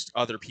than just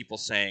other people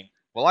saying,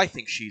 "Well, I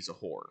think she's a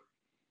whore,"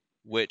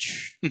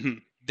 which Hmm.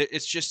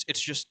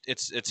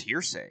 it's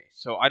hearsay.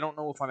 So I don't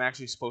know if I'm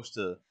actually supposed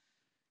to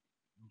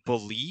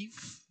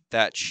believe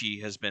that she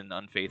has been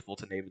unfaithful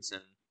to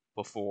Davidson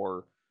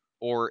before,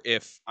 or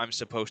if I'm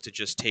supposed to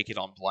just take it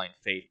on blind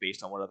faith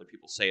based on what other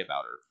people say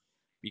about her.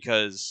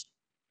 Because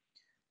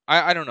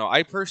I don't know.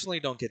 I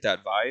personally don't get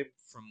that vibe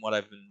from what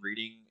I've been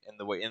reading in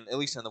the way, at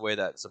least in the way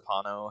that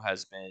Zappano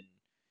has been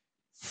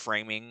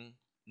framing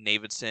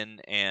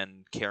Davidson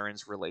and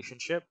Karen's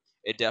relationship.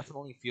 It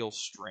definitely feels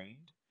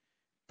strained,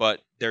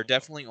 but there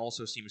definitely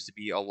also seems to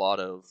be a lot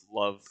of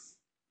love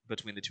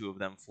between the two of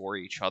them for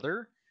each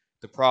other.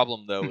 The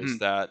problem, though, is Hmm.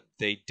 that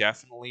they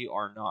definitely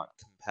are not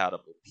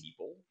compatible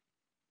people.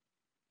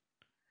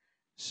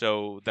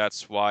 So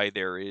that's why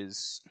there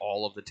is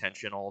all of the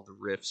tension, all of the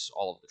rifts,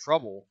 all of the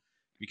trouble,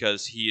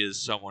 because he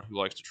is someone who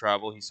likes to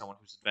travel, he's someone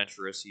who's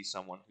adventurous, he's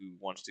someone who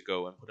wants to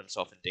go and put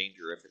himself in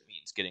danger if it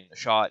means getting the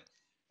shot,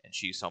 and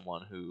she's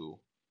someone who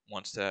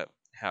wants to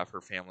have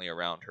her family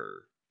around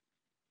her.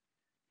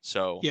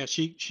 So Yeah,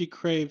 she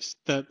craves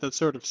that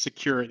sort of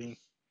security.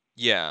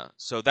 yeah,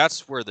 so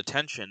that's where the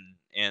tension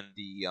and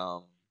the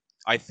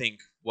I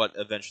think what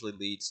eventually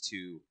leads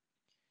to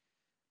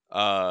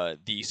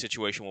the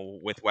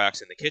situation with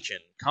Wax in the kitchen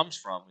comes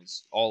from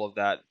is all of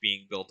that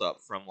being built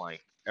up from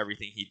like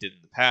everything he did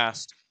in the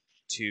past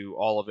to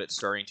all of it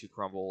starting to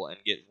crumble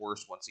and get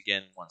worse once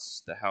again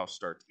once the house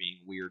starts being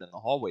weird and the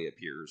hallway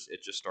appears.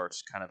 It just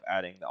starts kind of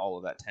adding all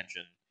of that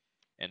tension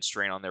and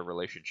strain on their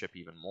relationship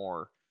even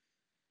more.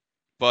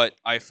 But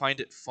I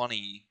find it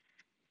funny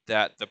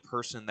that the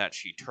person that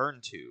she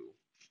turned to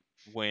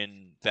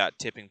when that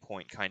tipping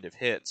point kind of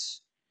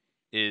hits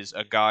is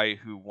a guy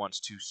who wants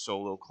to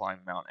solo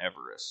climb Mount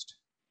Everest.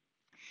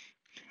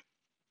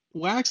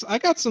 Wax, I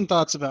got some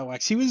thoughts about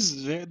Wax. He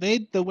was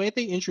the way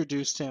they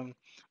introduced him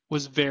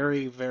was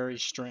very, very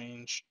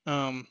strange.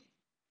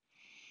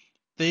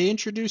 They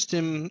introduced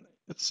him.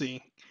 Let's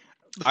see.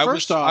 The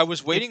first I off,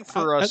 was if waiting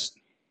for us.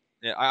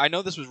 Yeah, I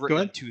know this was go written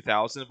in ahead.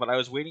 2000, but I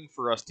was waiting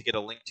for us to get a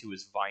link to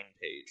his Vine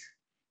page.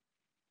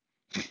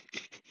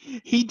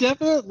 He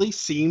definitely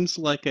seems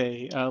like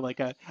a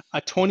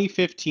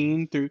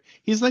 2015 through.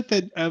 He's like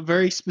that a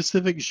very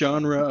specific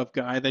genre of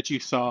guy that you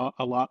saw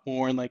a lot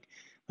more in like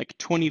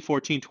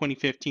 2014,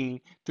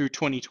 2015 through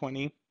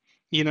 2020.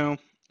 You know,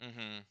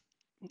 Hmm.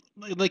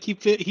 Like he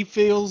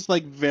feels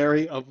like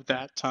very of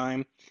that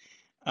time.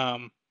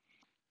 Um,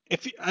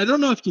 if I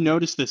don't know if you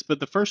noticed this, but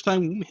the first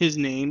time his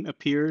name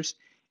appears,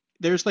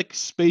 there's like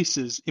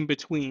spaces in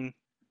between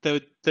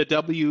the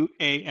W,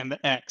 A, and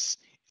the X.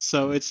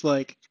 So it's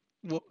like,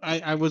 well,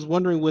 I was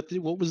wondering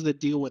what was the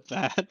deal with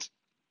that?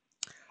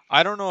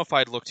 I don't know if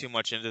I'd look too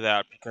much into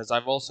that because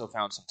I've also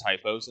found some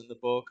typos in the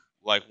book.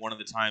 Like one of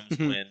the times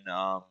when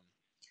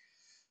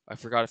I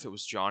forgot if it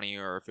was Johnny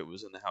or if it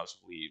was in the House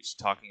of Leaves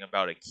talking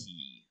about a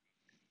key.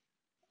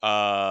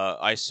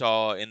 I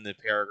saw in the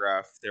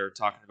paragraph they're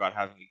talking about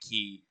having a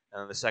key,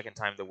 and then the second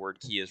time the word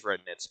key is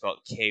written, it's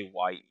spelled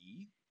Kye.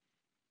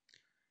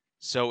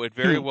 So it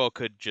very Hmm. well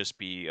could just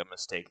be a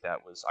mistake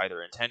that was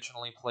either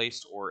intentionally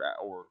placed or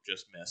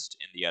just missed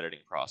in the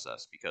editing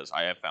process because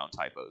I have found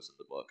typos in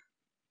the book.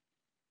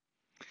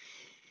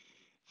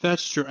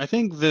 That's true. I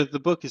think the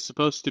book is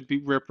supposed to be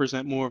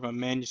represent more of a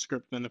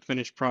manuscript than a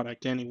finished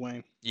product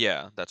anyway.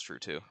 Yeah, that's true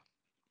too.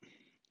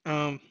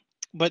 Um,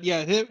 but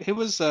yeah, it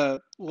was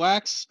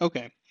Wax.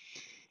 Okay,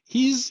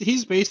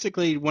 he's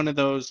basically one of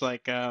those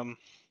like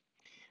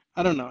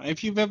I don't know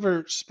if you've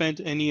ever spent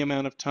any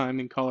amount of time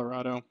in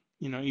Colorado,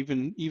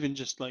 even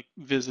just like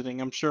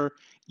visiting. I'm sure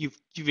you've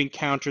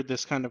encountered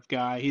this kind of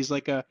guy. He's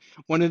like a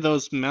one of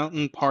those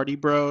mountain party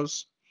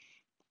bros.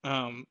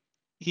 Um,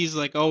 he's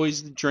like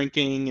always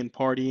drinking and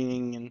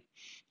partying and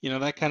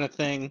that kind of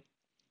thing.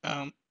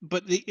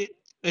 But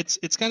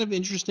it's kind of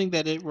interesting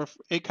that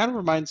it kind of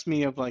reminds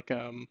me of like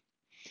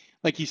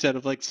you said,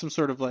 of like some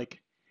sort of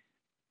like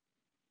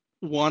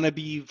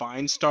wannabe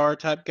Vine star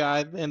type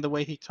guy, and the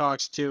way he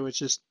talks too. It's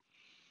just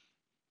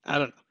I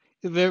don't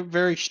know, very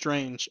very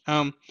strange.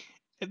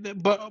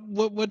 But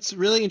what's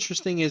really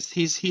interesting is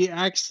he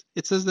acts.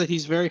 It says that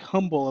he's very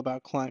humble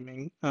about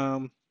climbing.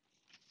 Let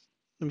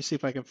me see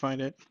if I can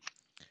find it.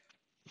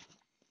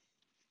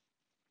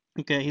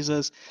 Okay, he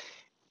says,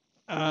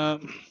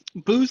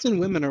 booze and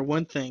women are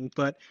one thing,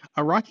 but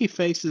a rocky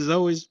face is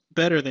always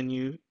better than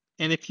you.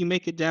 And if you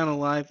make it down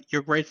alive,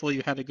 you're grateful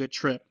you had a good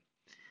trip.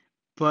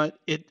 But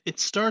it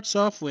starts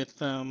off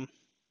with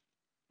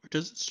or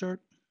does it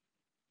start?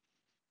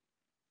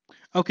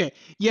 Okay,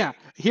 yeah.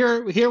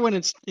 Here when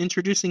it's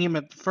introducing him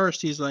at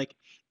first, he's like,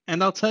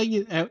 and I'll tell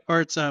you,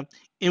 or it's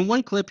in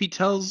one clip he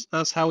tells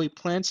us how he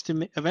plans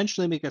to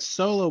eventually make a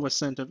solo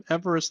ascent of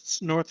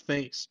Everest's North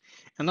Face,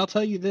 and I'll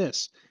tell you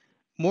this: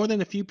 more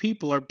than a few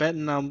people are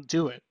betting I'll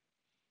do it.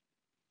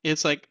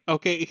 It's like,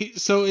 okay,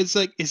 so it's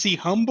like, is he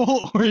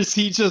humble or is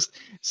he just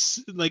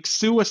like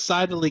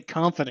suicidally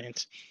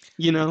confident?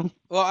 You know,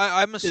 Well,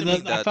 I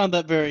found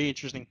that very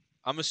interesting.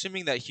 I'm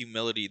assuming that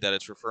humility that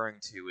it's referring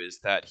to is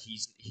that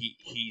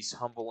he's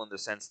humble in the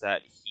sense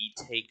that he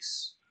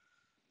takes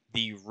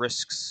the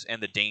risks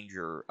and the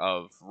danger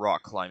of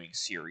rock climbing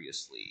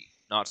seriously.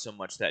 Not so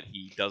much that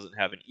he doesn't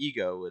have an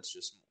ego, it's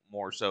just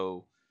more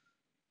so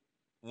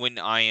when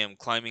I am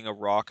climbing a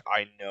rock,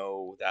 I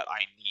know that I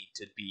need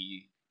to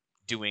be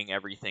doing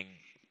everything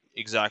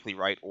exactly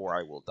right or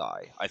I will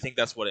die. I think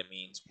that's what it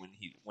means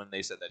when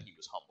they said that he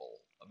was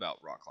humble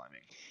about rock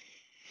climbing.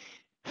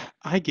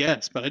 I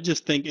guess, but I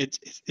just think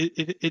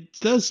it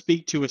does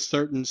speak to a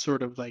certain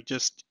sort of like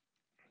just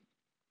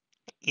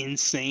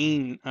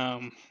insane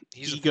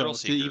He's a thrill ego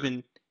seeker.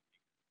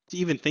 to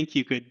even think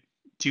you could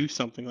do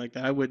something like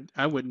that.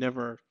 I would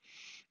never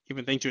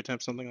even think to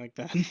attempt something like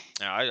that.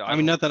 Yeah, I I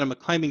mean, don't. not that I'm a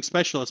climbing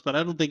specialist, but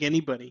I don't think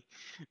anybody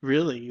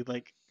really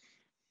like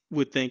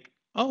would think,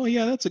 "Oh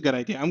yeah, that's a good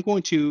idea. I'm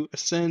going to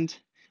ascend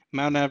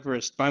Mount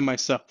Everest by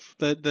myself."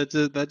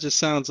 That just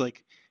sounds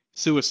like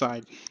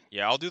suicide.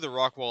 Yeah, I'll do the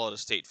rock wall at a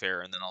state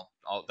fair, and then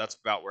I'll. That's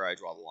about where I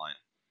draw the line.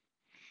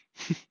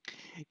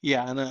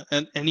 Yeah,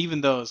 and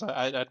even those,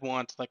 I'd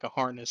want like a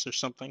harness or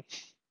something.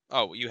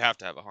 Oh, you have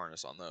to have a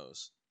harness on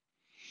those.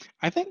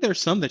 I think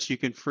there's some that you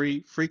can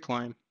free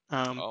climb.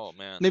 Oh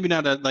man, Maybe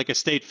not like a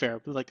state fair,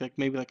 but like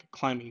maybe like a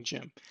climbing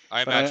gym.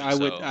 I But imagine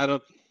so.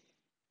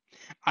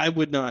 I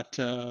would not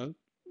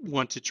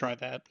want to try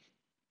that.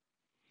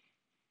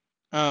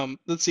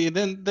 Let's see.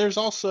 Then there's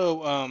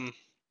also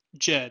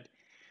Jed,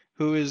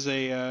 who is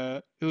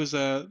a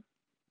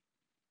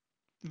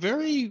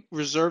very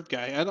reserved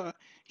guy. I don't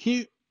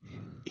he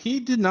he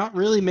did not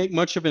really make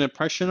much of an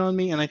impression on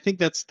me, and I think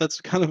that's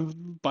kind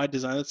of by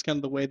design. That's kind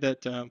of the way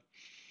that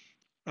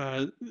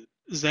uh,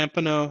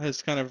 Zampano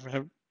has kind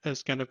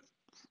of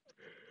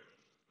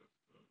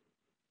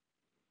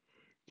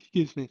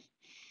excuse me,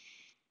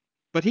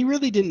 but he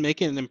really didn't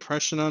make an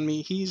impression on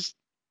me.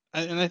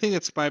 And I think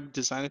that's by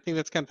design. I think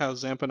that's kind of how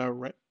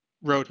Zampano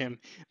wrote him.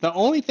 The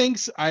only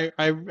things I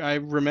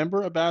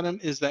remember about him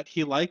is that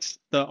he likes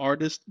the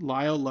artist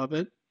Lyle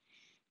Lovett.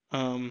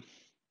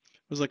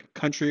 Was like a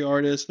country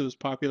artist that was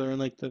popular in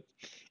like the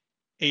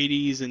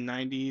 80s and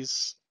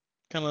 90s,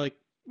 kind of like,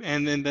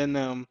 and then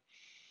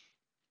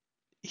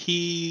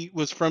he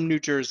was from New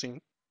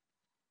Jersey.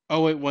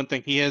 Oh wait, one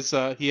thing, he has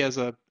a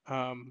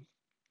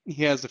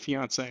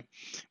fiance,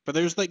 but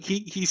there's like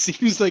he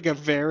seems like a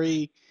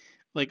very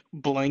like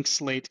blank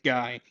slate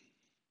guy.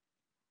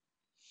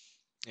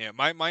 Yeah,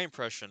 my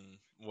impression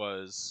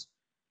was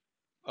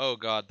Oh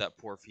God, that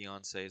poor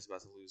fiance is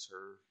about to lose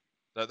her.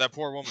 That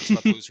poor woman's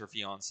about to lose her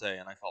fiance,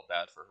 and I felt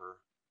bad for her.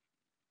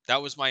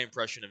 That was my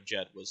impression of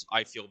Jed. Was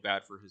I feel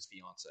bad for his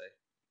fiance?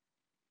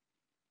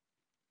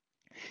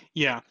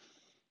 Yeah,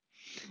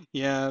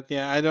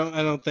 yeah. I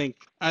don't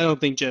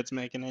think Jed's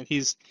making it.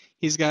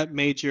 He's got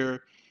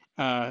major,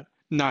 uh,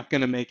 not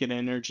gonna make it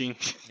energy.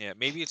 Yeah,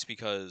 maybe it's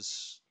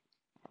because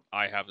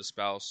I have a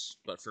spouse,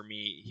 but for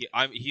me,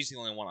 he's the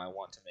only one I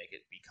want to make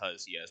it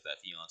because he has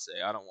that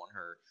fiance. I don't want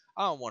her.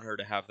 I don't want her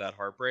to have that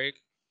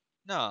heartbreak.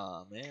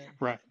 Nah, man.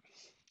 Right.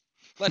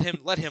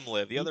 Let him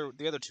live. The other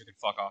two can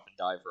fuck off and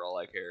die for all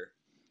I care.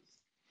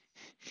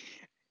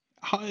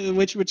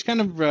 Which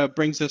kind of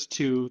brings us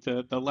to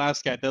the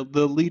last guy, the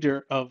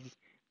leader of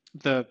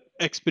the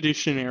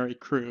expeditionary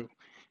crew,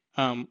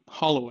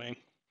 Holloway,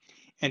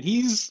 and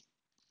he's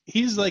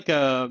like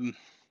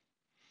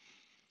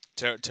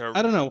To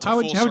I don't know, to how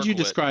would full how would you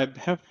circle it, describe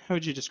how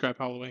would you describe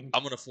Holloway?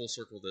 I'm gonna full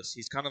circle this.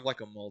 He's kind of like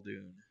a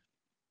Muldoon.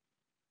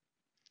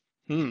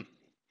 Hmm.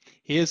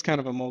 He is kind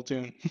of a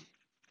Muldoon.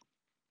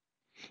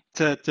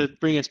 To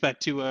bring us back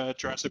to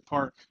Jurassic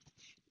Park.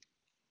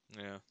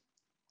 Yeah.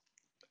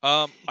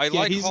 I Yeah,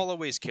 like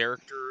Holloway's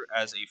character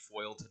as a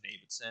foil to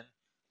Davidson,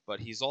 but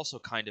he's also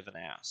kind of an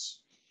ass.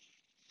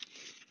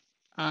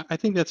 I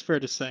think that's fair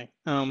to say.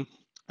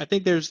 I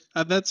think there's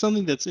that's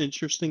something that's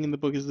interesting in the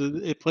book is that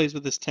it plays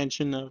with this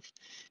tension of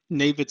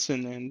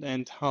Davidson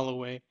and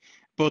Holloway,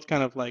 both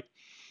kind of like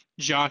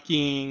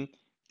jockeying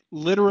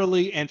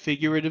literally and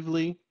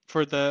figuratively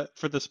for the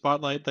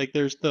spotlight. Like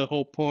there's the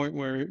whole point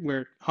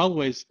where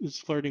Holloway is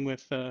flirting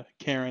with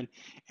Karen,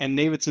 and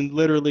Davidson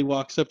literally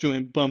walks up to him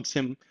and bumps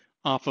him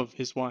off of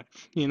his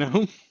wife. You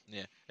know?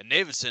 Yeah, and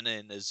Davidson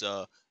is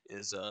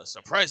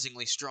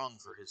surprisingly strong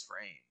for his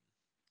frame.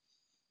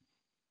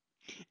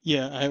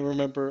 Yeah, I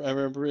remember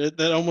it.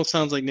 That almost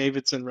sounds like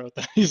Davidson wrote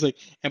that. He's like,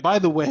 and by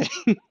the way,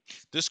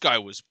 This guy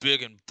was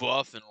big and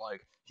buff, and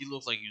like he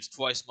looked like he was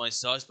twice my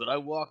size. But I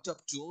walked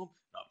up to him,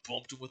 I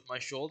bumped him with my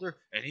shoulder,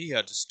 and he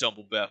had to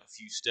stumble back a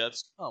few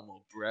steps. I'm gonna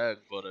brag,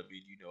 but I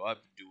mean, I've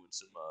been doing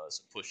some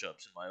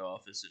push-ups in my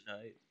office at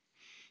night.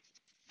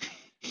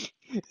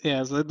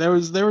 yeah, so there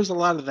was a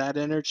lot of that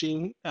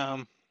energy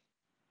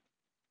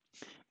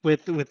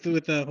with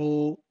the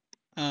whole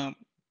um,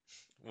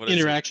 What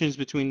is it? interactions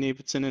between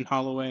Davidson and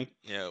Holloway.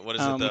 Yeah, what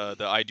is it? Um,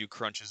 The I do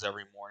crunches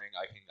every morning.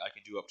 I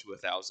can do up to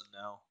 1,000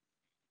 now.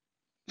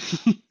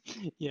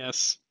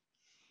 yes,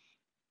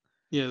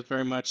 yes,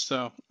 very much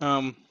so.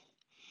 That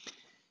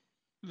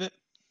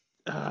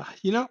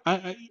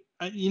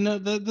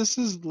this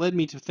has led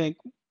me to think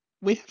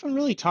we haven't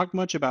really talked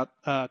much about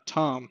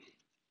Tom,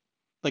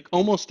 like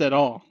almost at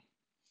all.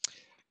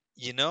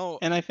 You know,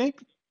 And I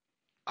think,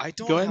 I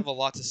don't go have ahead. a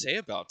lot to say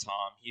about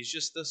Tom. He's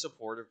just the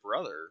supportive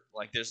brother.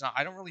 Like there's not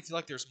I don't really feel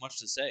like there's much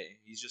to say.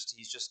 He's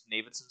just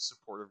Navidson's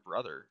supportive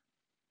brother.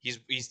 He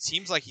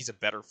seems like he's a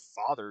better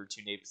father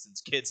to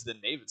Navidson's kids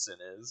than Navidson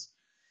is.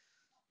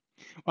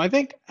 Well, I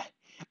think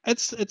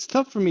it's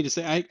tough for me to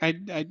say.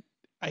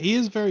 He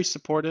is very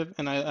supportive,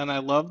 and I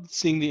love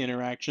seeing the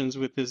interactions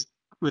with his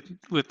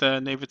with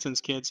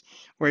Davidson's kids,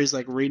 where he's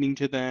like reading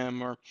to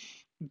them or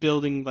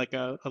building like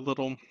a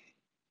little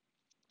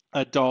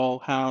a doll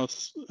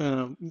house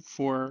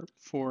for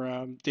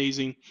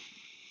Daisy.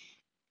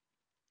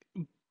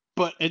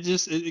 But it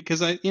just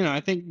because I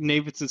think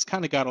Davidson's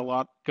kind of got a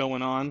lot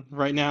going on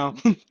right now,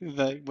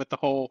 with the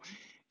whole,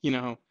 you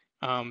know,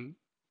 um,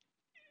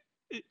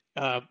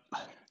 uh,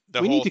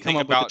 The we need whole to come thing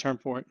up with a about term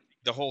for it.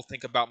 the whole thing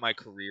about my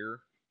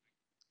career.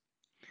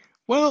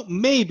 Well,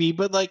 maybe,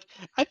 but like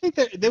I think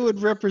that would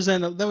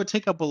that would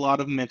take up a lot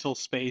of mental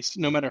space,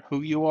 no matter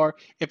who you are.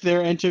 If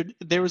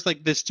there was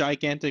like this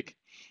gigantic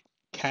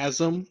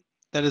chasm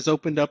that is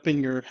opened up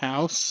in your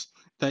house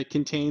that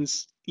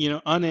contains,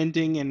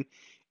 unending and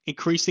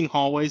increasing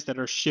hallways that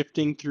are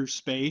shifting through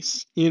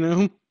space,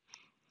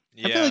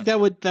 I feel Yeah,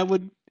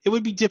 like it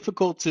would be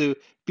difficult to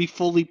be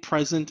fully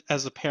present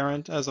as a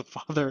parent, as a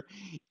father,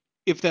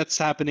 if that's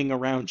happening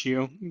around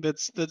you.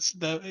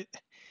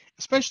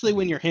 Especially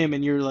when you're him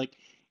and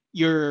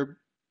you're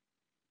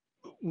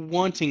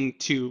wanting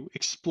to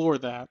explore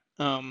that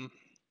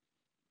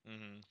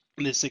hmm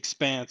this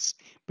expanse,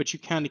 but you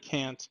kind of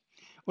can't.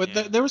 Well, yeah,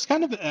 there was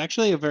kind of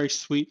actually a very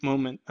sweet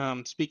moment.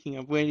 Speaking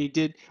of when he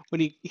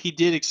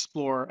did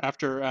explore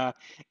after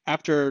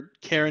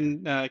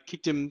Karen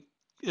kicked him,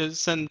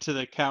 sent him to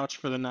the couch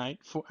for the night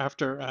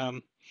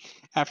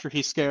after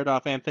he scared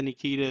off Anthony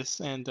Kiedis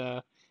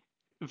and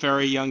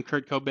very young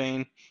Kurt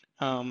Cobain.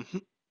 Um,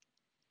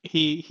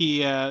 he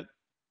he uh,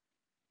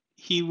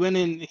 he went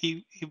in.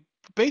 He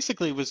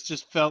basically was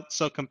just felt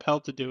so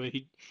compelled to do it.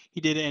 He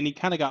did it, and he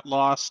kind of got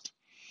lost.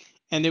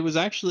 And it was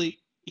actually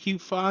he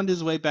found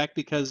his way back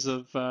because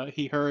of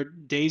he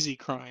heard Daisy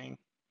crying.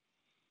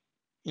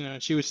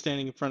 She was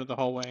standing in front of the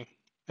hallway.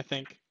 I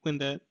think when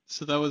that.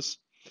 So that was.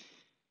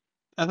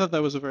 I thought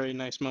that was a very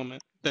nice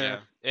moment there. yeah.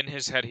 In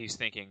his head, he's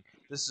thinking,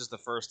 "This is the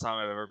first time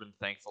I've ever been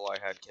thankful I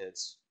had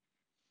kids."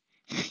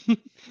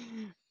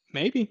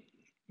 Maybe,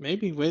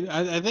 maybe. Wait,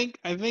 I think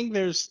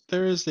there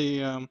is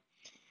a.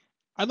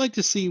 I'd like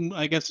to see,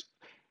 I guess,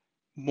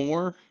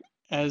 more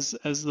as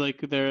like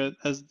there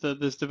as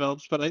this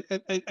develops, but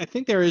I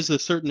think there is a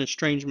certain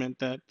estrangement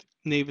that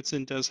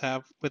Davidson does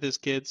have with his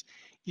kids.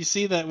 You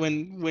see that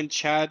when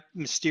Chad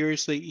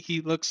mysteriously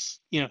he looks,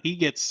 he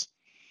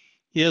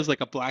has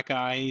like a black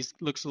eye. He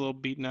looks a little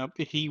beaten up.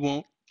 He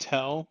won't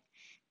tell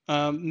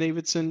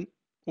Davidson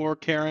or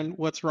Karen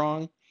what's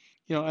wrong.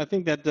 I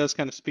think that does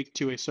kind of speak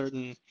to a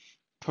certain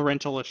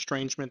parental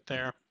estrangement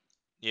there.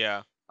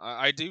 Yeah,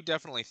 I do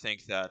definitely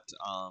think that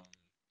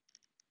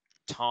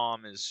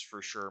Tom is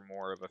for sure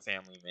more of a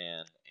family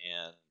man,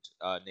 and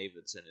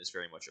Davidson is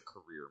very much a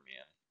career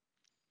man.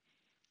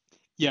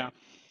 Yeah,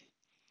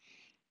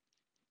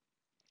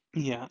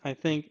 yeah, I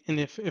think, and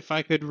if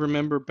I could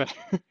remember better,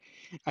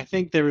 I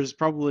think there was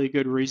probably a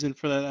good reason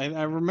for that.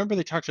 I remember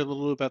they talked a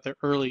little about their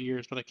early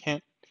years, but I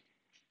can't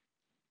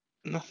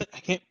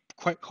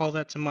quite call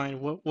that to mind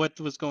what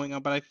was going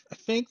on. But I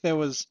think they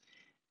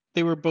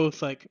were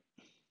both like,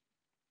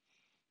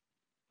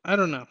 I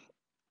don't know.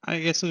 I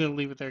guess I'm gonna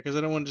leave it there because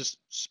I don't want to just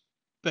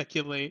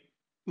speculate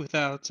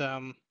without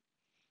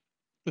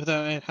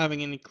without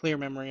having any clear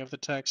memory of the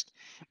text.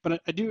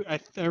 But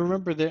I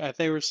remember that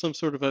there was some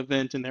sort of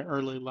event in their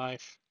early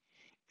life,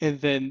 and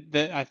then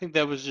that I think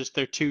that was just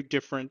their two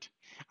different.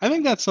 I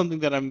think that's something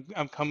that I'm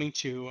coming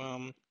to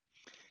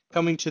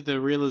the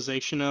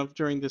realization of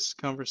during this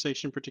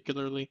conversation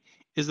particularly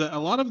is that a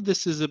lot of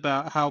this is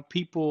about how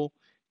people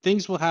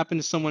things will happen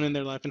to someone in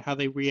their life and how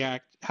they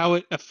react, how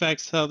it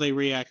affects how they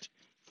react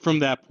from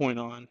that point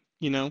on.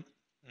 Hmm.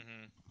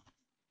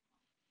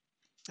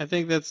 I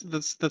think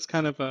that's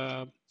kind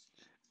of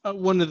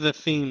one of the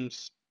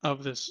themes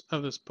of this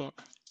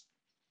book.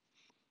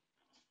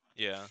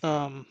 Yeah.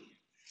 Um,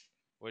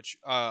 Which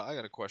I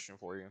got a question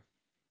for you.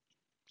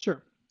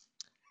 sure.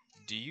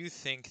 Do you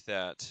think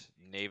that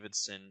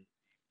Navidson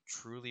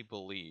truly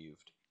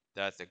believed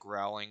that the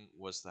growling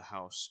was the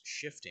house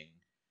shifting,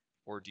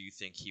 or do you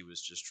think he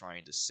was just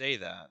trying to say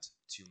that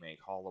to make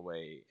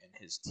Holloway and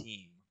his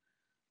team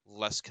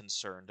less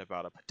concerned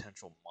about a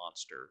potential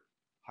monster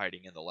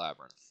hiding in the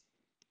labyrinth?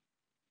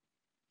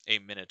 A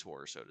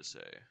minotaur, so to say.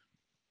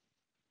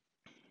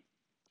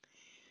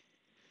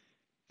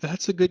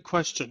 That's a good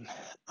question.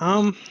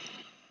 Um,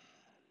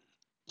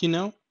 you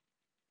know,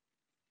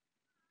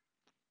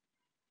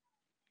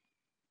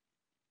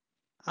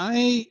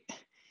 I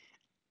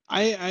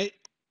I I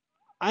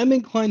I'm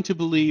inclined to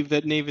believe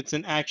that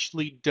Navidson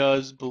actually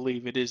does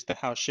believe it is the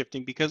house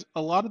shifting because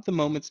a lot of the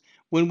moments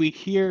when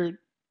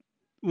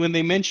when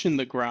they mention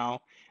the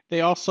growl,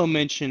 they also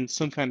mention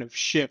some kind of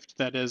shift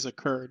that has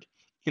occurred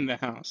in the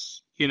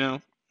house. Hmm.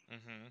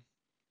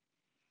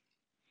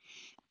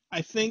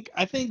 I think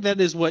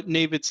that is what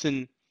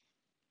Navidson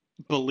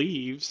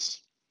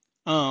believes,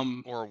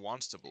 um, Or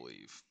wants to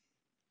believe.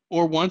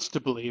 or wants to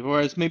believe,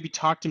 or has maybe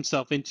talked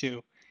himself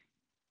into.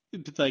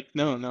 It's like,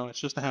 no, no, it's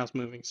just the house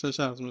moving. It's just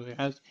the house moving.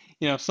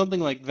 Something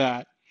like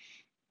that.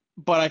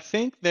 But I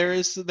think there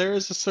is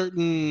a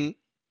certain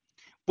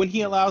when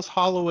he allows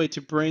Holloway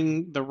to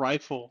bring the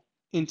rifle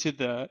into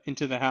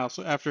the house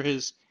after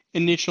his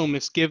initial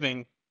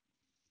misgiving,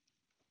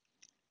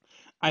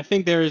 I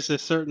think there is a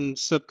certain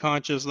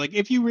subconscious, like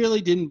if you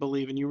really didn't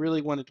believe and you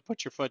really wanted to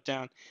put your foot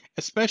down,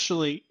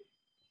 especially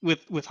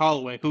with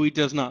Holloway, who he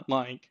does not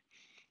like,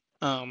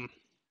 um,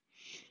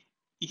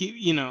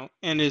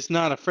 and is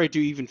not afraid to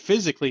even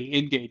physically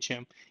engage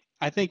him.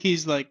 I think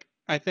he's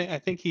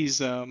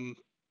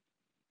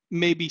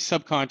maybe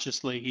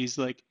subconsciously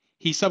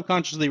he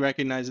subconsciously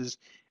recognizes,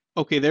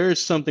 okay, there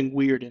is something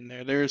weird in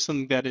there. There is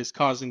something that is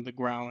causing the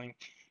growling.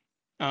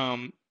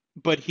 Um,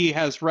 but he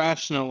has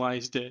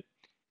rationalized it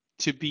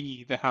to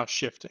be the house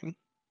shifting.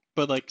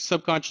 But like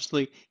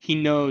subconsciously, he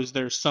knows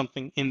there's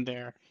something in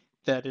there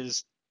that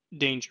is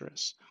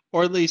dangerous.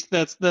 Or at least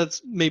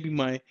that's maybe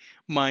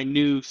my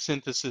new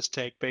synthesis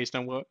take based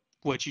on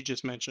what you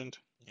just mentioned.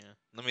 Yeah.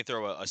 Let me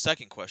throw a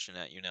second question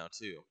at you now,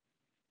 too.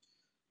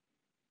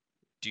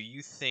 Do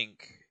you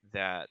think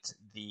that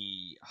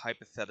the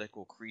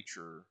hypothetical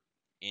creature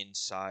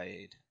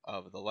inside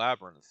of the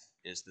labyrinth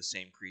is the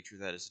same creature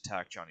that has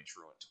attacked Johnny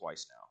Truant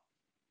twice now?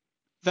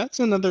 That's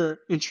another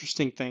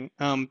interesting thing,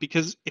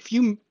 because if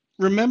you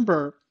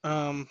remember,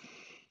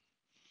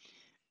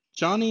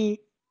 Johnny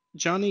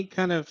Johnny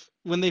kind of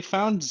when they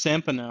found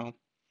Zampano,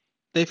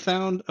 they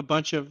found a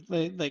bunch of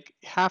like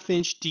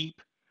half-inch deep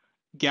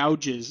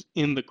gouges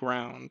in the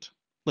ground,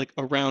 like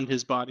around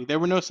his body. There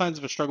were no signs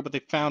of a struggle, but they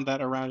found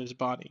that around his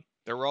body.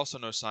 There were also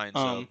no signs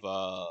Um,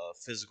 of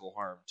physical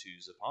harm to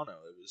Zappano.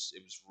 It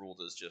was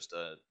ruled as just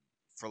a,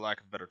 for lack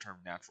of a better term,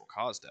 natural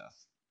cause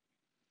death.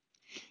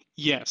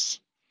 yes,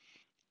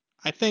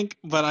 I think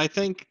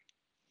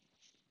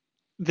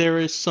there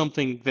is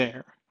something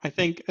there. I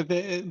think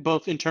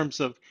both in terms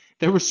of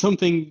there was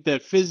something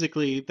that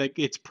physically, that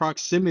its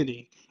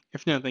proximity,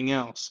 if nothing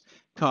else,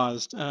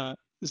 caused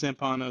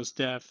Zampano's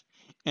death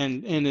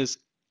and is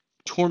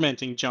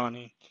tormenting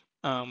Johnny.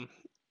 Um,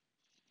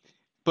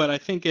 but I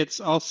think it's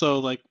also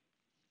like,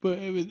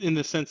 in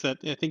the sense that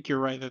I think you're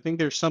right. I think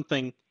there's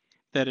something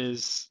that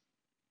is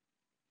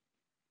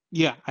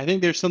Yeah, I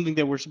think there's something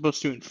that we're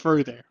supposed to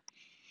infer there.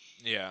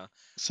 Yeah.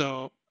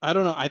 So I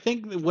don't know. I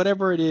think that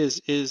whatever it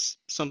is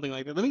something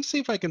like that. Let me see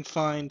if I can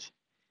find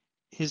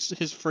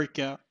his freak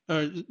out,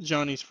 or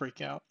Johnny's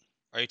freak out.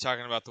 Are you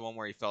talking about the one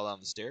where he fell down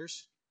the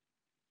stairs?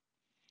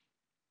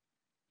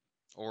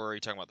 Or are you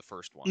talking about the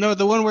first one? No,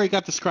 the one where he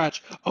got the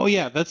scratch. Oh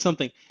yeah, that's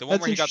something. The one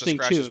That's where he got the interesting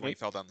scratches too. when he Like,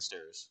 fell down the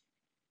stairs.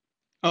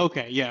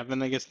 okay, yeah,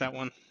 then I guess that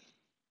one.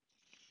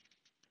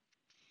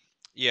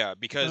 Yeah, Do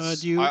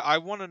because you? I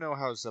want to know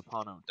how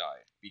Zappano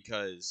died.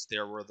 Because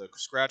there were the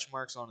scratch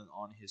marks on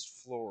his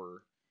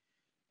floor,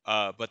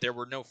 but there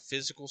were no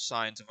physical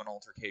signs of an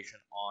altercation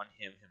on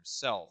him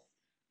himself.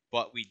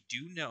 But we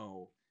do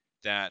know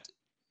that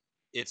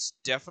it's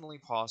definitely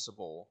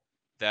possible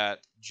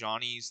that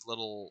Johnny's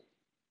little,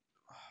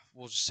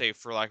 we'll just say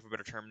for lack of a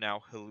better term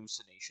now,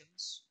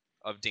 hallucinations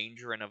of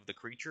danger and of the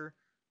creature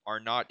are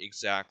not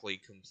exactly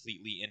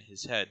completely in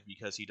his head,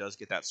 because he does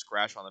get that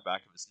scratch on the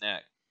back of his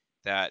neck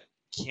that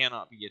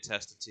cannot be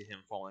attested to him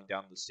falling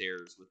down the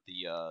stairs with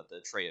the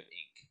tray of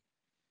ink.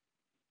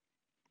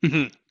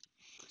 Mhm.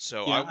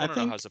 So I Yeah, I want to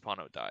know how think.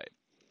 Zappano died,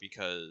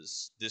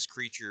 because this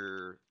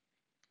creature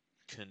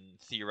can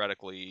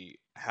theoretically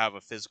have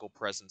a physical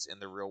presence in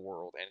the real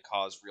world and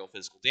cause real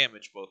physical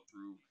damage, both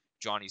through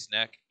Johnny's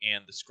neck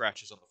and the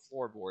scratches on the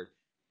floorboard.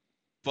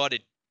 But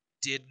it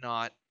did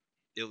not,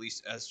 at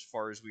least as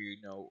far as we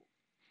know,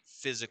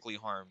 physically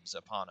harm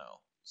Zappano.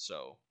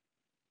 So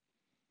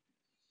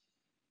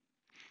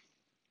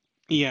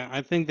Yeah,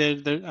 I think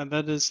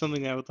that is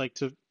something I would like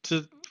to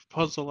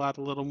puzzle out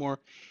a little more.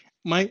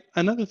 My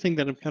another thing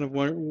that I'm kind of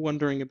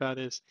wondering about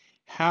is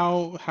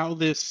how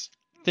this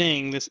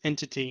thing, this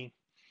entity,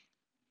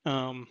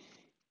 um,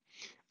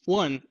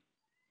 one,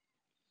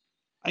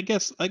 I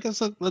guess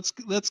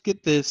let's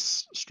get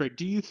this straight.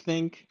 Do you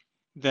think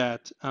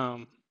that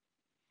the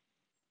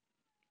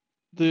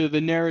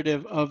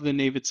narrative of the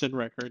Davidson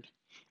record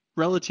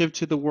relative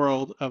to the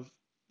world of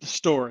the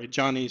story,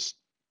 Johnny's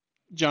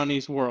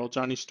world,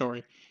 Johnny's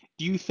story,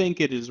 do you think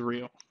it is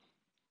real?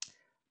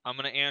 I'm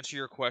gonna answer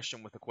your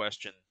question with a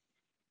question,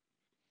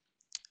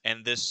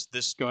 and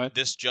Go ahead.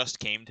 this just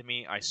came to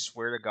me. I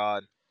swear to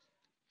God,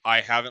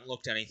 I haven't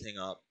looked anything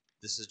up.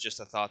 This is just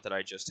a thought that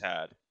I just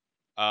had.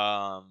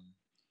 Um,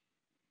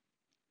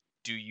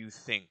 do you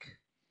think,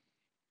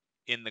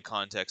 in the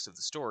context of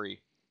the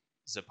story,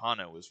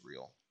 Zappano is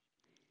real?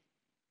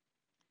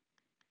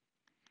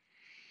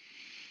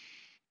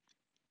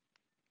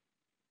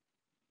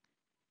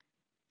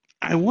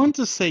 I want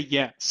to say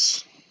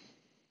yes.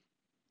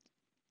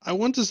 I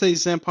want to say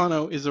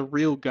Zampano is a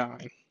real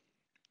guy.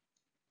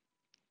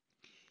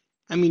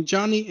 I mean,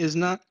 Johnny is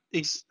not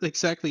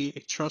exactly a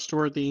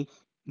trustworthy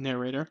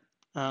narrator.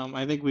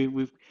 I think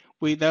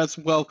we that's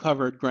well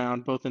covered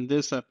ground both in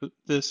this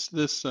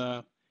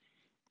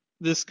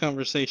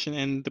conversation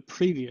and the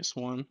previous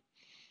one.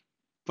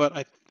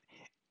 But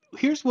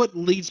here's what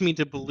leads me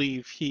to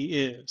believe he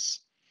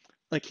is.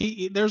 Like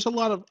there's a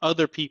lot of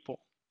other people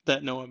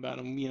that know about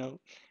him.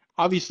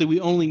 Obviously we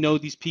only know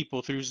these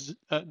people through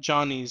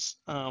Johnny's.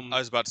 I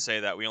was about to say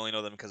that we only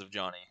know them because of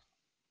Johnny.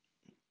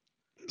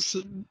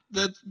 So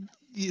that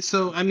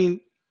so I mean,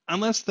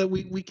 unless that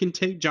we can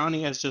take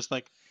Johnny as just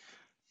like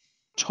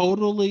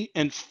totally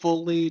and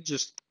fully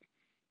just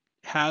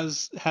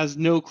has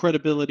no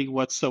credibility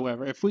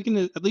whatsoever. If we can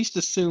at least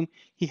assume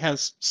he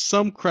has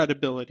some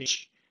credibility,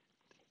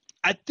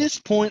 at this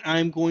point,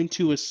 I'm going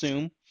to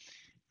assume.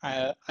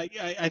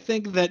 I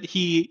think that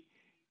he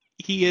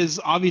is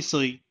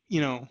obviously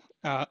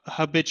a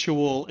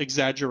habitual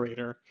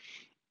exaggerator,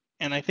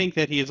 and I think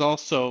that he is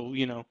also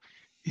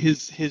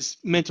his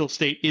mental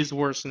state is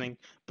worsening.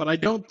 But I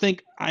don't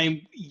think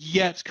I'm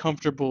yet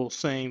comfortable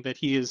saying that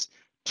he is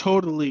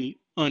totally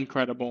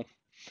uncredible.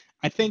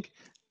 I think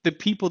the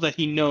people that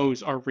he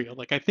knows are real.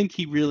 Like I think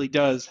he really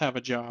does have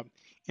a job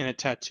in a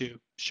tattoo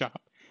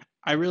shop.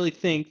 I really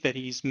think that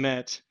he's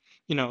met,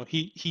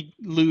 he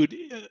Lude,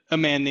 a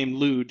man named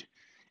Lude,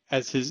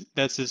 as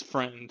his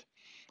friend.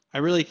 I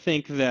really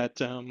think that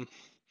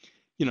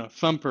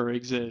Thumper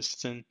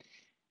exists, and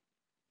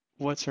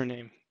what's her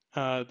name?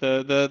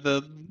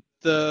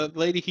 The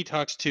lady he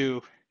talks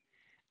to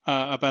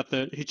about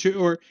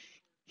or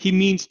he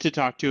means to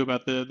talk to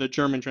about the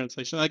German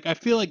translation. Like I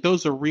feel like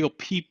those are real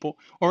people,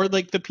 or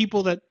like the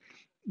people that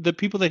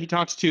he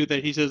talks to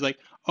that he says like,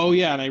 oh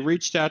yeah, and I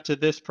reached out to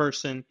this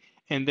person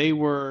and they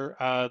were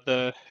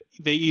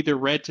they either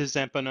read to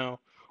Zampano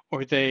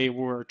or they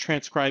were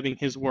transcribing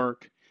his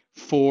work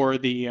for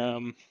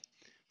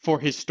for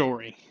his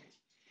story,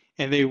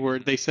 and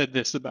they said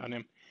this about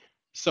him.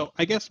 So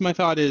I guess my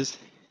thought is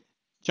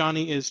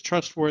Johnny is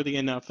trustworthy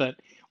enough that,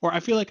 or I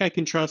feel like I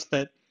can trust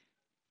that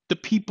the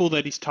people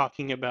that he's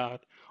talking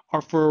about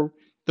are for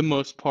the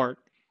most part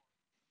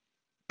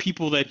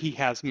people that he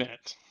has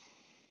met.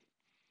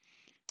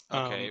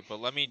 Okay, Um, but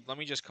let me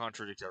just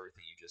contradict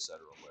everything you just said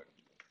real quick.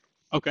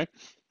 okay.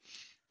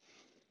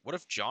 What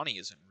if Johnny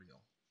isn't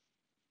real?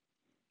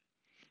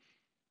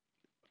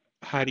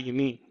 How do you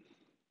mean?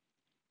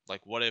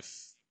 Like, what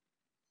if?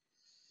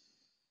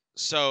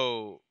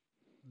 So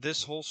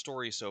this whole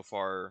story so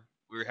far,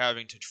 we're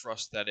having to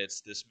trust that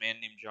it's this man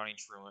named Johnny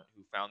Truant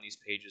who found these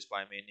pages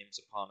by a man named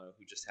Zappano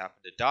who just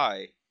happened to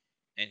die,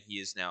 and he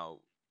is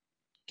now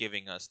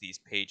giving us these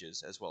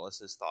pages as well as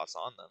his thoughts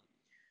on them.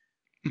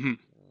 Mhm.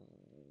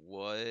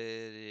 What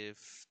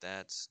if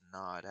that's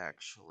not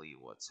actually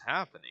what's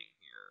happening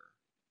here?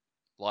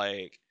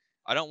 Like,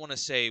 I don't want to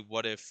say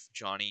what if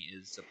Johnny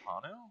is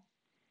Zappano,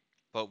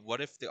 but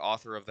what if the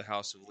author of The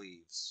House of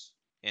Leaves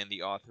and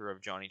the author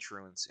of Johnny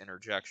Truant's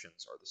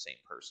interjections are the same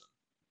person?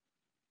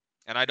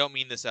 And I don't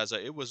mean this as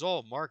it was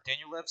all Mark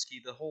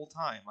Danielewski the whole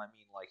time. I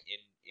mean like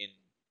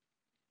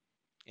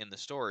in the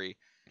story.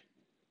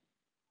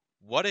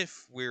 What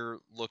if we're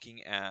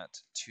looking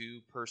at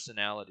two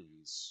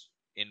personalities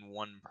in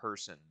one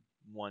person,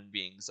 one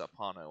being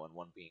Zappano and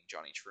one being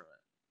Johnny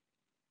Truant?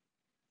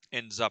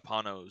 And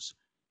Zappano's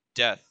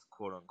death,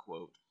 quote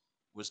unquote,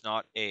 was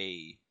not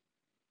a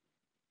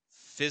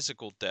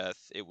physical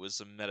death, it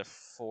was a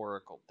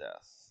metaphorical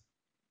death.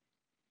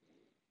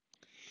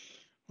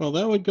 Well,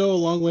 that would go a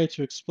long way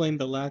to explain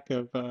the lack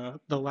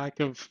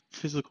of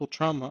physical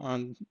trauma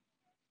on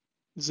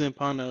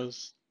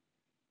Zampano's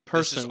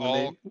This is person when all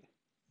they.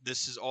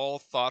 this is all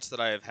thoughts that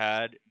I have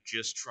had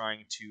just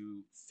trying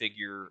to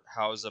figure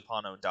how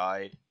Zappano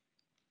died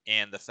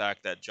and the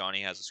fact that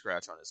Johnny has a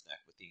scratch on his neck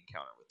with the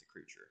encounter with the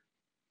creature.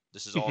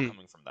 This is all Mhm.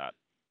 coming from that.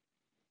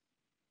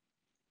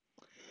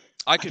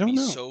 I I could don't be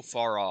know. so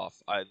far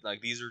off. I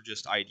like these are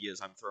just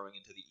ideas I'm throwing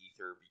into the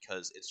ether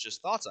because it's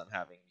just thoughts I'm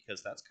having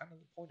because that's kind of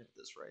the point of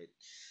this, right?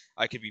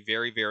 I could be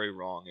very, very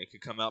wrong. It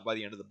could come out by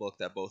the end of the book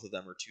that both of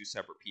them are two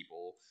separate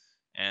people,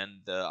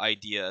 and the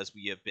idea as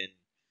we have been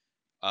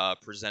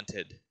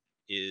presented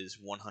is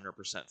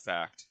 100%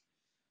 fact.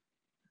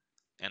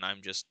 And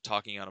I'm just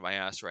talking out of my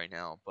ass right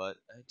now, but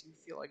I do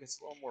feel like it's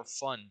a little more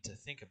fun to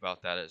think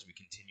about that as we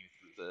continue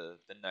through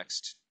the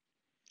next.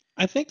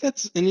 I think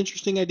that's an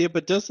interesting idea,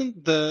 but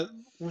doesn't the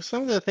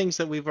some of the things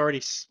that we've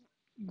already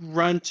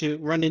run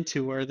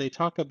into where they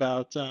talk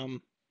about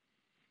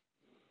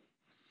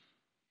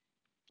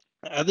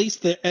at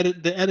least the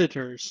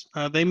editors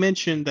they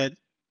mentioned that.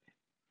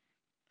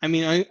 I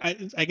mean,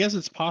 I guess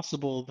it's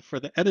possible for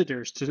the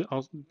editors to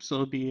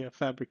also be a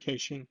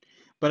fabrication,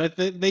 but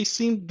they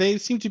seem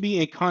to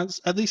be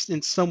at least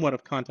in somewhat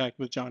of contact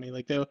with Johnny.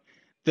 Like they'll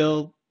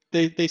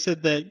they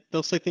said that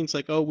they'll say things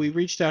like, "Oh, we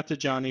reached out to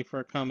Johnny for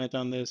a comment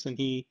on this, and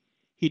he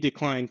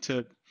declined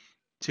to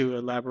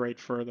elaborate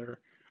further."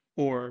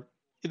 Or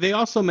they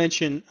also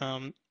mention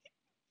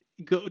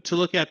go to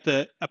look at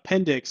the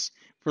appendix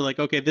for like,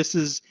 okay, this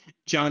is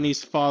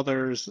Johnny's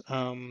father's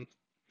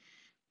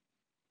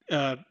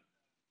uh,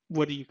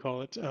 what do you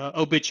call it,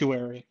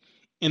 obituary.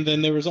 And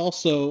then there was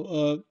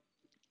also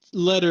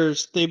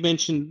letters. They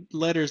mentioned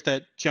letters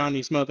that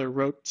Johnny's mother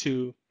wrote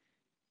to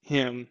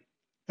him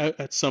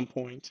at some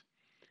point.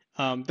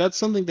 That's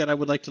something that I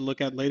would like to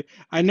look at later.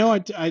 I know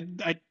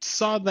I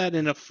saw that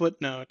in a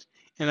footnote,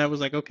 and I was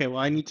like, okay, well,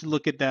 I need to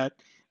look at that.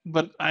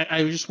 But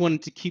I just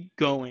wanted to keep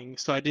going,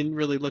 so I didn't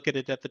really look at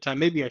it at the time.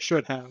 Maybe I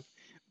should have,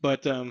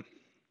 but I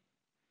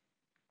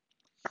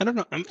don't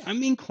know.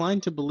 I'm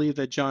inclined to believe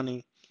that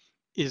Johnny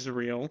is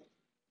real,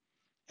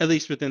 at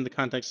least within the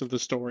context of the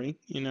story.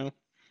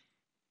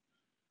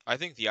 I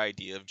think the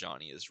idea of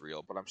Johnny is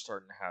real, but I'm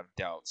starting to have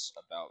doubts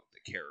about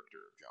the character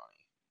of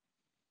Johnny.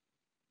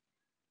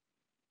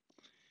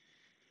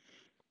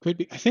 Could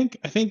be. I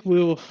think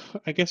we'll.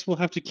 I guess we'll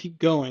have to keep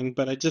going.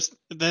 But I just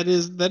that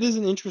is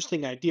an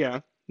interesting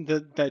idea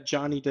that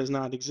Johnny does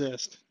not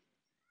exist.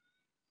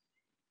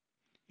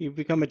 You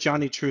become a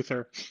Johnny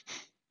truther.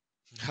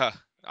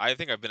 I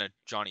think I've been a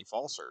Johnny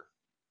Falser.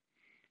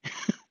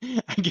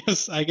 I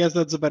guess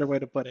that's a better way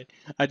to put it.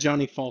 A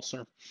Johnny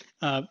falser.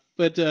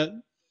 But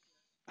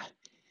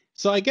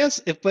so I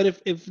guess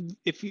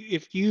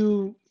if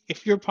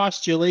your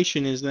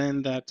postulation is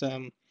then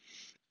that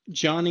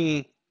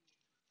Johnny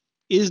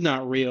is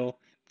not real,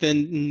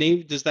 then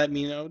does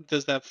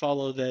that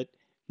follow that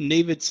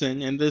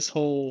Navidson and this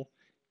whole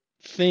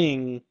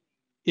thing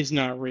is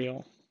not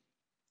real?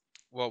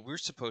 Well, we're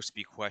supposed to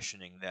be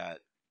questioning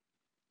that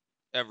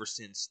ever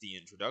since the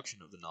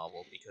introduction of the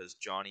novel because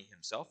Johnny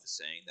himself is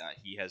saying that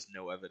he has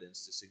no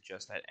evidence to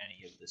suggest that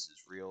any of this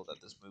is real,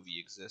 that this movie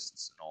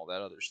exists, and all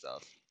that other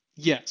stuff.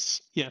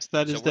 Yes,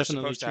 that So is we're definitely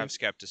supposed to true. have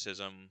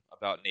skepticism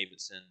about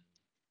Navidson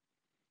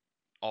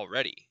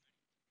already.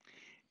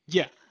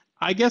 Yeah.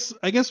 I guess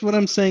what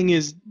I'm saying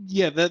is,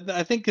 yeah, that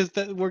I think is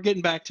that we're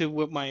getting back to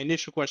what my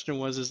initial question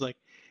was, is like,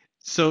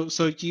 so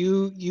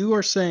you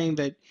are saying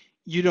that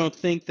you don't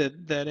think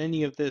that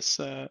any of this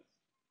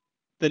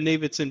the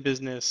Navidson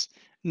business,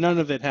 none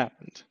of it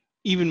happened,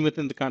 even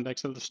within the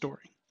context of the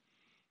story.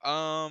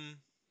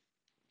 Um,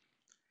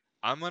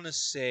 I'm gonna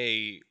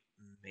say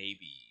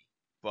maybe,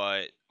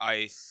 but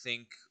I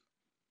think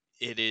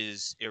it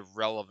is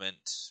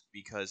irrelevant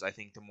because I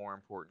think the more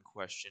important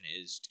question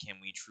is can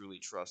we truly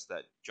trust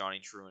that Johnny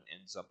Truant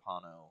and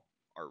Zappano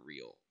are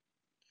real?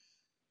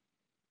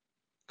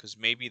 Because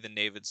maybe the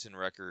Navidson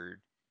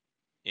record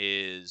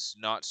is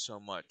not so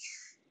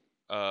much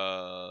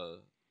a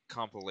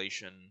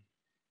compilation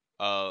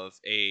of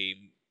a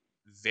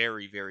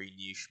very, very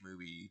niche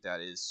movie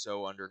that is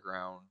so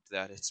underground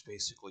that it's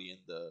basically in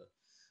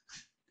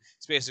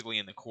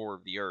the core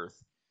of the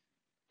earth.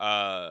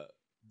 Uh,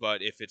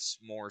 but if it's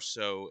more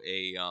so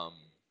a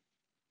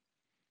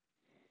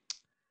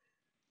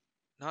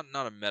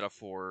not a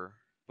metaphor,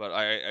 but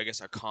I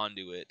guess a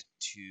conduit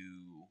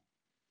to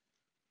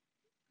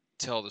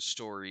tell the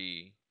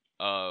story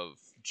of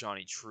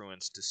Johnny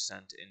Truant's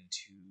descent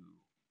into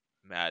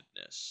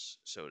madness,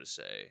 so to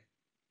say.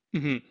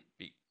 Hmm.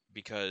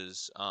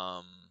 Because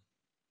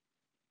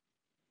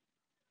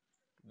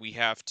we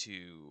have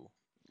to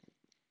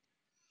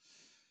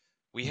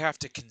we have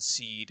to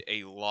concede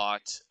a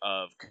lot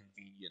of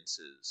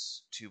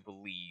conveniences to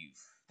believe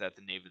that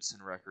the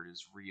Davidson record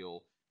is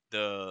real.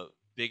 The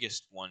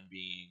biggest one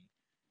being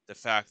the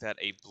fact that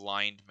a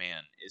blind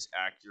man is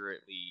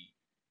accurately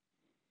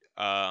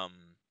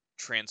um,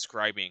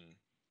 transcribing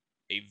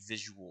a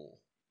visual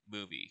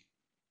movie.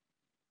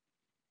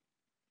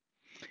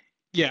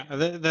 Yeah,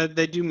 that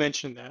they do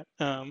mention that,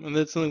 and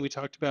that's something we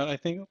talked about. I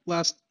think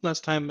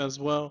last time as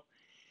well.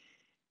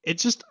 It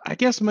just, I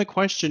guess my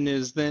question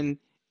is then,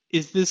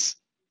 is this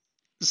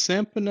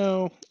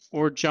Zampano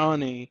or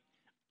Johnny,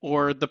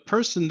 or the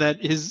person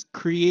that has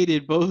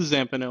created both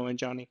Zampano and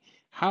Johnny?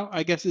 How,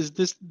 I guess, is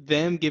this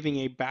them giving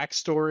a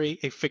backstory,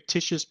 a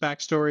fictitious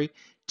backstory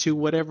to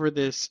whatever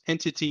this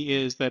entity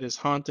is that is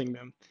haunting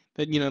them,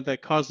 that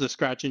that caused the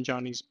scratch in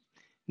Johnny's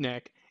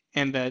neck,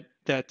 and that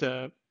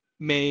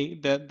may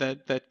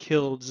that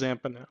killed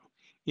Zampano?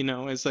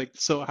 It's like,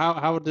 so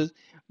how does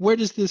where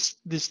does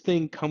this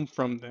thing come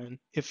from then?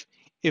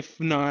 If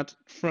not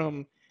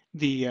from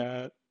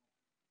the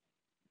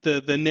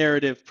the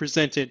narrative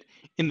presented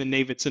in the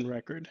Navidson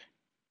record.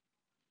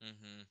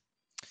 Hmm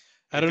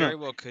I It don't know. very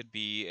well could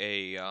be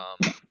a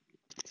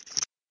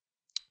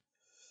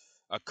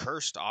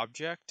cursed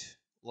object,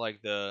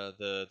 like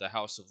the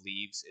House of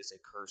Leaves is a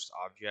cursed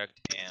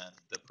object, and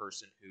the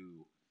person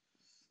who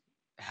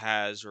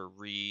has or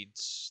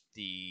reads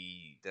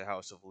the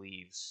House of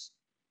Leaves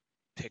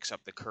picks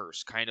up the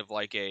curse, kind of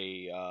like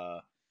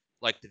a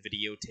like the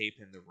videotape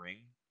in The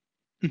Ring,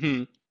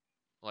 Hmm.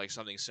 like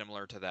something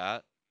similar to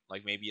that.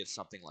 Like maybe it's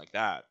something like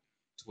that,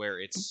 to where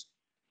it's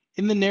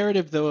In the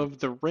narrative though of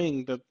the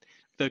ring, the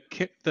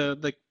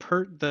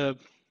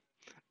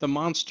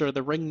monster,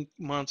 the ring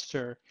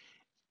monster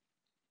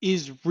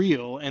is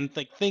real, and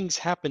like things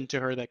happen to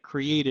her that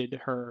created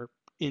her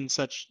in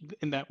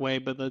that way.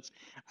 But that's,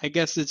 I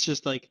guess it's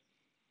just like,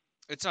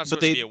 it's not but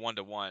supposed to be they. a one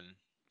to one.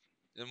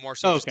 More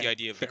so Oh, just the okay,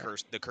 idea of fair.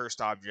 the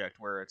cursed object,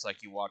 where it's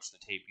like you watch the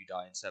tape, you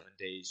die in 7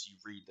 days, you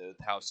read the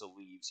House of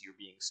Leaves, you're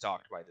being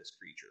stalked by this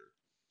creature.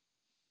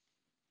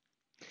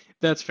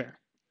 That's fair.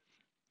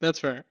 That's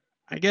fair.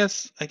 I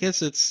guess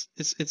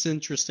it's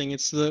interesting.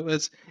 It's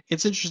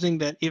interesting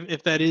that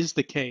if that is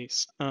the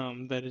case,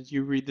 that is,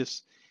 you read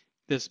this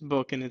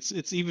book, and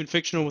it's even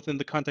fictional within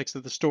the context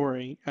of the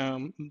story,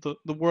 the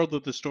world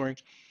of the story,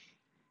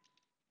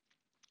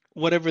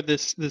 whatever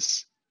this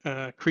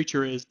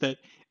creature is, that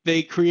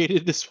they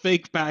created this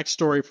fake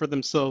backstory for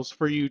themselves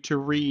for you to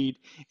read,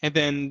 and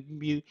then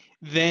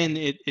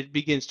it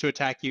begins to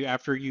attack you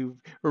after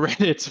you've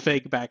read its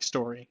fake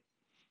backstory.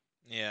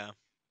 Yeah,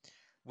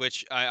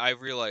 which I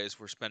realize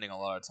we're spending a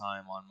lot of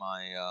time on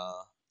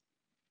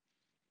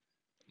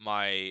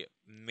my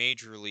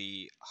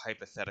majorly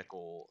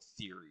hypothetical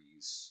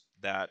theories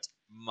that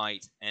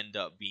might end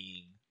up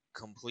being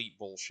complete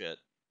bullshit.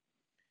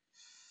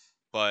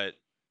 But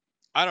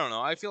I don't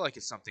know. I feel like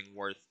it's something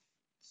worth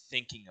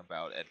thinking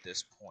about at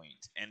this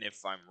point. And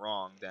if I'm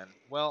wrong, then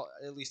well,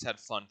 at least had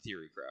fun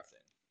theory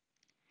crafting.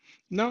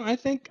 No, I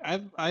think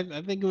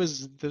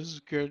this is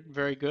good,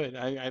 very good.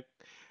 I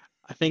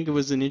think it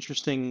was an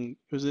interesting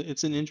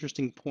it's an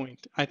interesting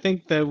point. I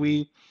think that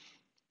we,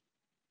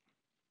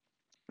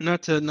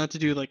 not to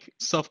do like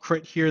self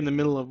crit here in the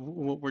middle of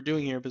what we're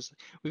doing here, but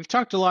we've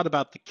talked a lot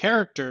about the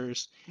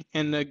characters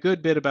and a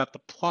good bit about the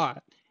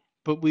plot,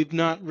 but we've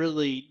not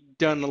really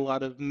done a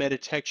lot of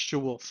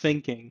metatextual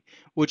thinking,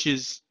 which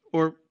is,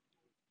 or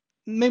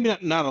maybe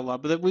not a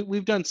lot, but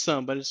we've done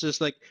some, but it's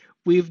just like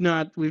we've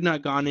not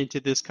gone into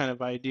this kind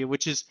of idea,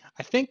 which is,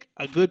 I think,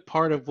 a good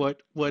part of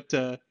what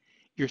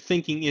your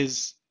thinking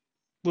is,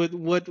 what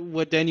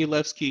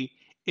Danielewski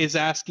is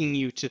asking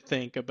you to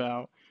think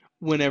about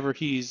whenever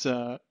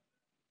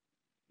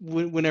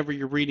whenever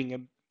you're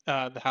reading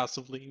the House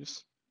of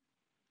Leaves.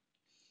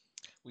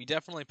 We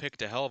definitely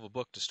picked a hell of a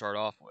book to start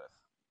off with.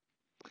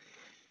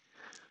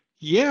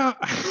 Yeah,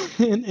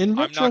 in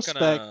I'm not retrospect,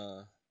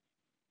 gonna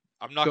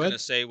I'm not go gonna ahead.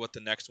 say what the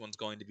next one's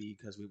going to be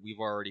because we've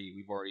already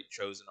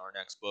chosen our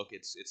next book.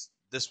 It's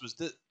this was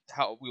the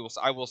how we will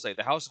I will say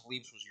the House of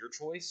Leaves was your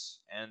choice,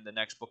 and the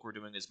next book we're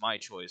doing is my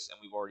choice, and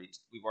we've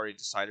already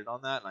decided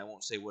on that, and I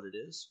won't say what it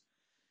is.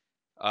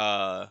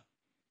 Uh,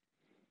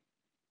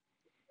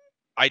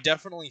 I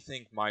definitely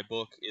think my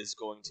book is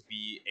going to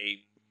be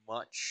a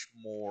much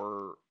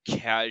more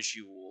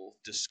casual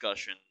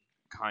discussion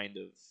kind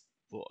of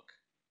book,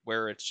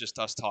 where it's just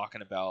us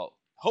talking about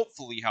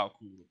hopefully how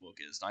cool the book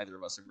is. Neither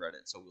of us have read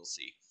it, so we'll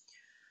see.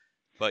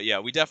 But yeah,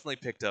 we definitely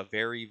picked a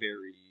very,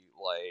 very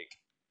like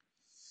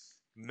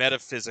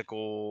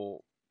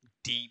metaphysical,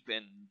 deep,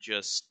 and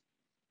just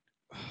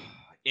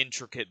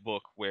intricate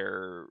book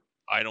where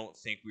I don't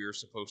think we are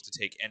supposed to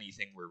take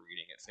anything we're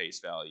reading at face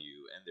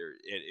value,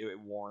 and it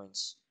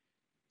warrants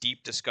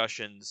deep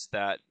discussions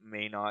that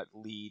may not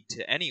lead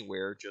to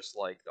anywhere, just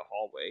like the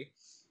hallway.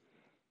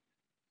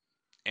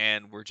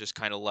 And we're just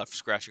kind of left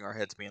scratching our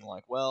heads, being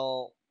like,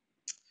 "Well,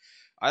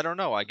 I don't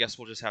know. I guess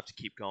we'll just have to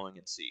keep going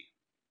and see."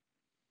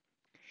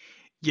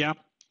 Yeah,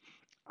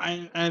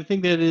 I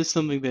think that is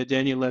something that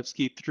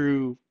Danielewski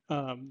through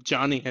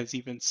Johnny has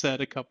even said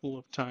a couple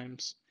of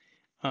times.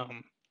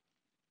 Um,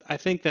 I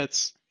think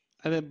that's,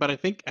 but I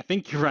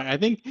think you're right. I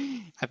think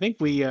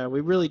we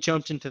really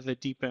jumped into the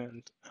deep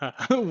end,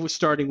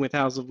 starting with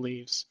House of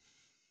Leaves.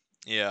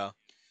 Yeah,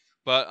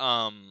 but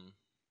I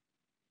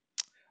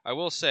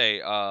will say,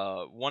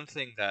 one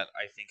thing that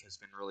I think has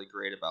been really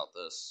great about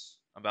this,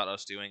 about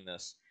us doing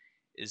this,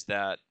 is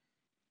that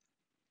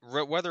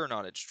whether or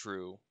not it's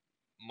true,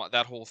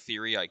 that whole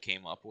theory I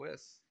came up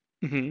with,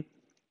 Hmm.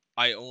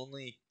 I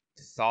only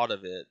thought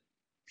of it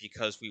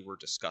because we were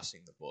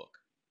discussing the book.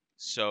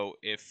 So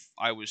if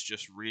I was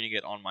just reading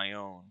it on my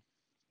own,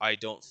 I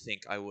don't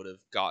think I would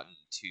have gotten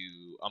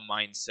to a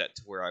mindset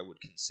to where I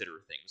would consider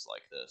things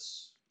like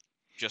this.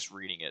 Just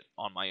reading it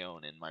on my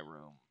own in my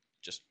room,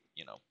 just,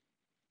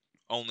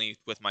 only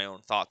with my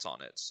own thoughts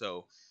on it.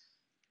 So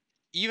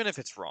even if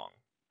it's wrong,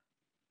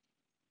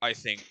 I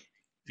think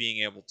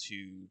being able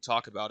to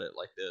talk about it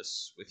like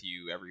this with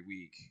you every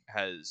week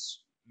has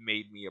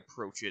made me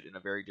approach it in a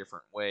very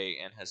different way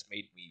and has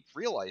made me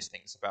realize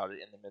things about it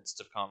in the midst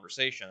of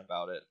conversation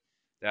about it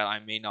that I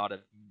may not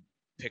have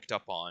picked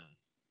up on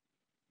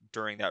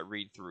during that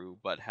read through,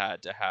 but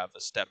had to have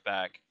a step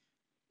back,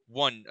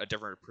 one, a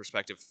different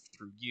perspective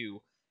through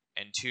you,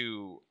 and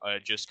two,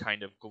 just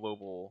kind of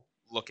global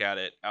look at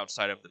it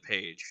outside of the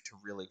page to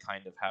really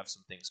kind of have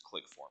some things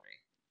click for me.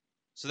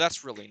 So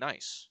that's really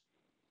nice.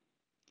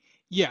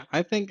 Yeah,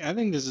 I think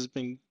this has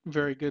been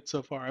very good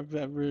so far. I've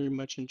really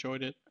much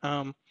enjoyed it.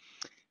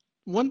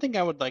 One thing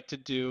I would like to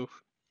do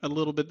a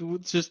little bit,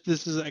 just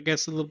this is, I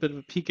guess, a little bit of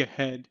a peek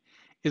ahead,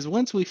 is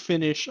once we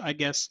finish, I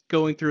guess,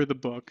 going through the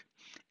book,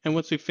 and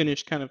once we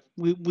finish, kind of,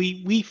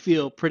 we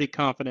feel pretty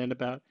confident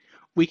about,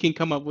 we can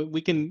come up with,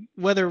 we can,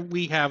 whether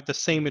we have the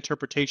same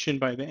interpretation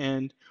by the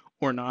end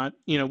or not,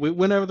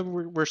 whenever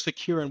we're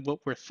secure in what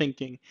we're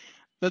thinking.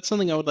 That's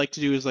something I would like to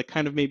do, is like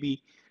kind of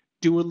maybe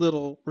do a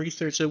little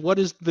research of what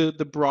is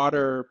the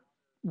broader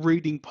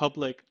reading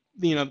public,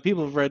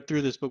 people have read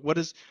through this book,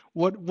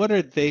 what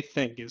do they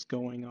think is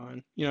going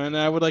on, and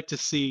I would like to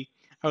see,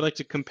 I would like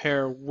to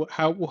compare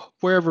how,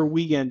 wherever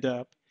we end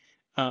up,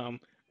 um,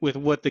 with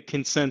what the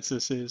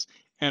consensus is,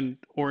 and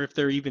or if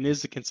there even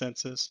is a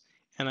consensus,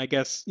 and I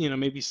guess,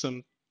 maybe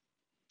some,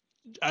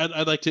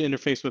 I'd like to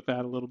interface with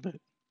that a little bit.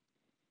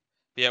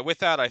 Yeah, with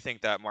that, I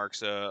think that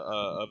marks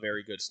a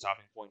very good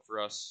stopping point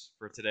for us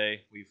for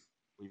today.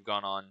 We've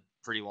gone on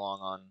pretty long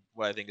on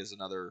what I think is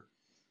another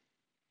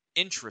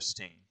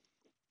interesting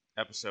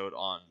episode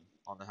on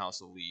the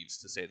House of Leaves,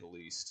 to say the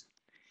least.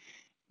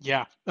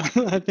 Yeah,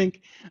 I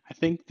think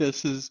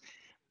this is,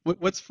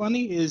 what's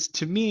funny is,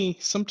 to me,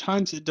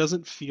 sometimes it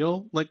doesn't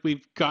feel like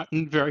we've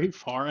gotten very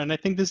far, and I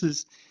think this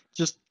is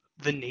just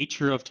the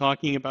nature of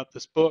talking about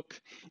this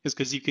book, is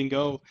because you can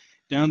go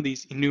down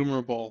these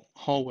innumerable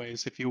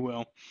hallways, if you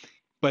will,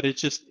 but it's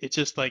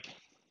just like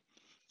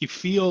you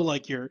feel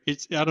like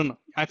it's, I don't know.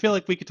 I feel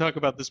like we could talk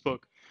about this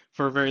book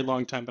for a very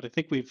long time, but I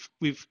think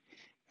we've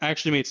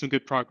actually made some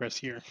good progress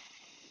here.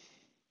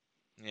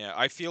 Yeah,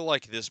 I feel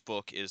like this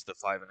book is the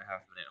 5.5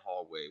 minute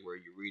hallway where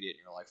you read it and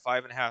you're like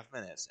 5.5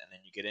 minutes, and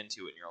then you get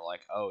into it and you're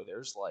like, oh,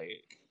 there's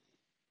like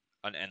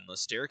an endless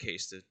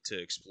staircase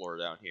to explore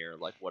down here.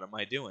 Like, what am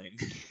I doing?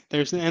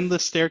 There's an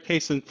endless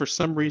staircase, and for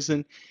some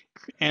reason,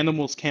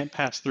 animals can't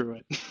pass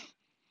through it.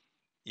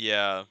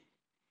 Yeah,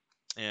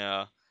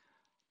 yeah.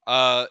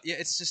 Yeah,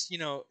 it's just,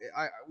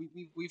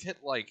 we've hit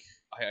like,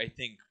 I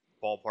think,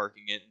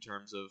 ballparking it in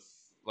terms of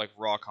like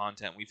raw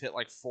content. We've hit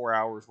like 4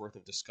 hours worth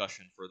of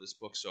discussion for this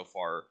book so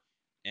far,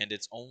 and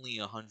it's only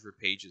 100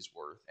 pages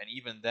worth. And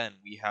even then,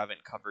 we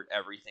haven't covered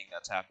everything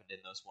that's happened in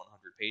those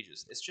 100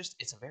 pages.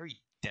 It's a very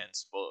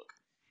dense book.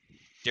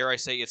 Dare I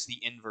say, it's the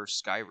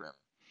inverse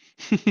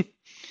Skyrim.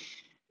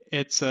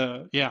 It's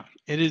yeah,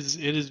 it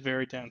is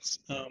very dense.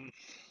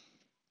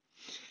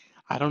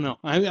 I don't know.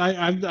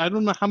 I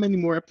don't know how many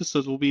more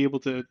episodes we'll be able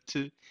to,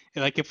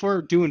 like, if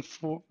we're doing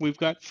four, we've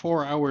got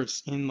 4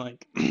 hours in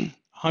like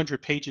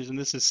 100 pages, and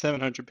this is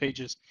 700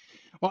 pages.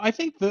 Well, I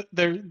think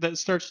that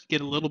starts to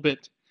get a little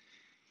bit.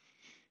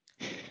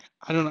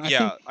 I don't know. I think.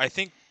 Yeah, I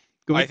think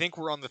Go I ahead. think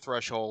we're on the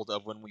threshold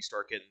of when we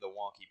start getting the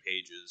wonky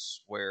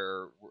pages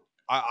where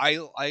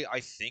I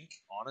think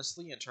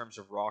honestly in terms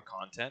of raw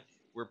content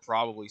we're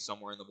probably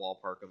somewhere in the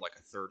ballpark of like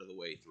a third of the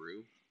way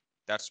through.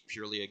 That's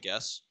purely a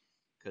guess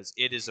because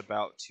it is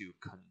about to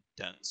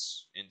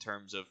condense in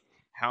terms of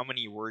how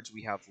many words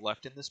we have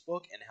left in this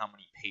book and how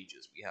many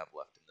pages we have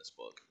left in this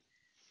book.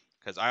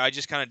 Because I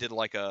just kind of did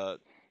like a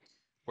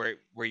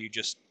where you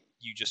just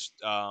you just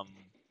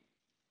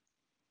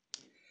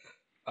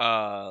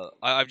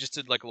I've just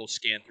did like a little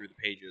scan through the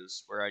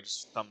pages where I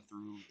just thumb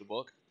through the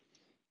book,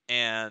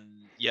 and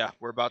yeah,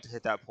 we're about to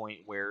hit that point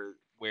where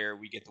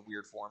we get the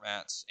weird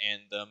formats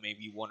and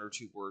maybe one or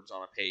two words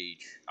on a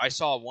page. I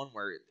saw one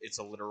where it's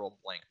a literal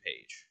blank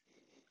page.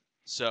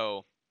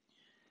 So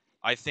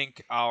I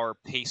think our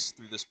pace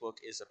through this book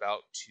is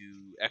about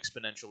to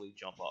exponentially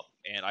jump up,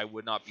 and I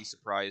would not be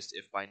surprised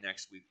if by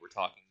next week we're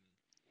talking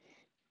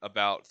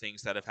about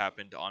things that have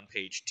happened on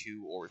page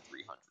 2 or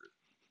 300.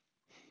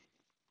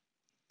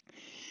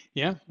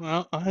 Yeah,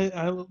 well,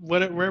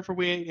 wherever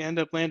we end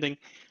up landing,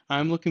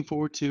 I'm looking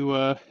forward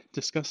to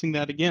discussing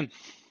that again.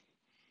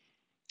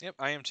 Yep,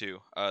 I am too.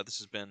 This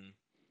has been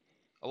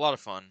a lot of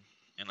fun,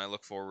 and I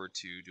look forward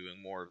to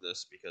doing more of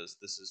this because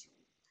this is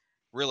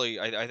really,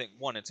 I think,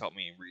 one, it's helped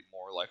me read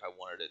more like I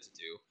wanted it to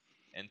do,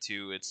 and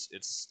two,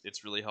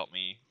 it's really helped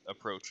me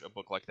approach a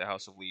book like The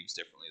House of Leaves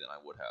differently than I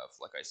would have,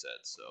 like I said.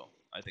 So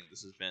I think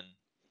this has been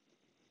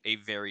a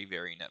very,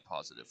 very net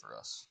positive for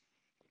us.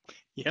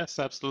 Yes,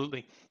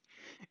 absolutely.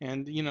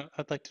 And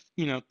I'd like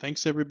to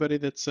thanks everybody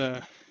that's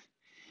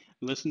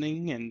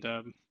listening, and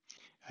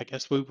I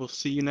guess we will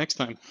see you next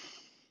time.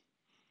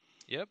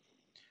 Yep.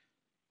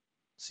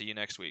 See you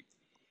next week.